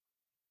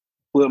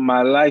 with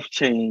my life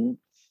change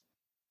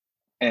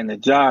and the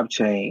job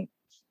change,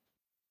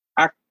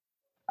 I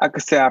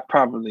could say I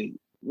probably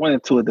went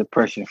into a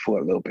depression for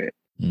a little bit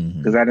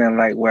because I didn't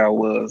like where I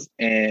was.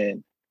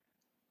 And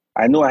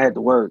I knew I had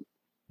to work.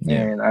 Yeah.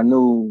 And I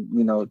knew,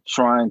 you know,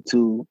 trying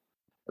to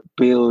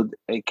build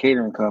a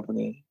catering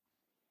company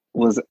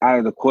was out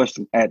of the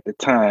question at the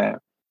time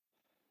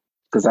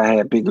because I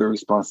had bigger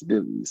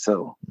responsibilities.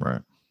 So,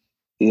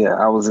 yeah,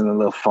 I was in a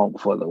little funk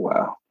for a little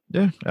while.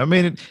 Yeah, I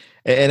mean,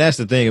 and that's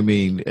the thing. I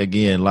mean,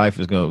 again, life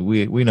is going.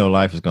 We know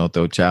life is going to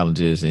throw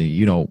challenges, and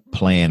you don't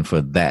plan for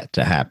that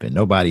to happen.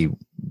 Nobody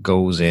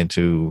goes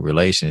into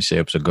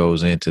relationships or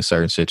goes into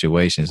certain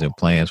situations and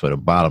plans for the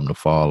bottom to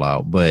fall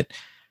out. But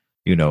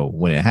you know,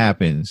 when it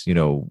happens, you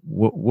know,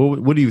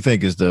 what do you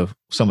think is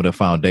some of the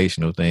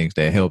foundational things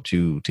that helped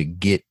you to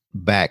get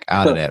back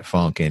out of that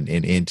funk and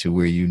into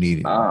where you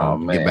needed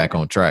to get back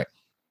on track?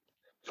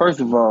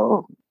 First of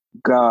all,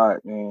 God,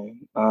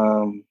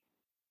 man.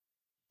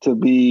 To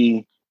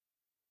be,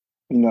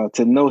 you know,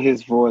 to know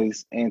his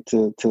voice and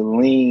to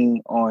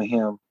lean on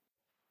him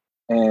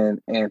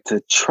and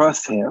to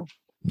trust him.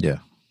 Yeah.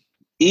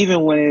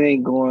 Even when it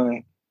ain't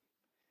going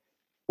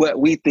what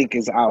we think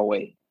is our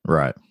way.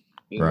 Right.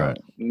 You know,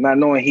 not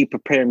knowing he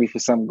prepared me for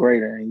something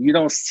greater. And you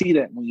don't see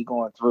that when you're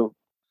going through.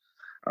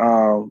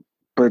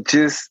 But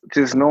just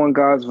knowing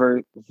God's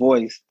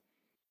voice,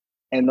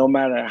 and no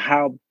matter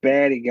how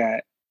bad it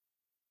got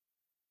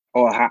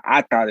or how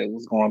I thought it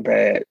was going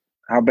bad,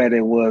 how bad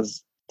it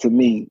was to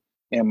me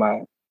in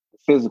my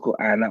physical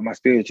eye, not my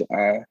spiritual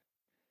eye,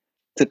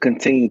 to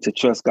continue to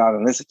trust God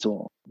and listen to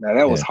him. Now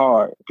that was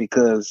hard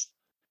because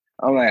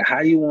I'm like, how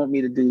you want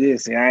me to do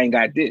this and I ain't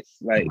got this?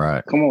 Like,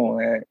 come on,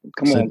 man.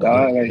 Come on,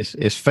 God. Like,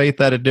 it's faith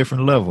at a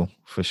different level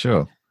for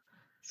sure.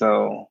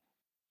 So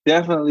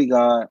definitely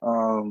God.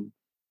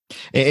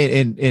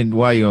 And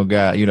while you're on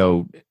God, you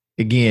know,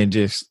 again,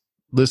 just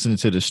listening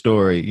to the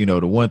story, you know,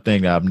 the one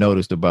thing that I've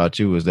noticed about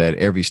you is that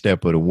every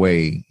step of the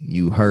way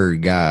you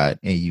heard God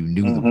and you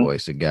knew the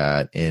voice of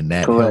God, and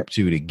that helped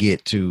you to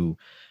get to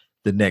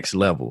the next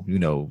level, you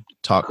know,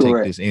 take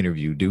this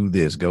interview, do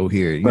this, go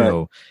here, you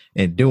know,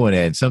 and doing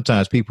that. And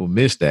sometimes people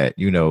miss that,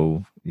 you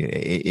know,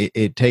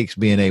 it takes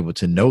being able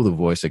to know the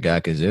voice of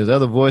God because there's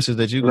other voices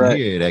that you can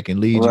hear that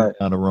can lead you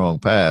down the wrong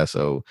path.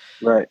 So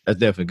that's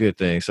definitely a good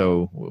thing.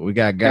 So we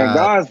got God. And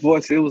God's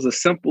voice, it was a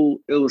simple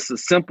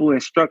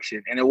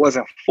instruction and it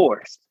wasn't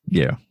forced.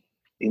 Yeah.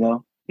 You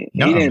know, he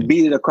didn't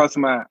beat it across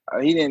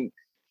he didn't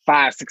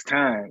 5-6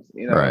 times,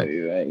 you know, like,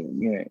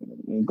 you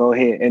know, go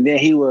ahead. And then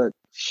he would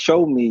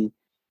show me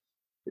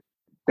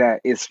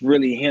that it's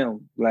really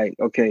him. Like,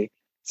 okay,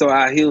 so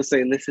he'll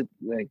say, listen,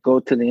 like,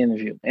 go to the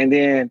interview. And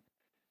then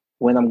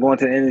when I'm going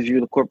to the interview,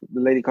 the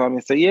lady called me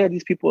and said, yeah,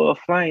 these people are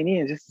flying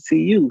in just to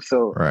see you.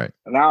 So,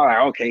 and I was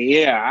like, okay,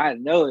 yeah, I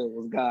know it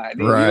was God.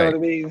 You know what I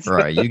mean?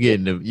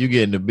 You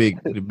getting the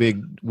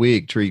big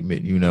wig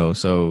treatment, you know.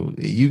 So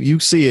you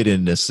see it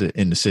in the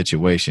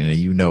situation, and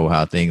you know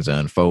how things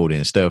unfold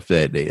and stuff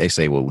that they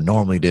say, well,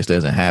 normally this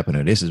doesn't happen,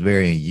 or this is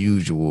very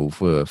unusual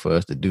for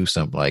us to do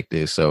something like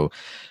this. So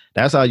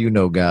that's how you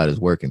know God is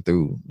working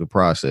through the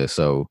process.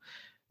 So,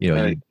 you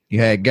know, you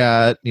had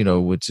God, you know,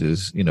 which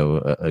is, you know,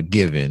 a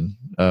given.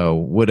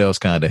 What else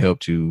kind of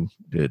helped you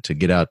to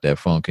get out that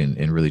funk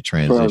and really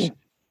transition?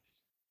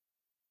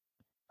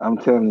 Bro, I'm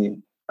telling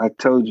you, I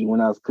told you when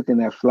I was cooking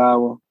that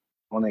flour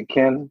on that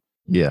cannon.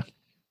 Yeah.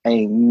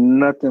 Ain't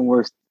nothing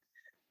worse.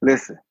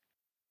 Listen,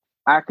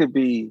 I could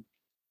be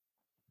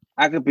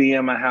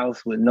in my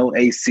house with no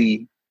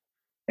AC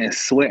and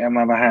sweating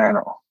my behind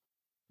off,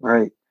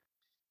 right?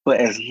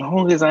 But as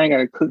long as I ain't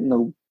gotta cook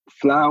no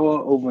flour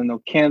over no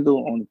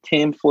candle on a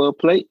tinfoil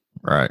plate,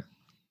 right,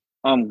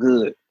 I'm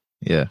good.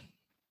 Yeah.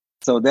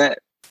 So that,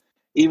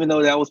 even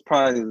though that was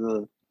probably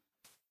the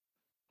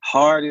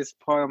hardest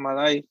part of my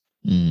life,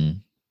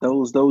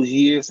 those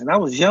years, and I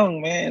was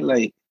young, man.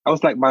 Like I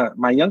was like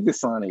my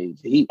youngest son age.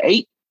 He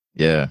 8.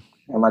 Yeah.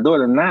 And my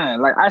daughter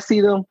 9. Like I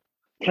see them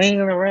playing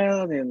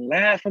around and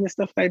laughing and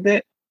stuff like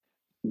that.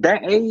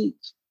 That age,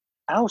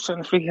 I was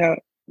trying to figure out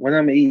what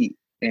I'm gonna eat,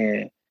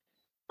 and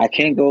I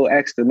can't go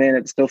ask the man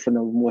at the store for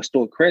no more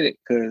store credit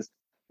because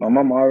my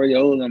mama already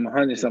owed him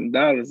 $100-something,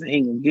 and he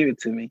ain't gonna give it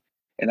to me.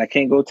 And I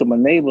can't go to my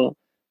neighbor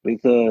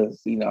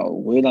because we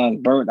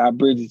done burnt our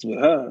bridges with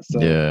her. So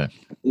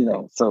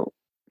so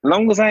as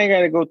long as I ain't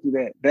gotta go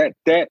through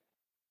that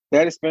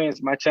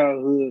experience, my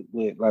childhood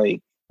with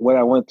like what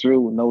I went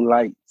through with no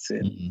lights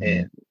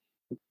and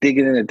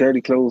digging in a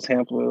dirty clothes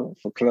hamper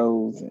for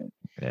clothes and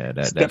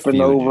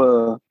stepping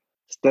over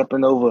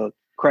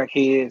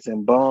crackheads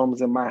and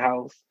bums in my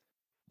house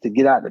to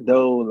get out the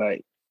door.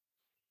 Like,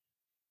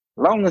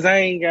 as long as I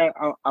ain't got,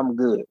 I'm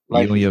good.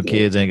 Life you and your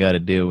kids ain't got to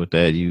deal with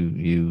that.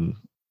 You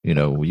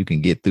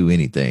can get through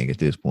anything at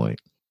this point.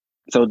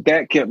 So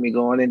that kept me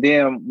going. And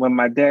then when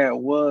my dad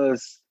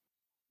was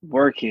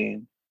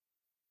working,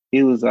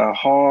 he was a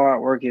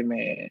hard working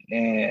man,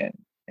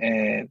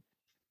 and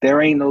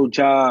there ain't no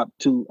job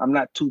I'm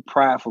not too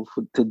prideful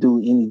to do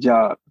any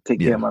job to take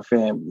care of my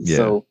family. Yeah.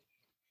 So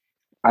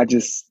I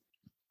just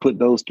put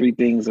those 3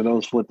 things or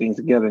those 4 things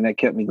together, and that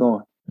kept me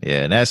going.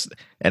 Yeah, and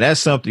that's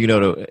something,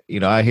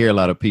 I hear a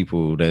lot of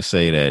people that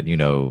say that,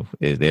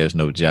 there's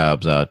no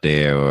jobs out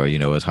there or,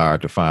 it's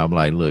hard to find. I'm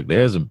like, look,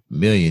 there's a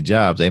million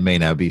jobs. They may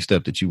not be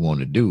stuff that you want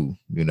to do.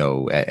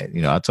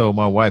 I told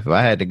my wife, if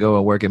I had to go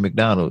and work at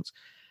McDonald's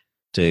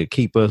to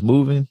keep us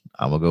moving,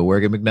 I'm going to go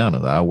work at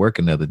McDonald's. I'll work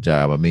another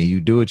job. I mean,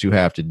 you do what you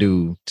have to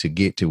do to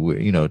get to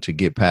where, to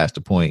get past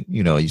the point,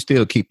 you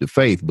still keep the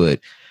faith, but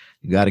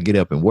you got to get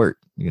up and work.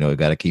 You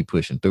got to keep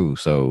pushing through.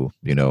 So,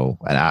 and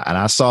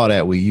I saw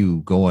that with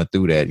you going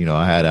through that.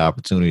 I had the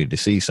opportunity to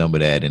see some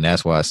of that. And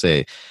that's why I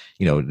said,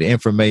 the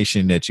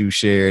information that you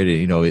shared,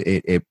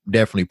 it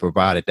definitely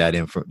provided that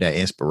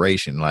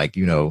inspiration. Like,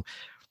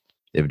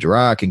 if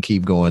Gerard can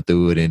keep going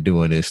through it and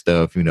doing this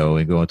stuff, and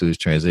going through his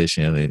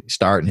transition and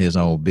starting his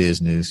own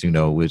business,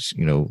 which,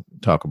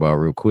 talk about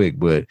real quick,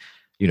 but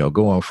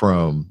going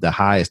from the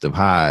highest of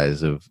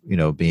highs of,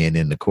 being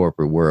in the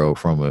corporate world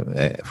from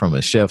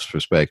a chef's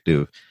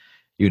perspective,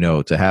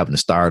 to having to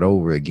start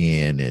over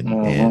again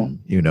and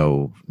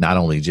not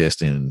only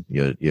just in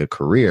your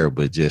career,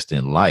 but just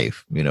in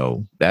life,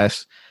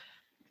 that's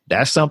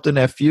something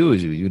that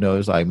fuels you.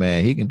 It's like,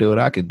 man, he can do it.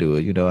 I can do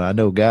it. I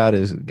know God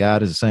is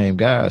the same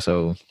guy.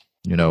 So,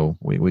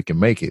 we can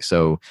make it.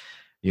 So,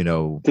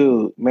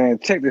 dude, man,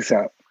 check this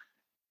out.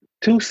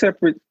 2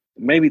 separate,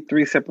 maybe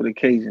 3 separate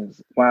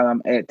occasions while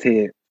I'm at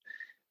TED,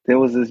 there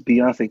was this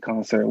Beyonce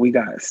concert. We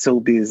got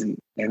so busy,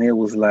 and it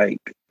was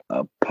like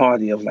a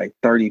party of like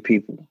 30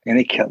 people, and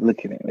they kept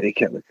looking at me.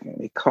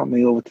 They called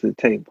me over to the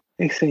table.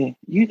 They saying,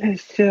 "You that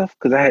chef?"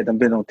 Because I had them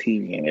been on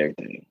TV and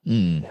everything.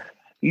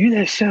 You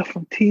that chef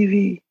from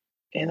TV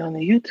and on the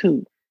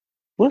YouTube?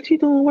 What you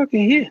doing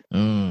working here?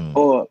 And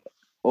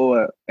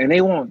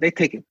they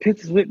taking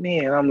pictures with me,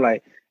 and I'm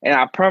like, and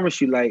I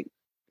promise you, like,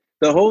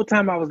 the whole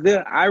time I was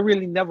there, I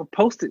really never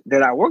posted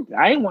that I worked.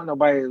 I didn't want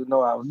nobody to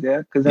know I was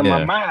there because in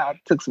my mind, I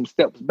took some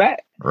steps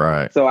back.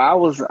 Right. So I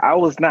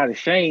was not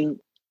ashamed.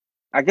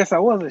 I guess I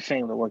was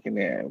ashamed of working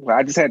there, but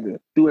I just had to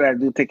do what I had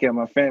to do, take care of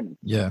my family.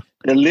 Yeah.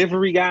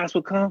 Delivery guys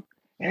would come,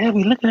 and they'd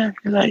be looking at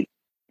me like,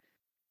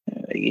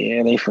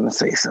 yeah, they finna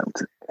say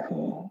something.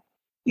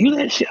 You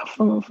that chef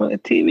from the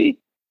TV?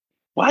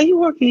 Why you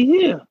working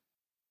here?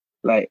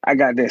 Like, I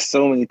got there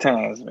so many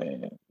times,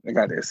 man.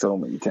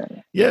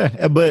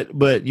 Yeah,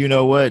 but you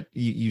know what?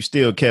 You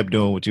still kept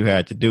doing what you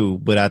had to do.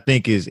 But I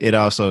think it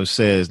also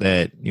says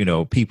that,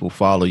 people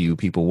follow you,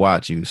 people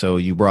watch you. So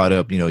you brought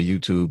up,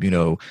 YouTube,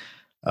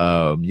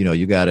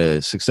 you got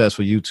a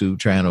successful YouTube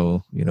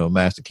channel,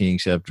 Master King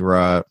Chef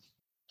Gerard,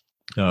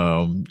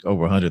 over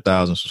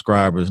 100,000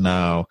 subscribers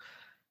now.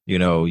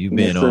 You've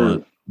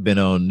been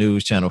on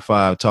News Channel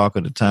 5, Talk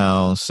of the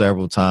Town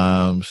several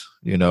times.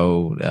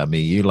 I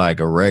mean, you're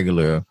like a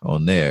regular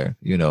on there,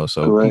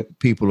 so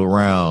people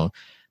around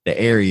the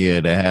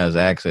area that has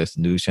access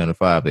to News Channel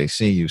 5, they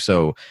see you.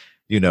 So,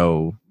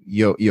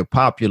 your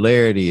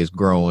popularity is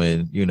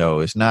growing.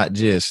 It's not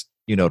just,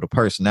 the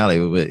personality,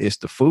 but it's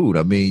the food.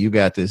 I mean, you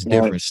got this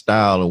different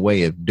style and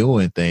way of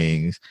doing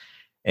things.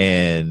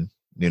 And,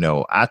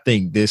 I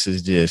think this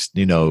is just,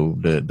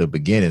 the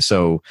beginning.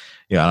 So,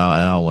 I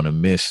don't want to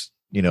miss,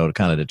 the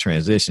kind of the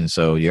transition.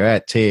 So you're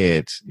at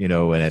TED's,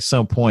 and at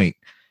some point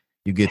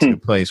you get to the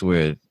place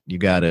where you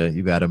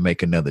gotta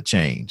make another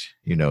change.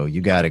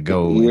 You gotta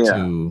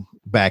go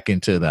back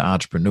into the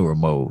entrepreneur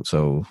mode.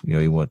 So,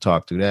 you want to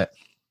talk through that?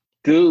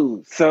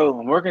 Dude, so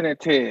I'm working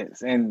at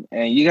Ted's, and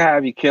you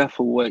gotta be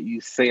careful what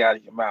you say out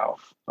of your mouth.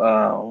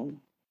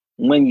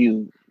 When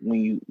you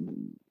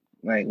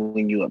like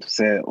when you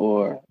upset,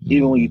 or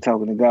even when you're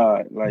talking to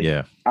God. Like,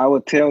 I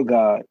would tell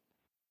God,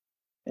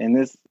 and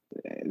this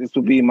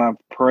would be my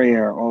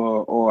prayer,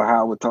 or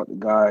how I would talk to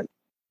God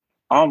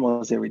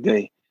almost every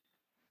day.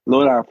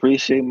 Lord, I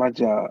appreciate my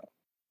job,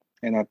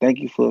 and I thank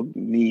you for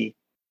me,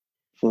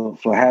 for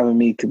having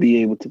me to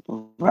be able to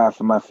provide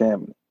for my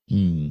family.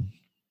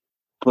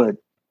 But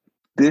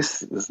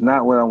this is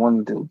not what I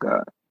want to do,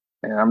 God.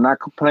 And I'm not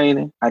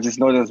complaining. I just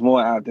know there's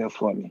more out there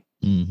for me.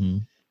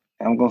 And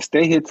I'm going to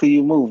stay here till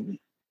you move me.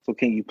 So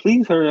can you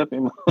please hurry up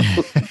and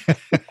move?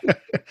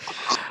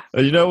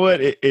 You know what?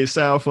 It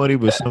sounds funny,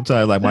 but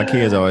sometimes, like, my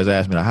kids always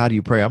ask me, like, how do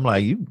you pray? I'm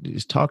like, you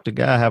just talk to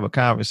God, have a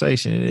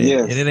conversation. And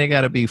it ain't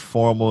got to be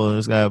formal.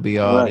 It's got to be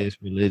all this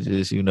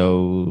religious, you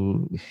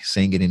know,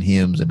 singing in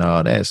hymns and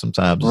all that.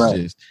 Sometimes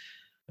it's just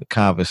a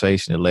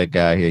conversation to let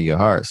God hear your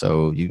heart.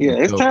 So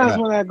it's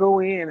times when I go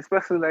in,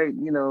 especially like,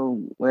 you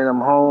know, when I'm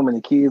home and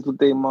the kids with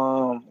their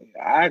mom,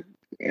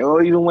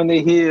 or even when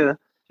they're here,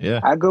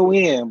 I go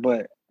in.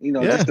 But, you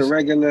know, just the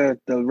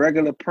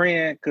regular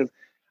praying, because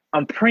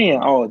I'm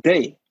praying all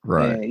day.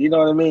 Right. And you know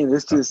what I mean?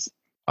 It's just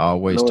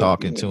always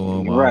talking to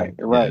them. Right.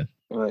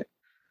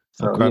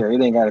 So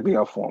it ain't got to be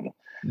all formal.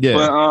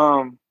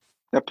 But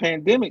the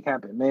pandemic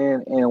happened,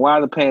 man. And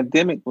while the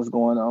pandemic was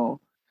going on,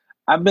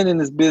 I've been in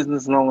this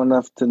business long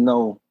enough to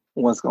know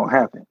what's gonna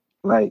happen.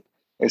 Like,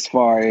 as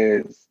far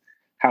as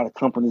how the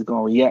company's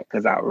gonna react,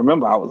 because I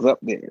remember I was up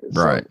there.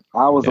 Right. So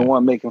I was the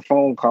one making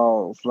phone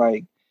calls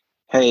like,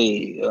 hey,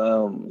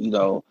 you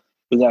know,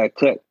 we gotta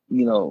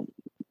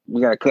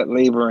cut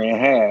labor in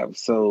half.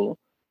 So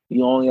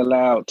you only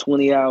allowed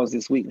 20 hours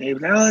this week. And they were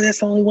like, oh,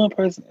 that's only one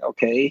person.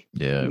 Okay.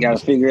 Yeah. You gotta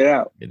figure it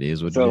out. It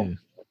is what it is.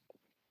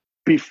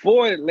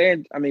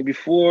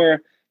 Before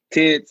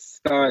Ted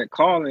started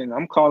calling,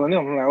 I'm calling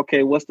them. I'm like,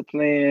 okay, what's the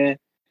plan?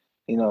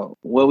 You know,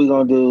 what we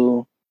gonna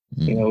do?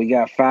 You know, we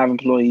got 5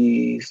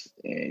 employees,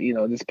 and you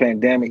know, this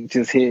pandemic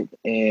just hit,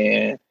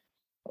 and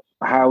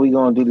how are we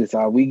gonna do this?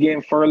 Are we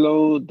getting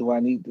furloughed? Do I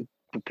need to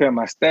prepare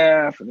my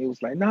staff? And it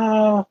was like,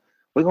 no,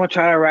 we're gonna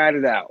try to ride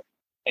it out.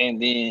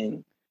 And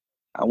then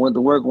I went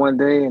to work one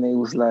day, and it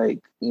was like,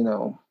 you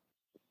know,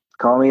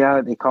 call me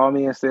out. They called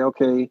me and said,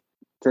 okay,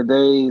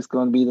 today is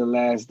gonna be the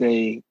last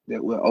day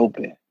that we're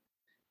open.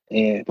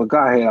 But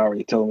God had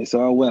already told me,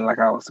 so I went like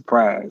I was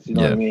surprised. You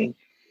know what I mean?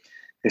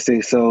 They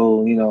say,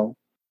 so, you know,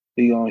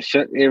 we're going to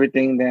shut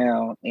everything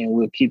down and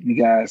we'll keep you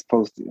guys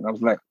posted. And I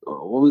was like,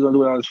 oh, what are we going to do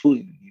with all this food?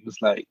 He was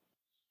like,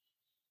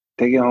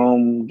 take it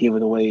home, give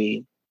it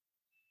away.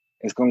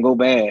 It's going to go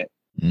bad.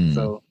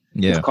 So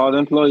just call the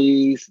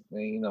employees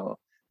and, you know,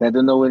 let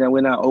them know that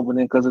we're not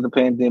opening because of the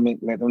pandemic.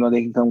 Let them know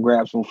they can come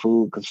grab some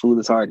food, because food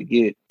is hard to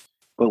get.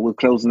 But we're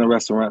closing the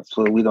restaurant,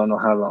 so we don't know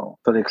how long.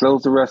 So they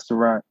closed the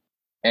restaurant.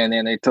 And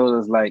then they told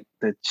us, like,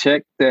 the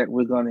check that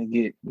we're going to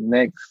get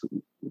next,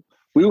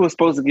 we were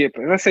supposed to get,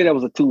 let's say that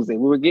was a Tuesday.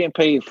 We were getting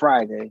paid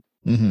Friday,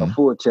 a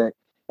full check.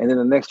 And then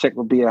the next check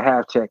would be a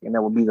half check, and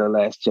that would be the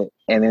last check.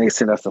 And then they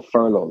sent us a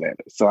furlough letter.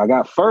 So I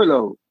got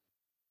furloughed.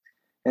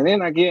 And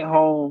then I get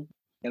home,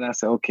 and I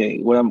said, okay,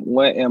 what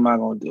am I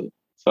going to do?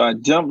 So I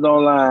jumped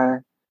online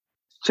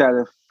to try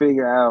to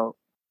figure out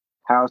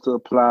how to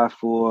apply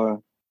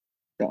for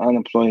the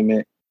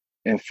unemployment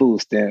and food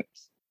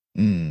stamps.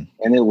 And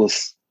it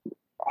was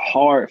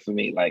hard for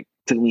me. Like,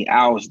 took me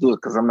hours to do it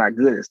because I'm not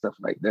good at stuff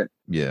like that.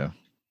 Yeah.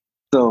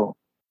 So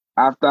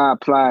after I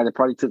applied, it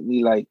probably took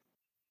me like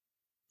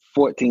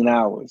 14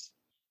 hours.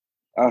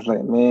 I was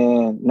like,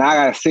 man, now I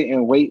gotta sit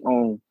and wait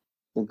on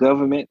the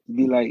government to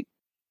be like,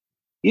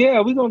 yeah,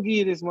 we're gonna give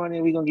you this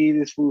money, we're gonna give you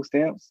this food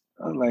stamps.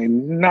 I was like,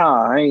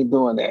 nah, I ain't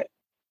doing that.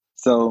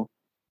 So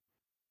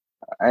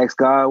I asked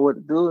God what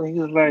to do, and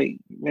he was like,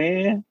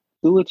 man,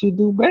 do what you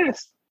do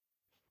best.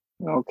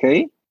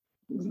 Okay.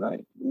 He's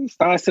like, he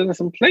started selling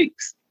some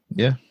plates.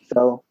 Yeah.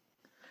 So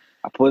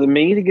I put a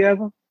menu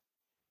together.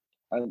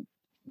 I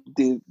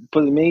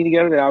put a menu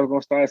together that I was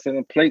gonna start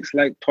selling plates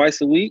like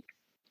twice a week.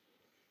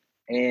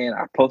 And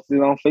I posted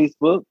it on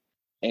Facebook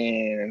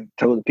and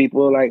told the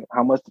people like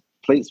how much the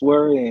plates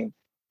were, and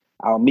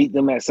I'll meet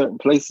them at certain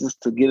places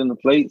to get them the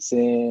plates.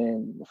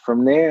 And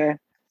from there,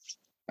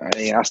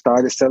 I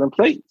started selling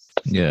plates.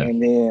 Yeah.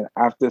 And then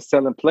after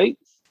selling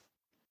plates,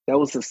 that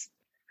was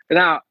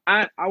now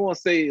I won't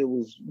say it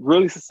was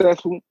really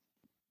successful,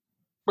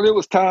 but it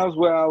was times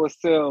where I would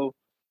sell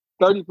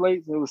 30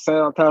 plates, and it was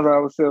times where I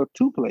would sell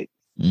 2 plates.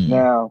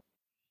 Now,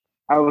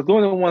 I was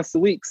doing it once a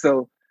week,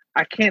 so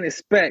I can't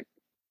expect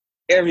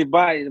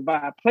everybody to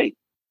buy a plate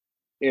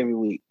every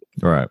week.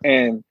 Right.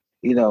 And,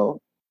 you know,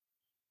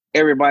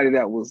 everybody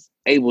that was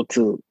able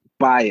to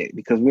buy it,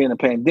 because we're in a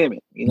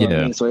pandemic, you know what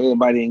I mean? So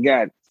everybody ain't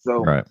got it.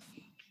 So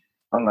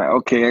I'm like,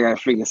 okay, I got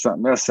to figure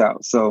something else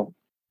out. So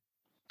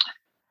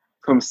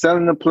from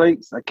selling the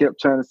plates, I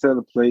kept trying to sell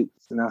the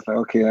plates, and I was like,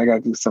 okay, I got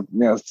to do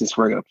something else, just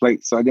regular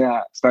plates. So then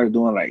I started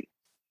doing like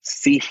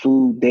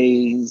seafood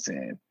days,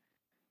 and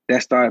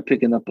that started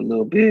picking up a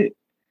little bit.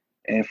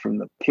 And from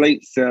the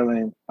plate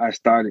selling, I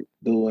started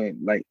doing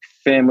like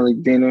family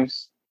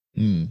dinners.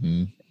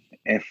 Mm-hmm.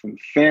 And from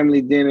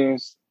family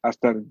dinners, I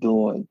started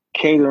doing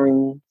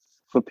catering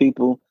for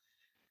people.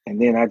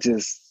 And then I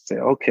just said,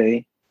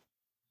 okay,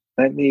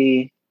 let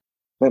me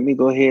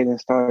go ahead and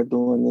start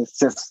doing this.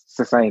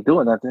 Since I ain't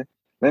doing nothing,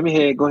 let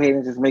me go ahead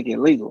and just make it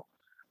legal.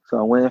 So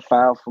I went and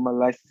filed for my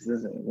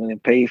licenses and went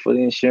and paid for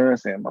the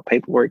insurance, and my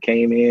paperwork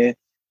came in.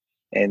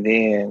 And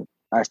then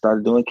I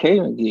started doing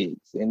catering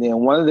gigs. And then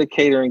one of the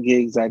catering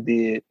gigs I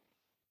did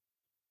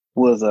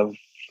was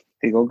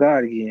here go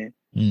God again.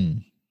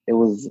 It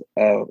was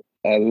a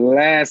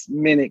last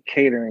minute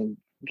catering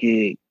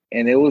gig.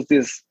 And it was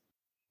this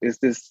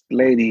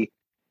lady,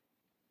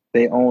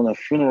 they own a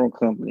funeral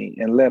company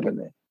in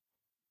Lebanon.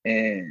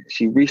 And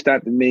she reached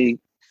out to me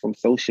from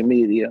social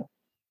media.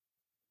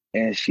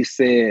 And she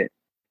said,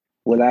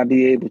 would I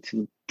be able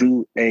to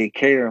do a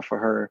catering for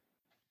her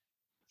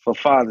for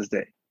Father's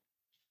Day?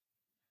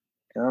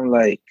 And I'm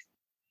like,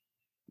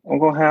 I'm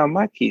going to have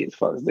my kids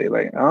Father's Day.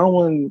 Like, I don't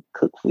want to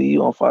cook for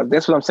you on Father's Day.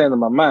 That's what I'm saying in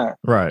my mind.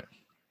 Right.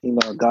 You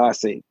know, God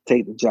said,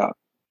 take the job.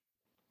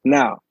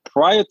 Now,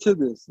 prior to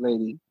this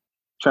lady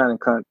trying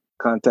to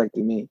contact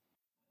me,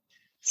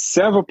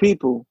 several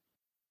people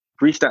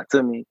reached out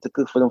to me to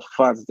cook for them for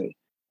Father's Day.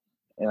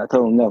 And I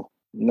told them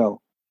no.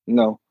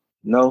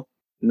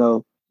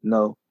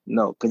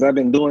 Because I've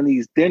been doing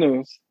these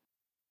dinners,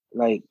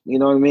 like, you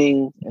know what I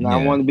mean? And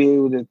I want to be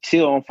able to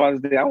chill on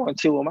Father's Day. I want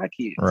to chill with my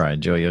kids. Right.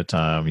 Enjoy your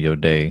time, your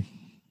day.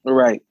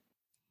 Right.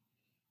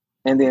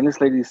 And then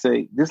this lady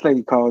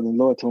called and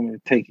the Lord told me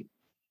to take it.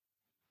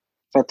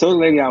 So I told the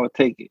lady I would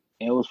take it.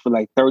 And it was for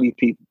like 30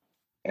 people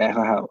at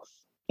her house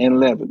in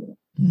Lebanon.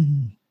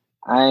 Mm-hmm.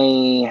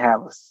 I had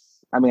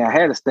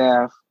a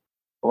staff,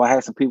 or I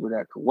had some people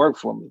that could work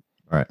for me.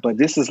 Right. But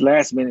this is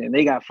last minute, and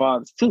they got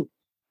fathers too.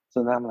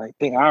 So then I'm like,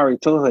 dang, I already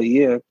told her,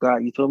 yeah, God,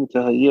 you told me to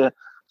tell her, yeah.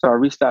 So I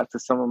reached out to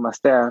some of my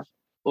staff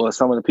or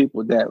some of the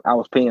people that I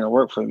was paying to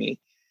work for me.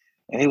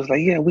 And he was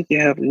like, yeah, we can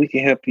help you. We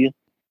can help you.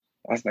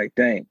 I was like,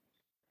 dang.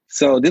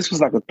 So this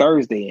was like a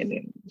Thursday, and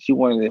then she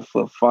wanted it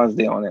for Father's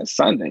Day on that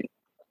Sunday.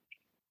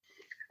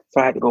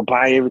 So I had to go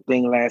buy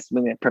everything last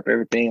minute, prep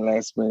everything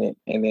last minute.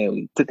 And then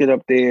we took it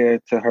up there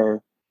to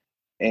her,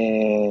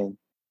 and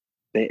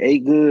they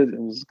ate good. It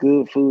was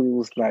good food. It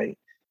was like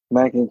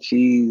mac and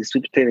cheese,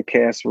 sweet potato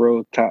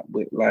casserole topped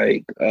with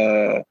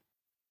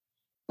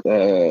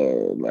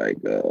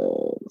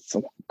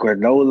some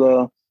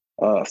granola,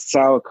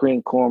 sour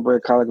cream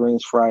cornbread, collard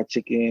greens, fried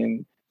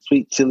chicken,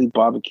 sweet chili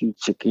barbecue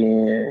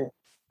chicken.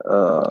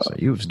 So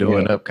you was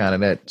doing up kind of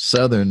that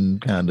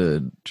Southern kind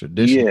of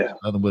tradition,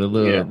 Southern with a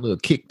little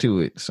kick to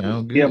it.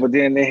 Sound good. Yeah, but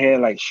then they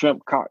had like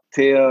shrimp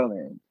cocktail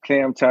and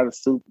clam chowder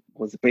soup,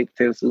 was a baked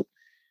potato soup.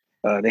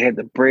 They had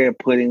the bread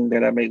pudding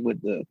that I make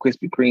with the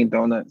Krispy Kreme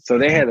donut. So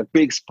they had a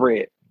big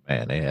spread.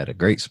 Man, they had a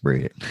great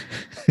spread.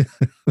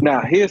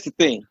 Now, here's the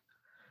thing.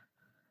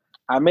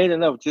 I made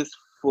enough just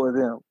for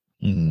them.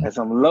 Mm-hmm. As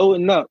I'm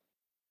loading up,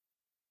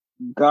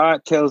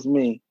 God tells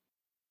me,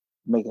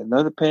 make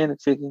another pan of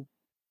chicken,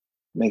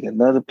 make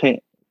another pan.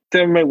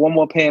 Tell me make one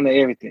more pan of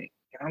everything.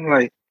 And I'm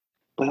like,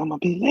 but I'm going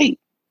to be late.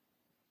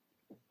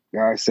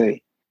 God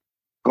say,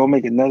 go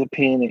make another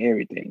pan of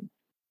everything.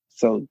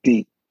 So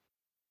deep.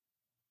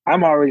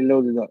 I'm already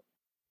loaded up.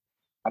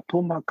 I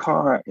pull my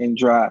car and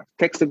drive.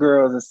 Text the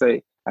girls and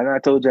say, I know I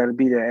told y'all to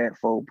be there at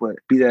 4, but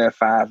be there at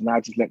 5, and I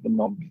just let them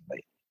know I'm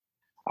late.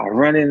 I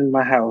run in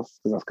my house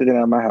because I was cooking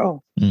out of my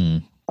house.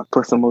 Mm. I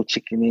put some more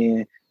chicken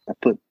in. I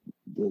put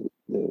the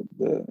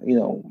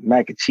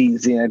mac and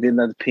cheese in. I did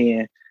another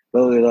pan,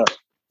 loaded up,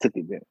 took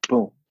it there.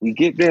 Boom. We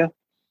get there.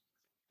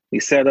 We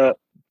set up.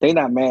 They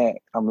not mad.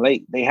 I'm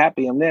late. They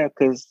happy I'm there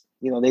because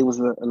they was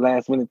a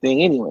last minute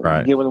thing anyway. Right.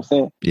 You get what I'm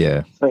saying?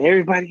 Yeah. So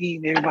everybody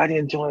eating, everybody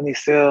enjoying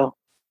themselves.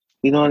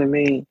 You know what I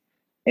mean?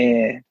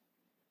 And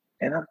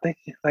I'm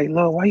thinking, like,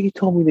 Lord, why you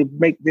told me to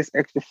make this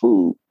extra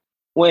food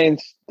when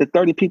the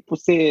 30 people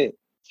she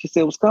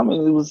said was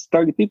coming? It was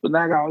 30 people.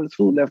 Now I got all this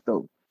food left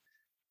over.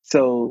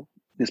 So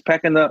just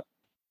packing up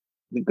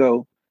to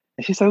go.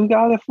 And she said, we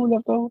got all that food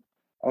left over?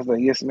 I was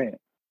like, yes, ma'am.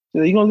 She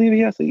said, you gonna leave it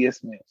here? I said,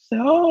 yes, ma'am. She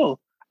said, oh,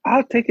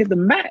 I'll take it to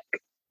Mac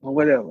or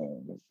whatever.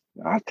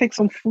 I'll take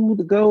some food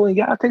to go and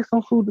y'all take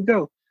some food to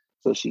go.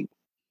 So she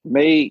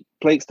made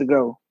plates to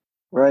go,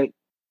 right?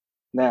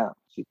 Now,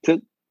 she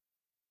took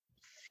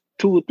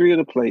 2 or 3 of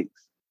the plates,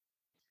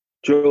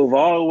 drove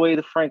all the way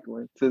to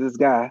Franklin to this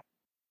guy,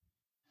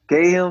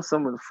 gave him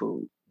some of the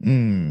food.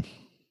 Mm.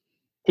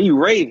 He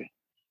raving.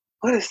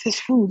 What is this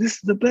food? This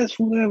is the best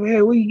food I ever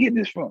had. Where you get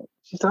this from?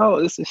 She said, oh,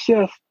 it's a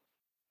chef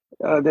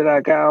that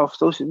I got off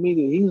social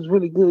media. He was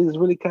really good. He's a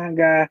really kind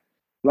guy.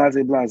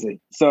 Blase, blase.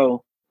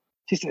 So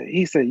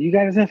he said, you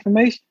got his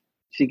information?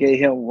 She gave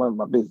him one of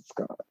my business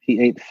cards.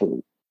 He ate the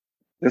food.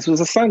 This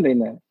was a Sunday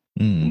night.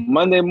 Mm.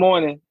 Monday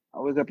morning, I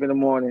was up in the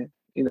morning.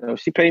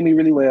 She paid me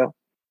really well.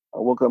 I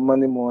woke up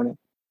Monday morning.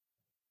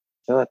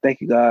 So I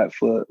thank you, God,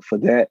 for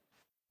that.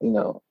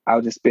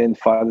 I'll just spend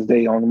Father's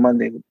Day on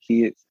Monday with the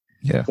kids.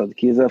 Yeah. So the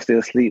kids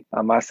upstairs asleep.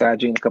 I'm outside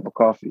drinking a cup of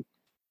coffee.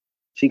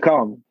 She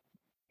called me.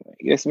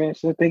 Yes, man.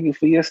 So thank you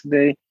for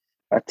yesterday.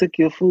 I took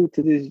your food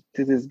to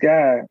this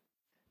guy.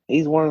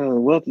 He's one of the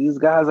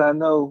wealthiest guys I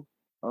know.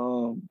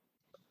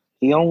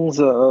 He owns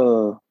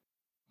a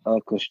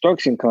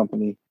construction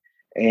company,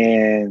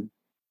 and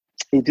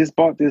he just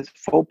bought this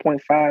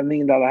 $4.5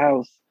 million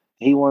house.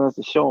 He wanted us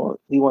to show.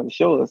 He wanted to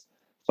show us.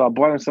 So I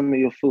bought him some of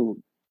your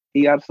food.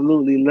 He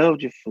absolutely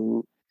loved your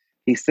food.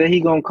 He said he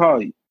gonna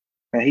call you,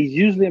 and he's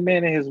usually a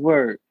man of his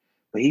word,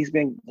 but he's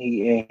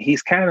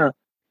kind of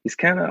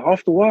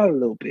off the wall a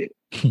little bit.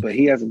 But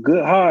he has a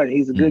good heart.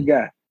 He's a good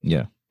guy.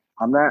 Yeah.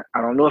 I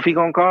don't know if he's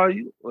gonna call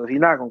you or if he's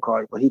not gonna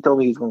call you, but he told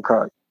me he's gonna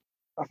call you.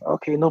 I said,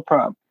 okay, no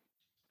problem.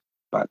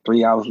 About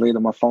 3 hours later,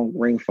 my phone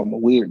rings from a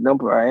weird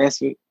number. I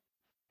answered,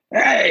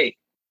 hey,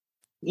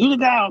 you the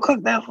guy who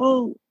cooked that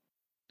food?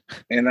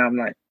 And I'm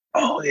like,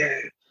 oh yeah.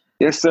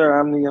 Yes,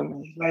 sir.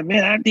 He's like,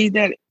 man, I need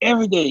that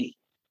every day.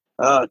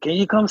 Can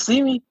you come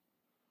see me?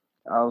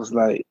 I was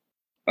like,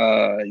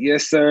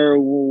 yes, sir.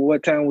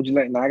 What time would you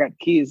like? Now I got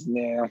kids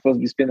now. I'm supposed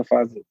to be spending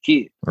 5 as a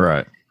kid.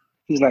 Right.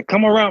 He's like,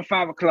 come around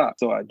 5 o'clock.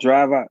 So I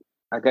drive out.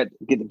 I got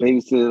to get the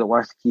babysitter to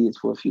watch the kids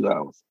for a few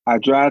hours. I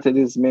drive to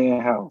this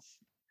man's house.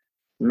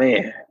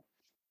 Man,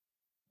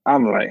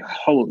 I'm like,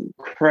 holy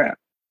crap.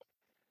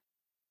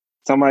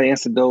 Somebody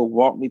answered the door,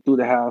 walked me through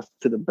the house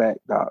to the back,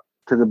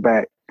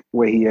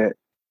 where he at.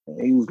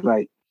 And he was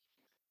like,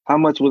 how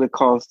much would it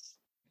cost?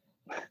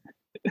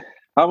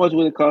 How much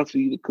would it cost for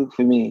you to cook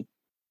for me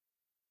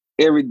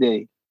every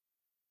day?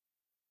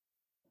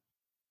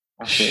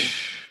 I said,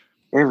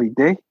 every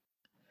day?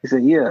 He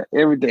said, yeah,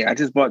 every day. I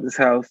just bought this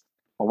house.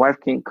 My wife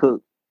can't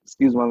cook,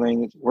 excuse my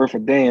language, worth a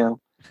damn,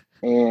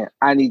 and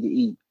I need to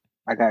eat.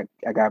 I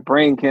got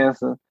brain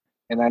cancer,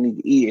 and I need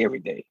to eat every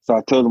day. So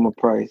I told him a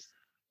price.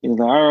 He was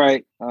like, all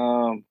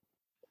right.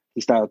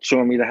 He started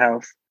showing me the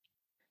house.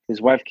 His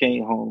wife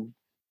came home.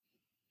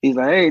 He's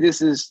like, hey,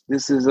 this is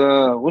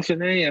what's your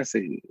name? I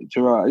said,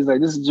 Gerard. He's like,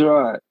 this is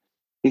Gerard.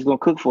 He's gonna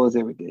cook for us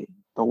every day.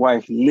 The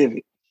wife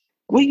livid.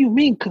 What do you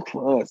mean cook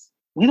for us?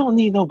 We don't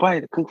need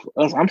nobody to cook for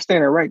us. I'm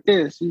standing right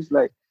there. She's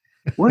like,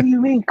 what do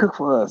you mean cook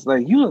for us?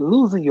 Like, you're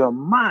losing your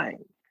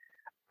mind.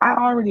 I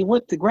already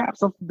went to grab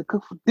something to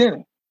cook for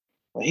dinner.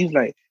 But he's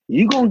like,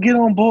 you gonna get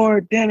on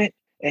board, damn it,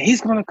 and he's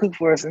gonna cook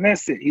for us, and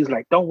that's it. He's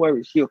like, don't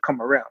worry, she'll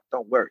come around.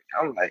 Don't worry.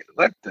 I'm like,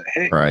 what the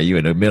heck? Right, you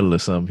in the middle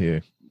of something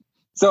here.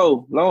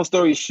 So, long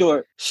story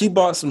short, she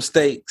bought some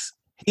steaks.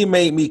 He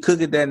made me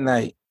cook it that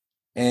night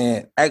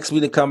and asked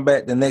me to come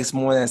back the next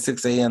morning at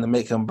 6 a.m. to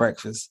make him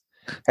breakfast.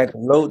 Had to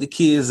load the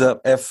kids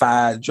up at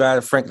 5,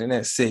 drive to Franklin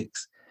at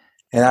 6.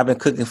 And I've been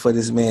cooking for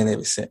this man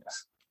ever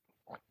since.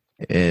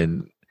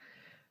 And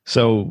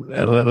so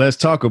let's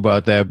talk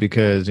about that,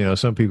 because, you know,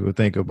 some people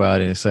think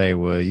about it and say,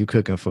 well, you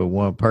cooking for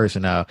one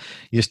person. Now,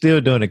 you're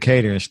still doing the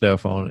catering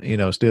stuff on, you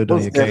know, still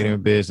doing your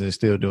catering business,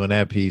 still doing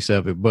that piece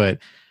of it. But,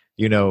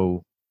 you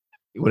know,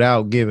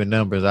 without giving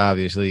numbers,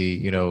 obviously,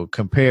 you know,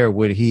 compare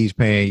what he's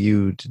paying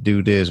you to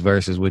do this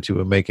versus what you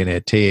were making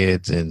at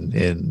Ted's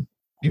and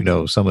you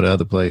know, some of the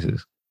other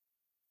places.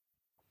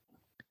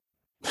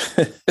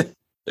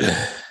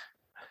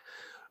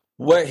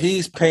 What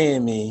he's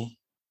paying me,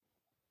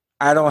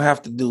 I don't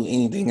have to do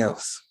anything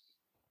else.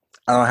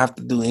 I don't have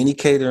to do any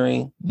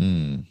catering.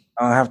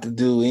 I don't have to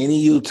do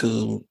any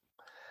YouTube.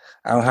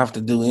 I don't have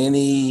to do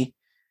any,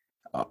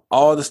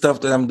 all the stuff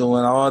that I'm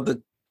doing, all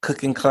the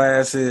cooking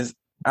classes.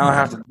 I don't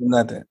have to do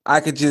nothing. I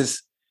could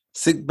just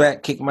sit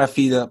back, kick my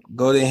feet up,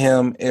 go to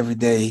him every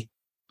day,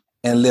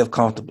 and live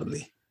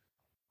comfortably.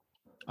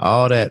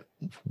 All that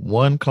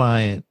one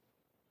client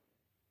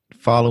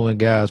following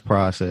God's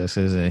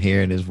processes and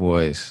hearing his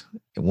voice,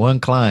 one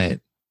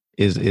client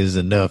is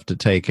enough to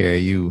take care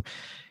of you,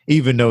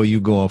 even though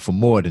you're going for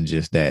more than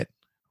just that.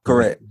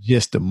 Correct.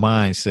 Just the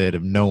mindset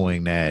of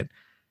knowing that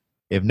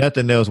if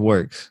nothing else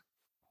works,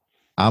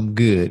 I'm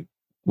good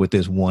with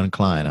this one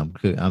client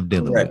I'm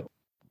dealing with.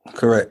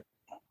 Correct.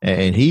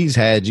 And he's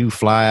had you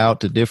fly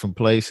out to different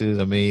places.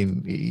 I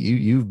mean,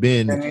 you've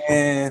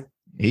been,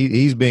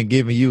 he's been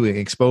giving you and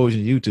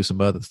exposing you to some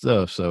other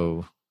stuff.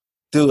 So,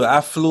 dude, I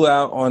flew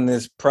out on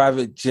this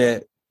private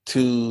jet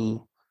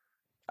to,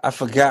 I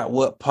forgot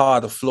what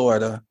part of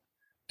Florida.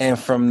 And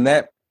from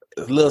that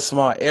little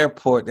small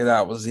airport that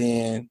I was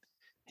in,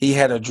 he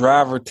had a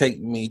driver take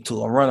me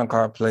to a rental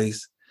car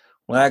place.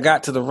 When I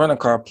got to the rental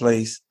car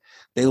place,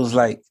 they was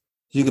like,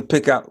 you can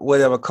pick out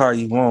whatever car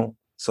you want.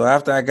 So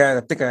after I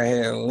think I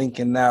had a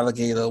Lincoln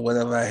Navigator or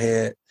whatever I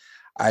had,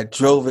 I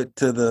drove it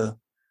to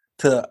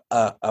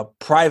a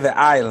private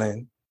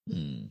island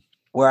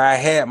where I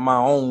had my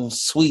own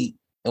suite.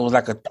 It was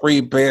like a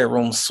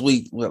 3-bedroom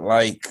suite with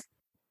like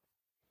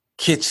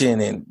kitchen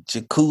and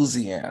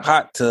jacuzzi and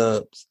hot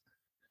tubs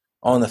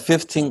on the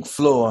 15th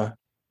floor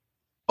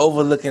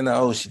overlooking the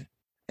ocean.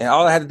 And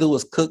all I had to do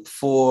was cook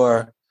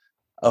for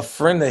a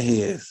friend of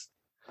his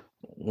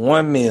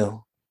one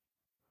meal.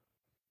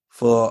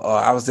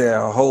 I was there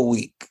a whole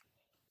week.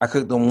 I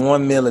cooked them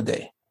one meal a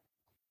day.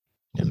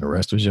 And the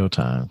rest was your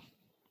time.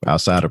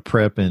 Outside of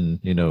prepping,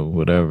 you know,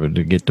 whatever,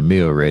 to get the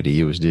meal ready,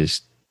 you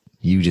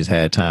just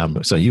had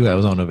time. So you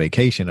was on a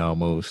vacation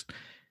almost.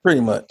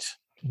 Pretty much.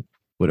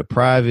 with a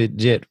private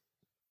jet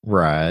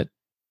ride,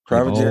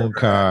 private your own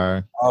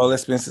car, all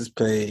expenses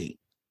paid.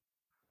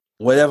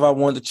 Whatever I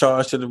wanted to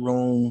charge to the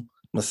room,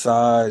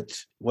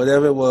 massage,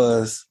 whatever it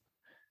was,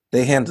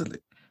 they handled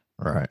it.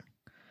 Right.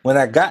 When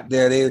I got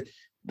there,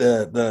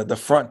 the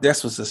front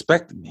desk was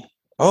suspecting me.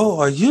 Oh,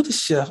 are you the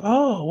chef?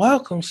 Oh,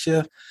 welcome,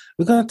 chef.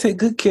 We're gonna take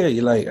good care of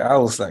you. Like, I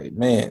was like,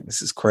 man,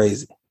 this is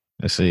crazy.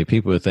 Let's see,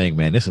 people would think,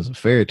 man, this is a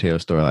fairy tale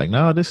story. Like,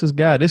 no, this is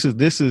God.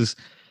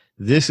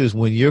 This is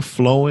when you're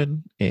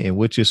flowing and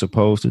what you're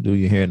supposed to do.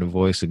 You're hearing the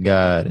voice of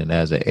God, and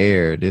as an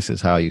heir, this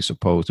is how you're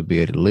supposed to be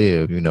able to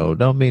live. You know,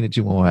 don't mean that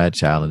you won't have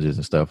challenges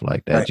and stuff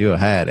like that. Right. You'll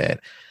have that,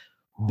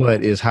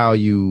 but it's how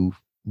you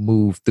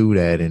move through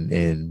that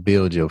and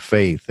build your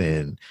faith.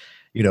 And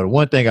you know, the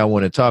one thing I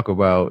want to talk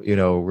about, you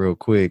know, real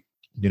quick,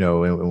 you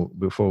know, and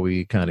before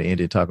we kind of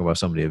ended talking about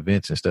some of the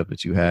events and stuff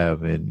that you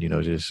have, and you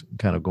know, just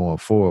kind of going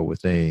forward with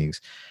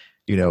things,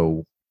 you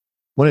know.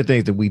 One of the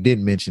things that we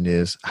didn't mention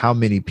is how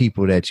many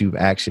people that you've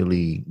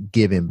actually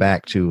given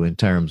back to in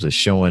terms of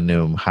showing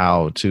them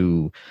how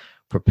to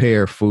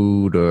prepare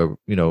food, or,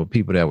 you know,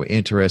 people that were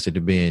interested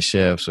in being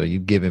chefs, or you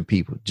giving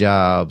people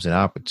jobs and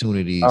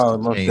opportunities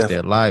to change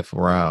their life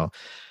around,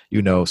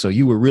 you know, so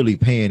you were really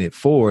paying it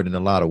forward in a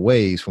lot of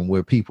ways from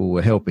where people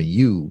were helping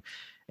you.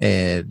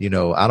 And, you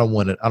know, I don't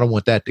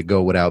want that to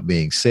go without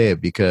being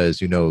said,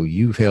 because, you know,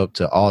 you've helped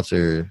to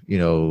alter, you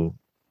know,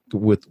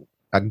 with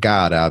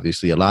God,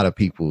 obviously, a lot of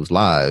people's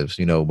lives,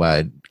 you know,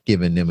 by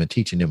giving them and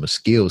teaching them a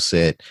skill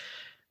set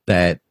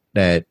that,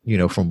 you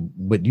know, from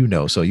what you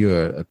know. So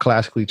you're a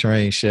classically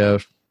trained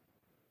chef,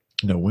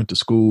 you know, went to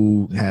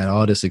school, had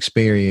all this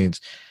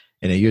experience,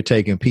 and then you're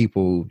taking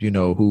people, you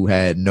know, who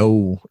had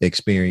no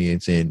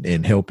experience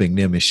in helping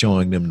them and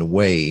showing them the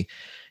way,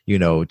 you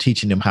know,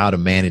 teaching them how to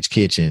manage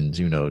kitchens,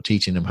 you know,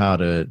 teaching them how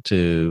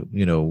to,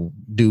 you know,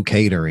 do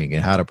catering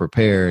and how to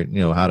prepare,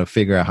 you know, how to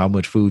figure out how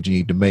much food you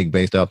need to make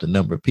based off the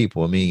number of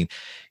people. I mean,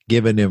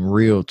 giving them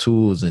real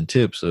tools and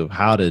tips of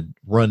how to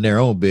run their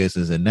own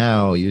business. And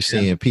now you're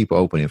seeing people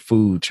opening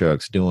food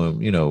trucks,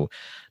 doing, you know,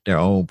 their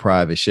own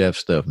private chef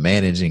stuff,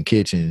 managing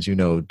kitchens, you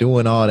know,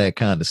 doing all that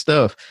kind of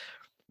stuff.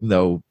 You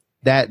know,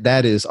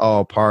 that is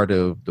all part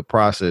of the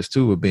process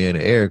too of being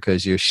an heir,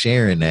 because you're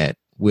sharing that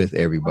with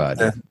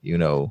everybody, you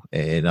know,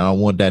 and I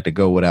don't want that to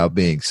go without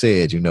being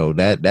said. You know,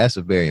 that's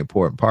a very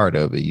important part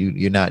of it.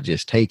 You're not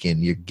just taking,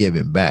 you're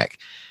giving back.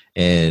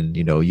 And,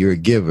 you know, you're a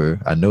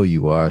giver. I know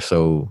you are.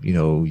 So, you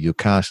know, you'll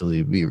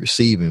constantly be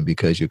receiving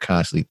because you're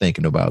constantly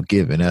thinking about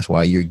giving. That's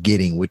why you're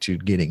getting what you're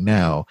getting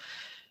now.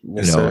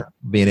 Yes, you know, sir.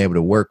 Being able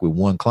to work with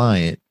one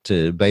client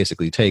to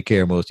basically take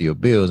care of most of your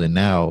bills. And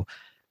now,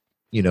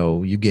 you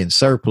know, you're getting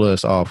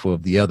surplus off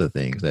of the other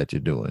things that you're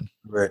doing.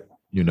 Right.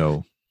 You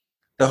know,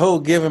 the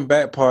whole giving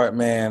back part,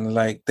 man,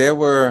 like there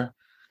were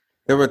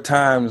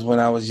times when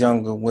I was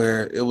younger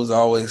where it was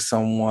always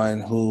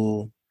someone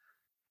who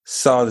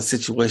saw the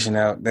situation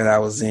out that I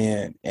was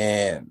in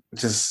and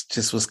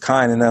just was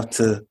kind enough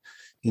to,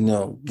 you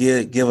know,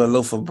 give a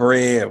loaf of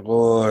bread,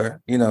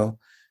 or, you know,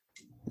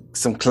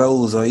 some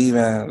clothes, or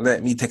even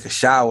let me take a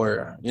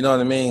shower. You know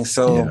what I mean?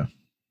 So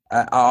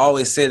I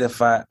always said,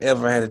 if I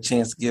ever had a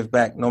chance to give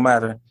back, no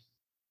matter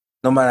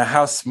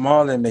how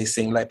small it may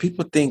seem, like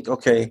people think,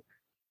 okay,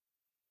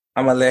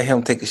 I'm gonna let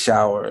him take a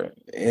shower.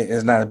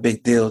 It's not a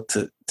big deal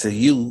to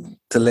you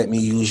to let me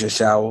use your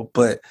shower,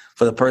 but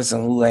for the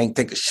person who ain't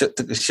took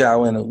a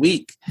shower in a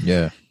week,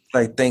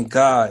 like, thank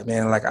God,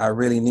 man. Like, I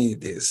really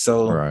needed this.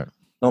 So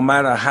no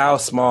matter how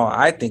small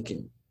I think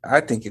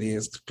it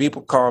is,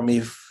 people call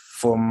me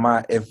for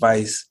my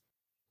advice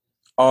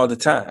all the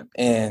time,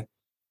 and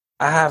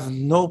I have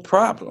no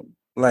problem.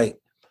 Like,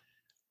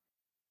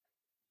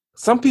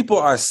 some people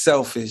are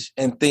selfish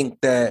and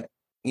think that,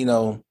 you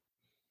know,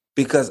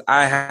 because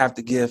I have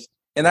to give,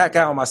 and I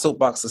got on my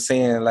soapbox of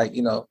saying, like,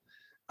 you know,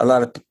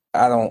 I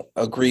don't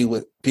agree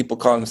with people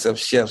calling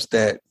themselves chefs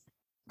that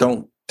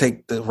don't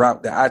take the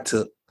route that I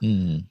took.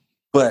 Mm.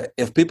 But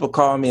if people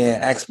call me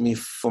and ask me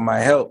for my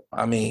help,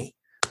 I mean,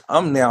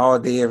 I'm there all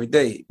day, every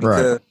day,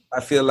 because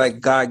I feel like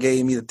God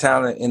gave me the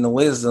talent and the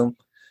wisdom.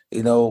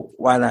 You know,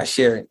 why not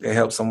share it to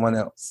help someone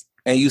else?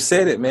 And you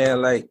said it,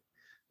 man, like,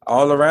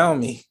 all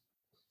around me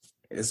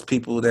is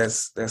people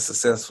that's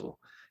successful.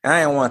 And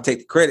I don't want to take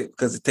the credit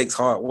because it takes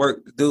hard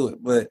work to do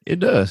it, but it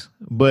does.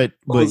 But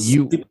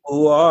you people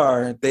who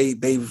are,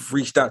 they've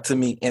reached out to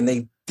me and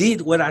they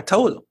did what I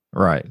told them.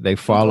 Right. They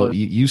followed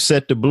you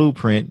set the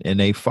blueprint and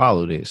they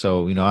followed it.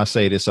 So, you know, I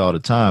say this all the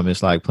time.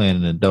 It's like playing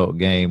an adult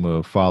game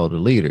of follow the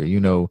leader.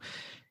 You know,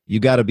 you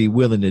got to be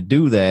willing to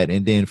do that.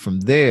 And then from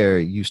there,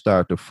 you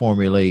start to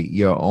formulate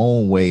your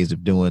own ways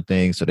of doing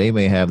things. So they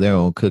may have their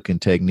own cooking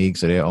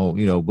techniques or their own,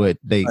 you know, but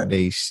they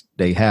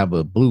have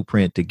a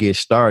blueprint to get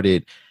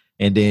started.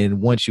 And then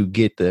once you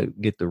get the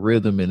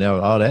rhythm and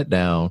all that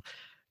down,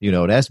 you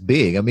know, that's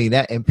big. I mean,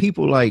 that, and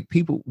people,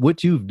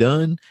 what you've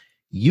done,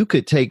 you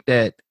could take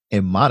that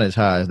and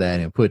monetize that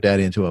and put that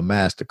into a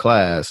master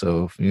class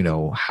of, you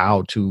know,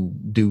 how to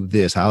do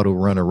this, how to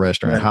run a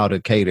restaurant, how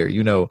to cater,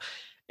 you know,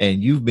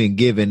 and you've been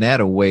giving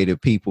that away to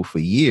people for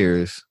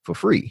years for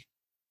free.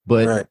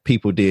 but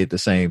people did the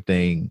same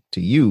thing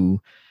to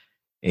you.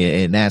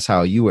 And that's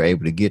how you were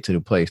able to get to the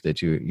place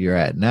that you're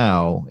at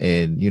now,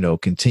 and, you know,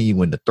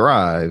 continuing to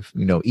thrive,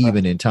 you know,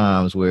 even in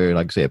times where,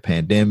 like I said,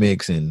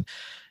 pandemics and,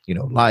 you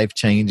know, life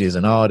changes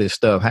and all this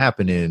stuff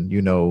happening,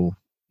 you know,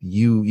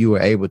 you were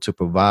able to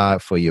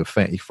provide for your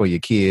for your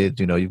kids.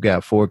 You know, you've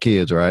got 4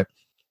 kids, right?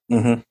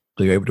 Mm-hmm.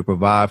 So you're able to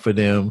provide for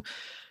them.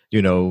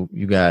 You know,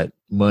 you got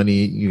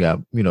money, you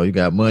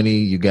got money,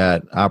 you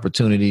got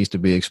opportunities to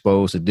be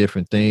exposed to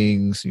different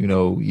things. You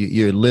know,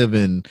 you're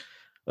living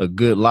a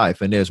good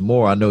life, and there's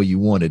more I know you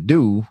want to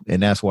do,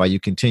 and that's why you're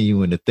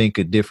continuing to think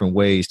of different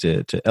ways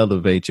to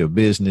elevate your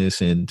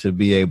business and to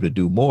be able to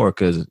do more,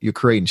 because you're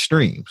creating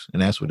streams,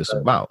 and that's what it's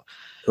about.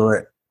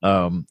 Correct.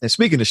 And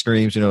speaking of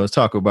streams, you know, let's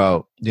talk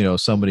about, you know,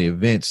 some of the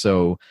events.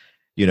 So,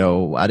 you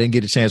know, I didn't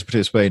get a chance to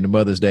participate in the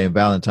Mother's Day and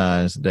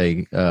Valentine's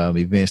Day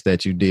events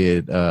that you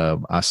did.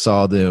 I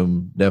saw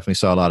them, definitely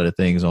saw a lot of the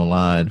things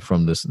online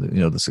from this,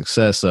 you know, the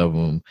success of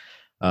them.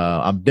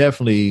 I'm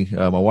definitely,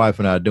 my wife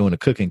and I are doing a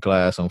cooking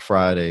class on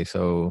Friday.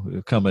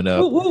 So coming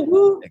up,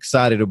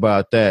 excited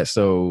about that.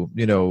 So,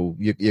 you know,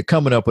 you're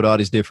coming up with all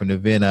these different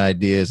event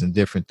ideas and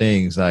different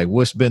things. Like,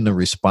 what's been the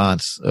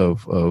response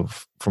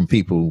of from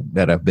people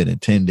that have been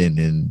attending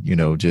and, you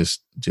know,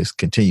 just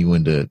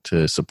continuing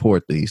to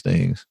support these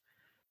things?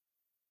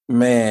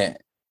 Man,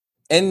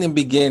 in the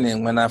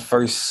beginning, when I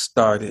first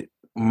started,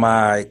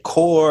 my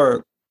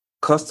core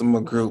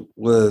customer group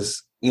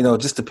was, you know,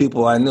 just the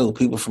people I knew,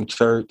 people from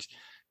church,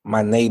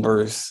 my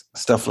neighbors,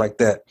 stuff like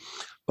that.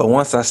 But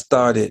once I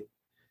started,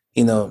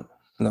 you know,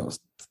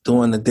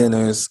 doing the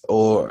dinners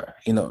or,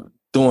 you know,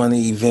 doing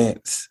the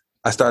events,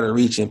 I started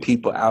reaching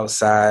people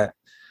outside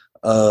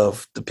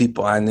of the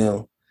people I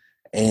knew.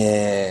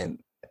 And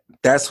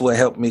that's what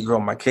helped me grow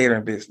my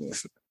catering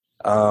business.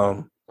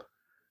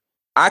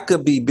 I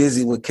could be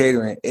busy with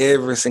catering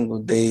every single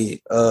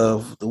day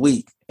of the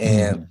week.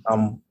 And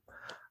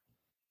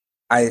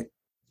I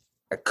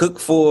cook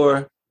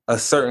for a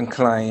certain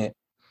client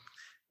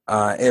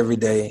every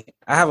day.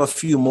 I have a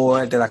few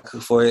more that I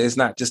cook for. It's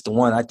not just the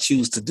one. I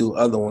choose to do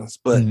other ones.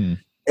 But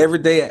every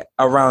day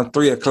around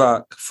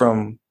 3:00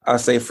 from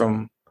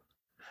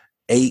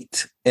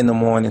 8 in the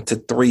morning to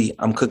 3,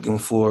 I'm cooking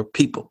for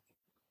people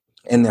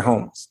in their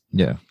homes.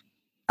 Yeah.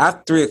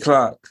 After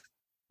 3:00,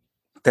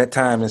 that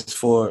time is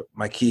for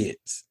my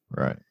kids.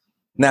 Right.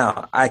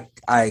 Now, I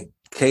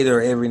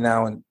cater every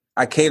now and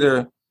I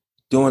cater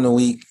during the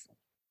week.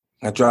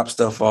 I drop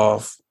stuff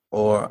off,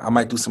 or I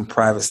might do some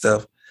private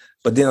stuff.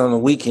 But then on the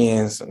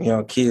weekends, you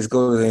know, kids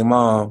go to their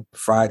mom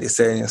Friday,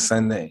 Saturday, and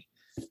Sunday.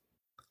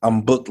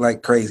 I'm booked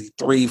like crazy,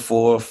 3,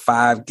 4,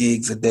 5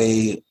 gigs a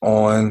day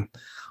on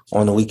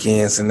the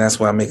weekends, and that's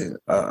why I make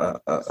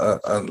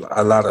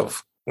a lot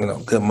of, you know,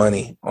 good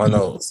money on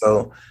those.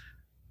 So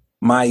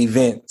my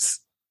events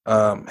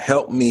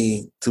help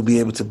me to be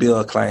able to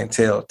build a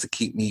clientele to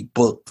keep me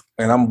booked,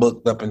 and I'm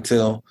booked up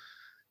until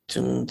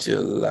June,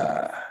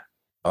 July,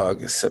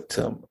 August,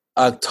 September,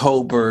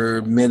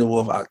 October, middle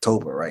of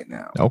October right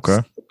now. Okay.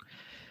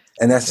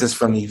 And that's just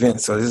from the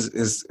event. So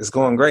it's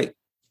going great.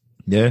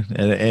 Yeah.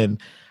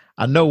 And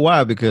I know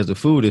why, because the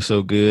food is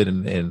so good,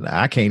 and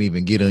I can't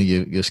even get on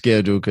your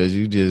schedule because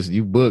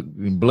you book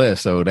and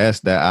bless. So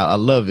that's that. I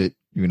love it.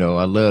 You know,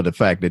 I love the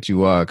fact that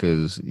you are,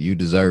 because you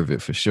deserve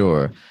it for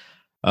sure.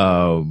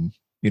 You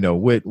know,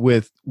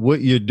 with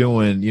what you're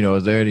doing, you know,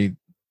 is there any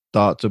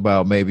thoughts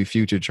about maybe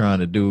future trying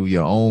to do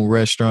your own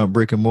restaurant,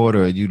 brick and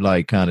mortar, or you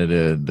like kind of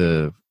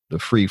the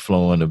free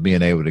flowing of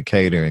being able to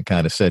cater and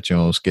kind of set your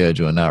own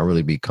schedule and not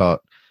really be caught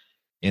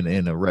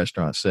in a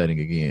restaurant setting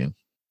again?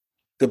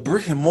 The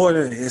brick and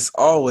mortar is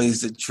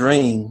always a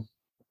dream,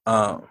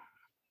 but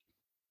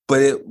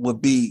it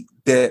would be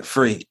debt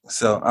free.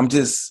 So I'm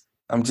just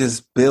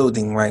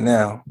building right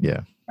now.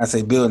 Yeah. I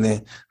say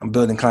building. I'm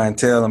building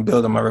clientele. I'm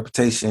building my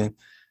reputation.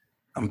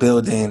 I'm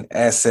building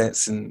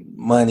assets and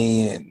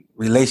money and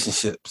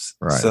relationships.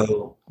 Right.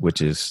 So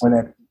which is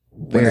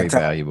very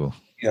valuable.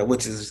 Yeah,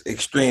 which is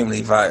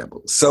extremely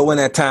valuable. So when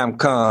that time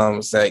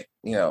comes, like,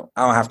 you know,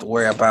 I don't have to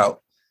worry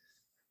about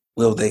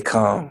will they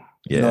come.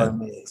 Yeah. You know what I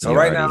mean? So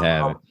right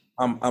now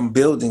I'm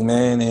building,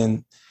 man,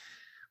 and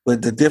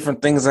with the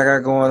different things I got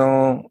going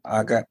on,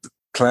 I got the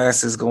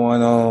classes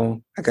going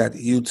on, I got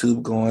the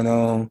YouTube going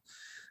on.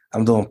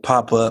 I'm doing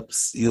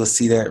pop-ups. You'll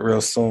see that real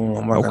soon.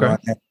 I'm working on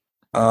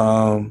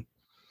that.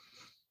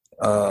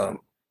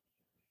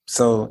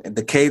 So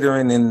the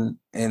catering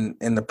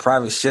and the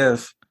private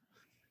chef,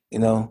 you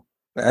know,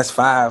 that's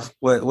 5.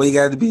 What you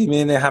got to be,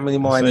 man? How many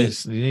more I need?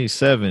 You need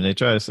 7. They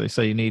try to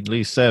say you need at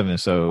least 7.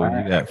 So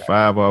you got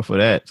 5 off of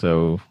that.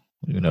 So,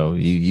 you know,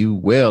 you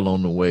well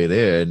on the way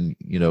there. And,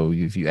 you know,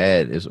 if you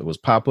add, was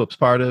pop-ups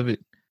part of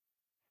it?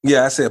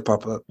 Yeah, I said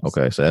pop-up.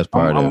 Okay, so that's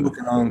part of it. I'm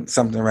working on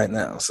something right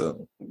now.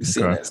 So you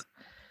see that.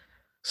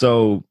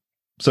 So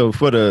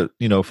for the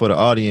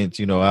audience,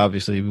 you know,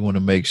 obviously we want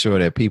to make sure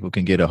that people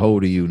can get a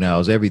hold of you. Now,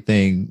 is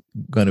everything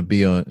going to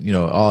be on, you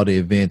know, all the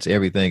events,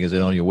 everything, is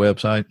it on your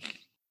website?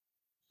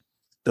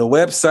 The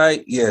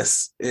website,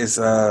 yes, is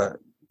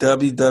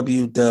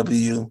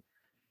www.cateringblues.com.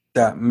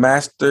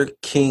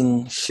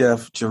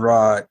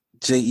 www.masterkingchefgerard,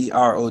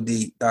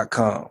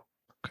 GEROD.com.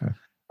 Okay.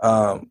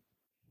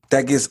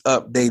 That gets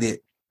updated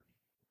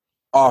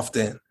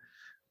often,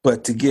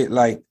 but to get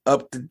like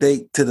up to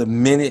date to the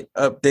minute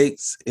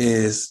updates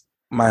is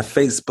my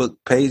Facebook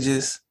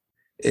pages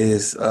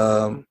is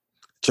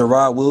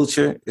Gerard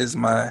Wilcher is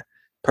my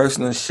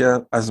personal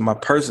chef, as my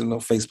personal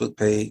Facebook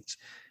page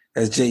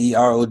as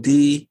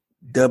JERODWILCHER.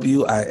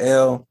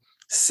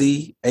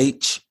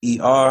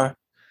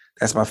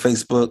 That's my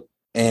Facebook,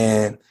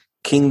 and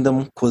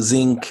Kingdom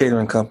Cuisine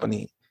Catering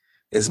Company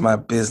is my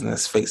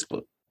business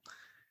Facebook.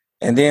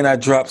 And then I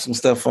drop some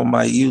stuff on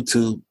my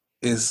YouTube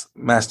is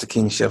Master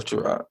King Chef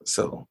Gerard.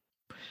 So,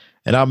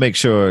 and I'll make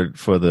sure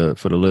for the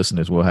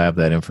listeners, we'll have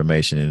that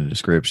information in the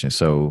description.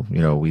 So, you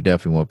know, we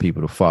definitely want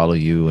people to follow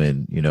you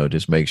and, you know,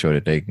 just make sure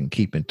that they can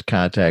keep in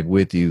contact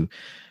with you.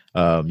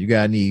 You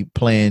got any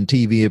planned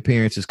TV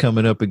appearances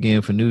coming up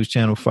again for News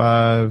Channel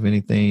 5?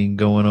 Anything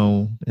going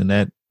on in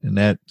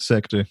that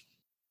sector?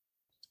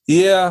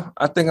 Yeah,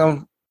 I think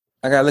I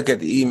gotta look at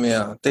the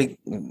email. I think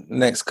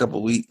next couple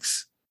of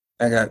weeks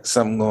I got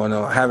something going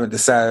on. I haven't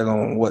decided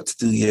on what to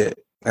do yet.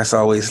 That's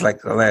always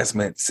like a last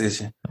minute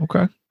decision.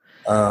 Okay.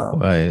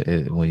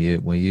 When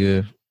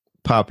you're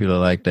popular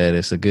like that,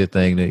 it's a good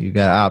thing that you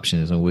got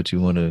options on what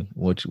you want to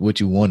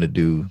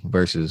do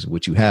versus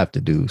what you have to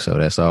do. So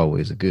that's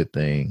always a good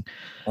thing.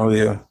 Oh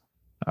yeah.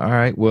 All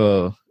right.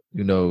 Well,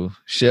 you know,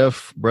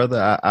 Chef,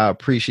 brother, I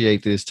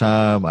appreciate this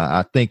time.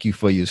 I thank you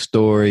for your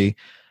story.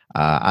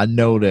 I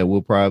know that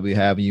we'll probably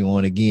have you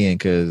on again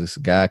because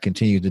God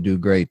continues to do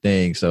great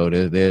things. So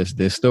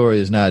this story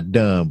is not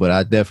done, but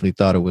I definitely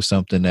thought it was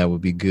something that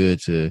would be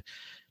good to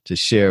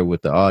share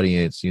with the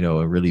audience, you know,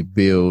 and really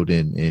build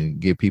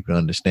and get people to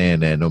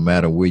understand that no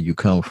matter where you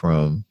come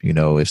from, you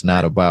know, it's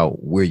not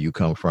about where you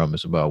come from.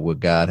 It's about what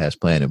God has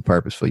planned and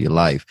purpose for your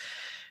life.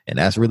 And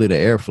that's really the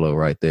airflow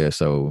right there.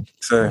 So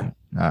sir,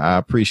 I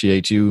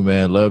appreciate you,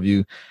 man. Love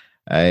you.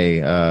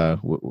 I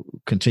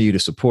continue to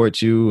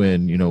support you,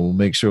 and you know, we'll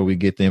make sure we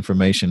get the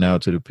information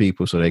out to the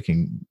people so they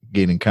can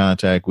get in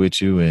contact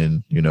with you.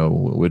 And you know,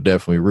 we're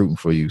definitely rooting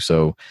for you.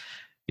 So,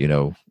 you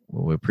know,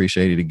 we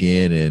appreciate it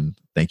again, and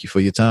thank you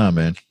for your time,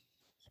 man.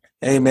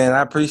 Hey, man, I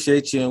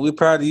appreciate you, and we're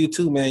proud of you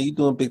too, man. You're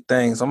doing big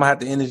things. I'm gonna have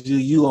to interview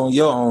you on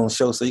your own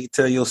show so you can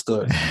tell your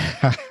story.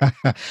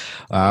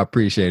 I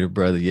appreciate it,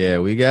 brother. Yeah,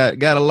 we got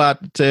a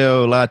lot to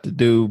tell, a lot to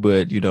do,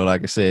 but you know,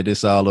 like I said,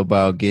 it's all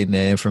about getting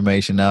that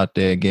information out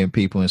there, getting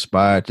people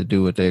inspired to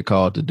do what they're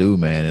called to do,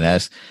 man.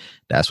 And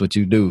that's what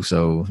you do.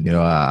 So, you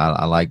know,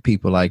 I like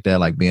people like that,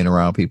 like being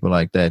around people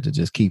like that to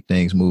just keep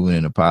things moving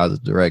in a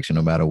positive direction,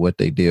 no matter what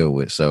they deal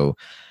with. So.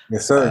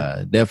 Yes,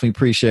 sir. Definitely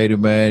appreciate it,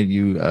 man.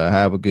 You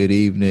have a good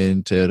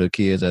evening. Tell the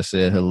kids I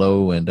said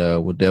hello, and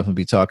we'll definitely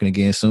be talking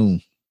again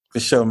soon. For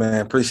sure, man.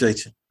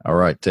 Appreciate you. All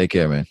right. Take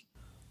care, man.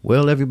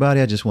 Well,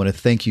 everybody, I just want to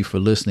thank you for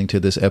listening to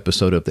this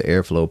episode of the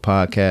Airflow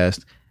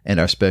Podcast and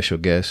our special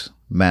guest,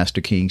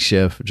 Master King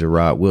Chef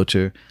Gerard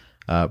Wilcher.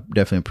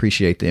 Definitely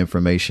appreciate the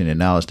information and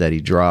knowledge that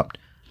he dropped.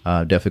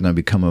 Definitely going to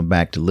be coming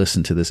back to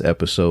listen to this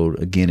episode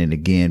again and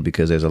again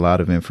because there's a lot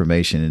of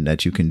information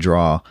that you can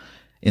draw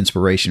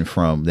inspiration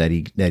from that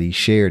he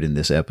shared in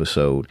this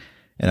episode.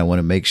 And I want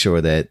to make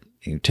sure that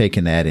you're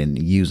taking that and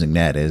using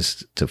that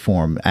as to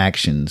form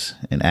actions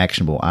and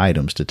actionable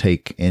items to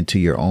take into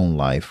your own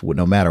life,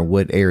 no matter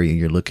what area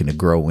you're looking to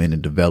grow in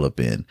and develop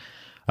in.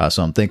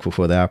 So I'm thankful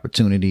for the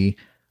opportunity.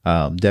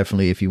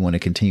 Definitely, if you want to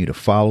continue to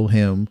follow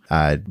him,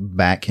 I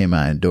back him.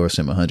 I endorse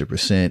him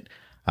 100%.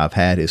 I've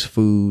had his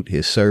food,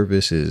 his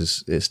service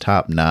is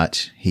top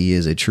notch. He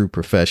is a true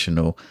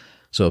professional.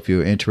 So if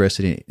you're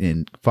interested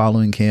in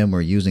following him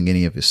or using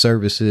any of his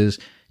services,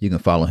 you can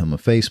follow him on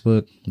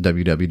Facebook,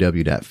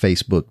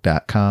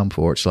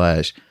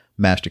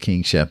 www.facebook.com/Master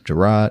King Chef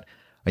Gerard.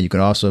 Or you can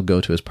also go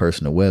to his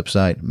personal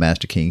website,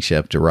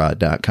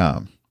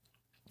 masterkingchefgerard.com.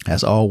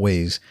 As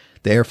always,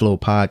 the Airflow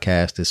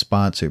Podcast is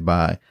sponsored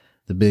by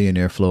the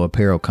Billionaire Flow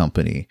Apparel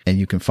Company. And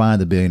you can find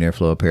the Billionaire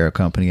Flow Apparel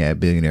Company at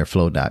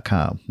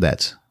billionaireflow.com.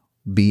 That's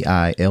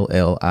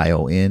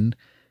BILLIONHEIR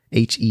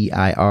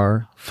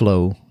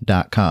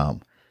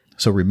flow.com.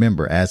 So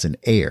remember, as an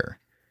air,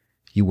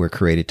 you were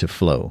created to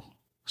flow.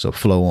 So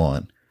flow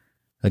on.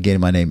 Again,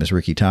 my name is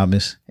Ricky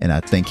Thomas, and I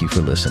thank you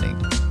for listening.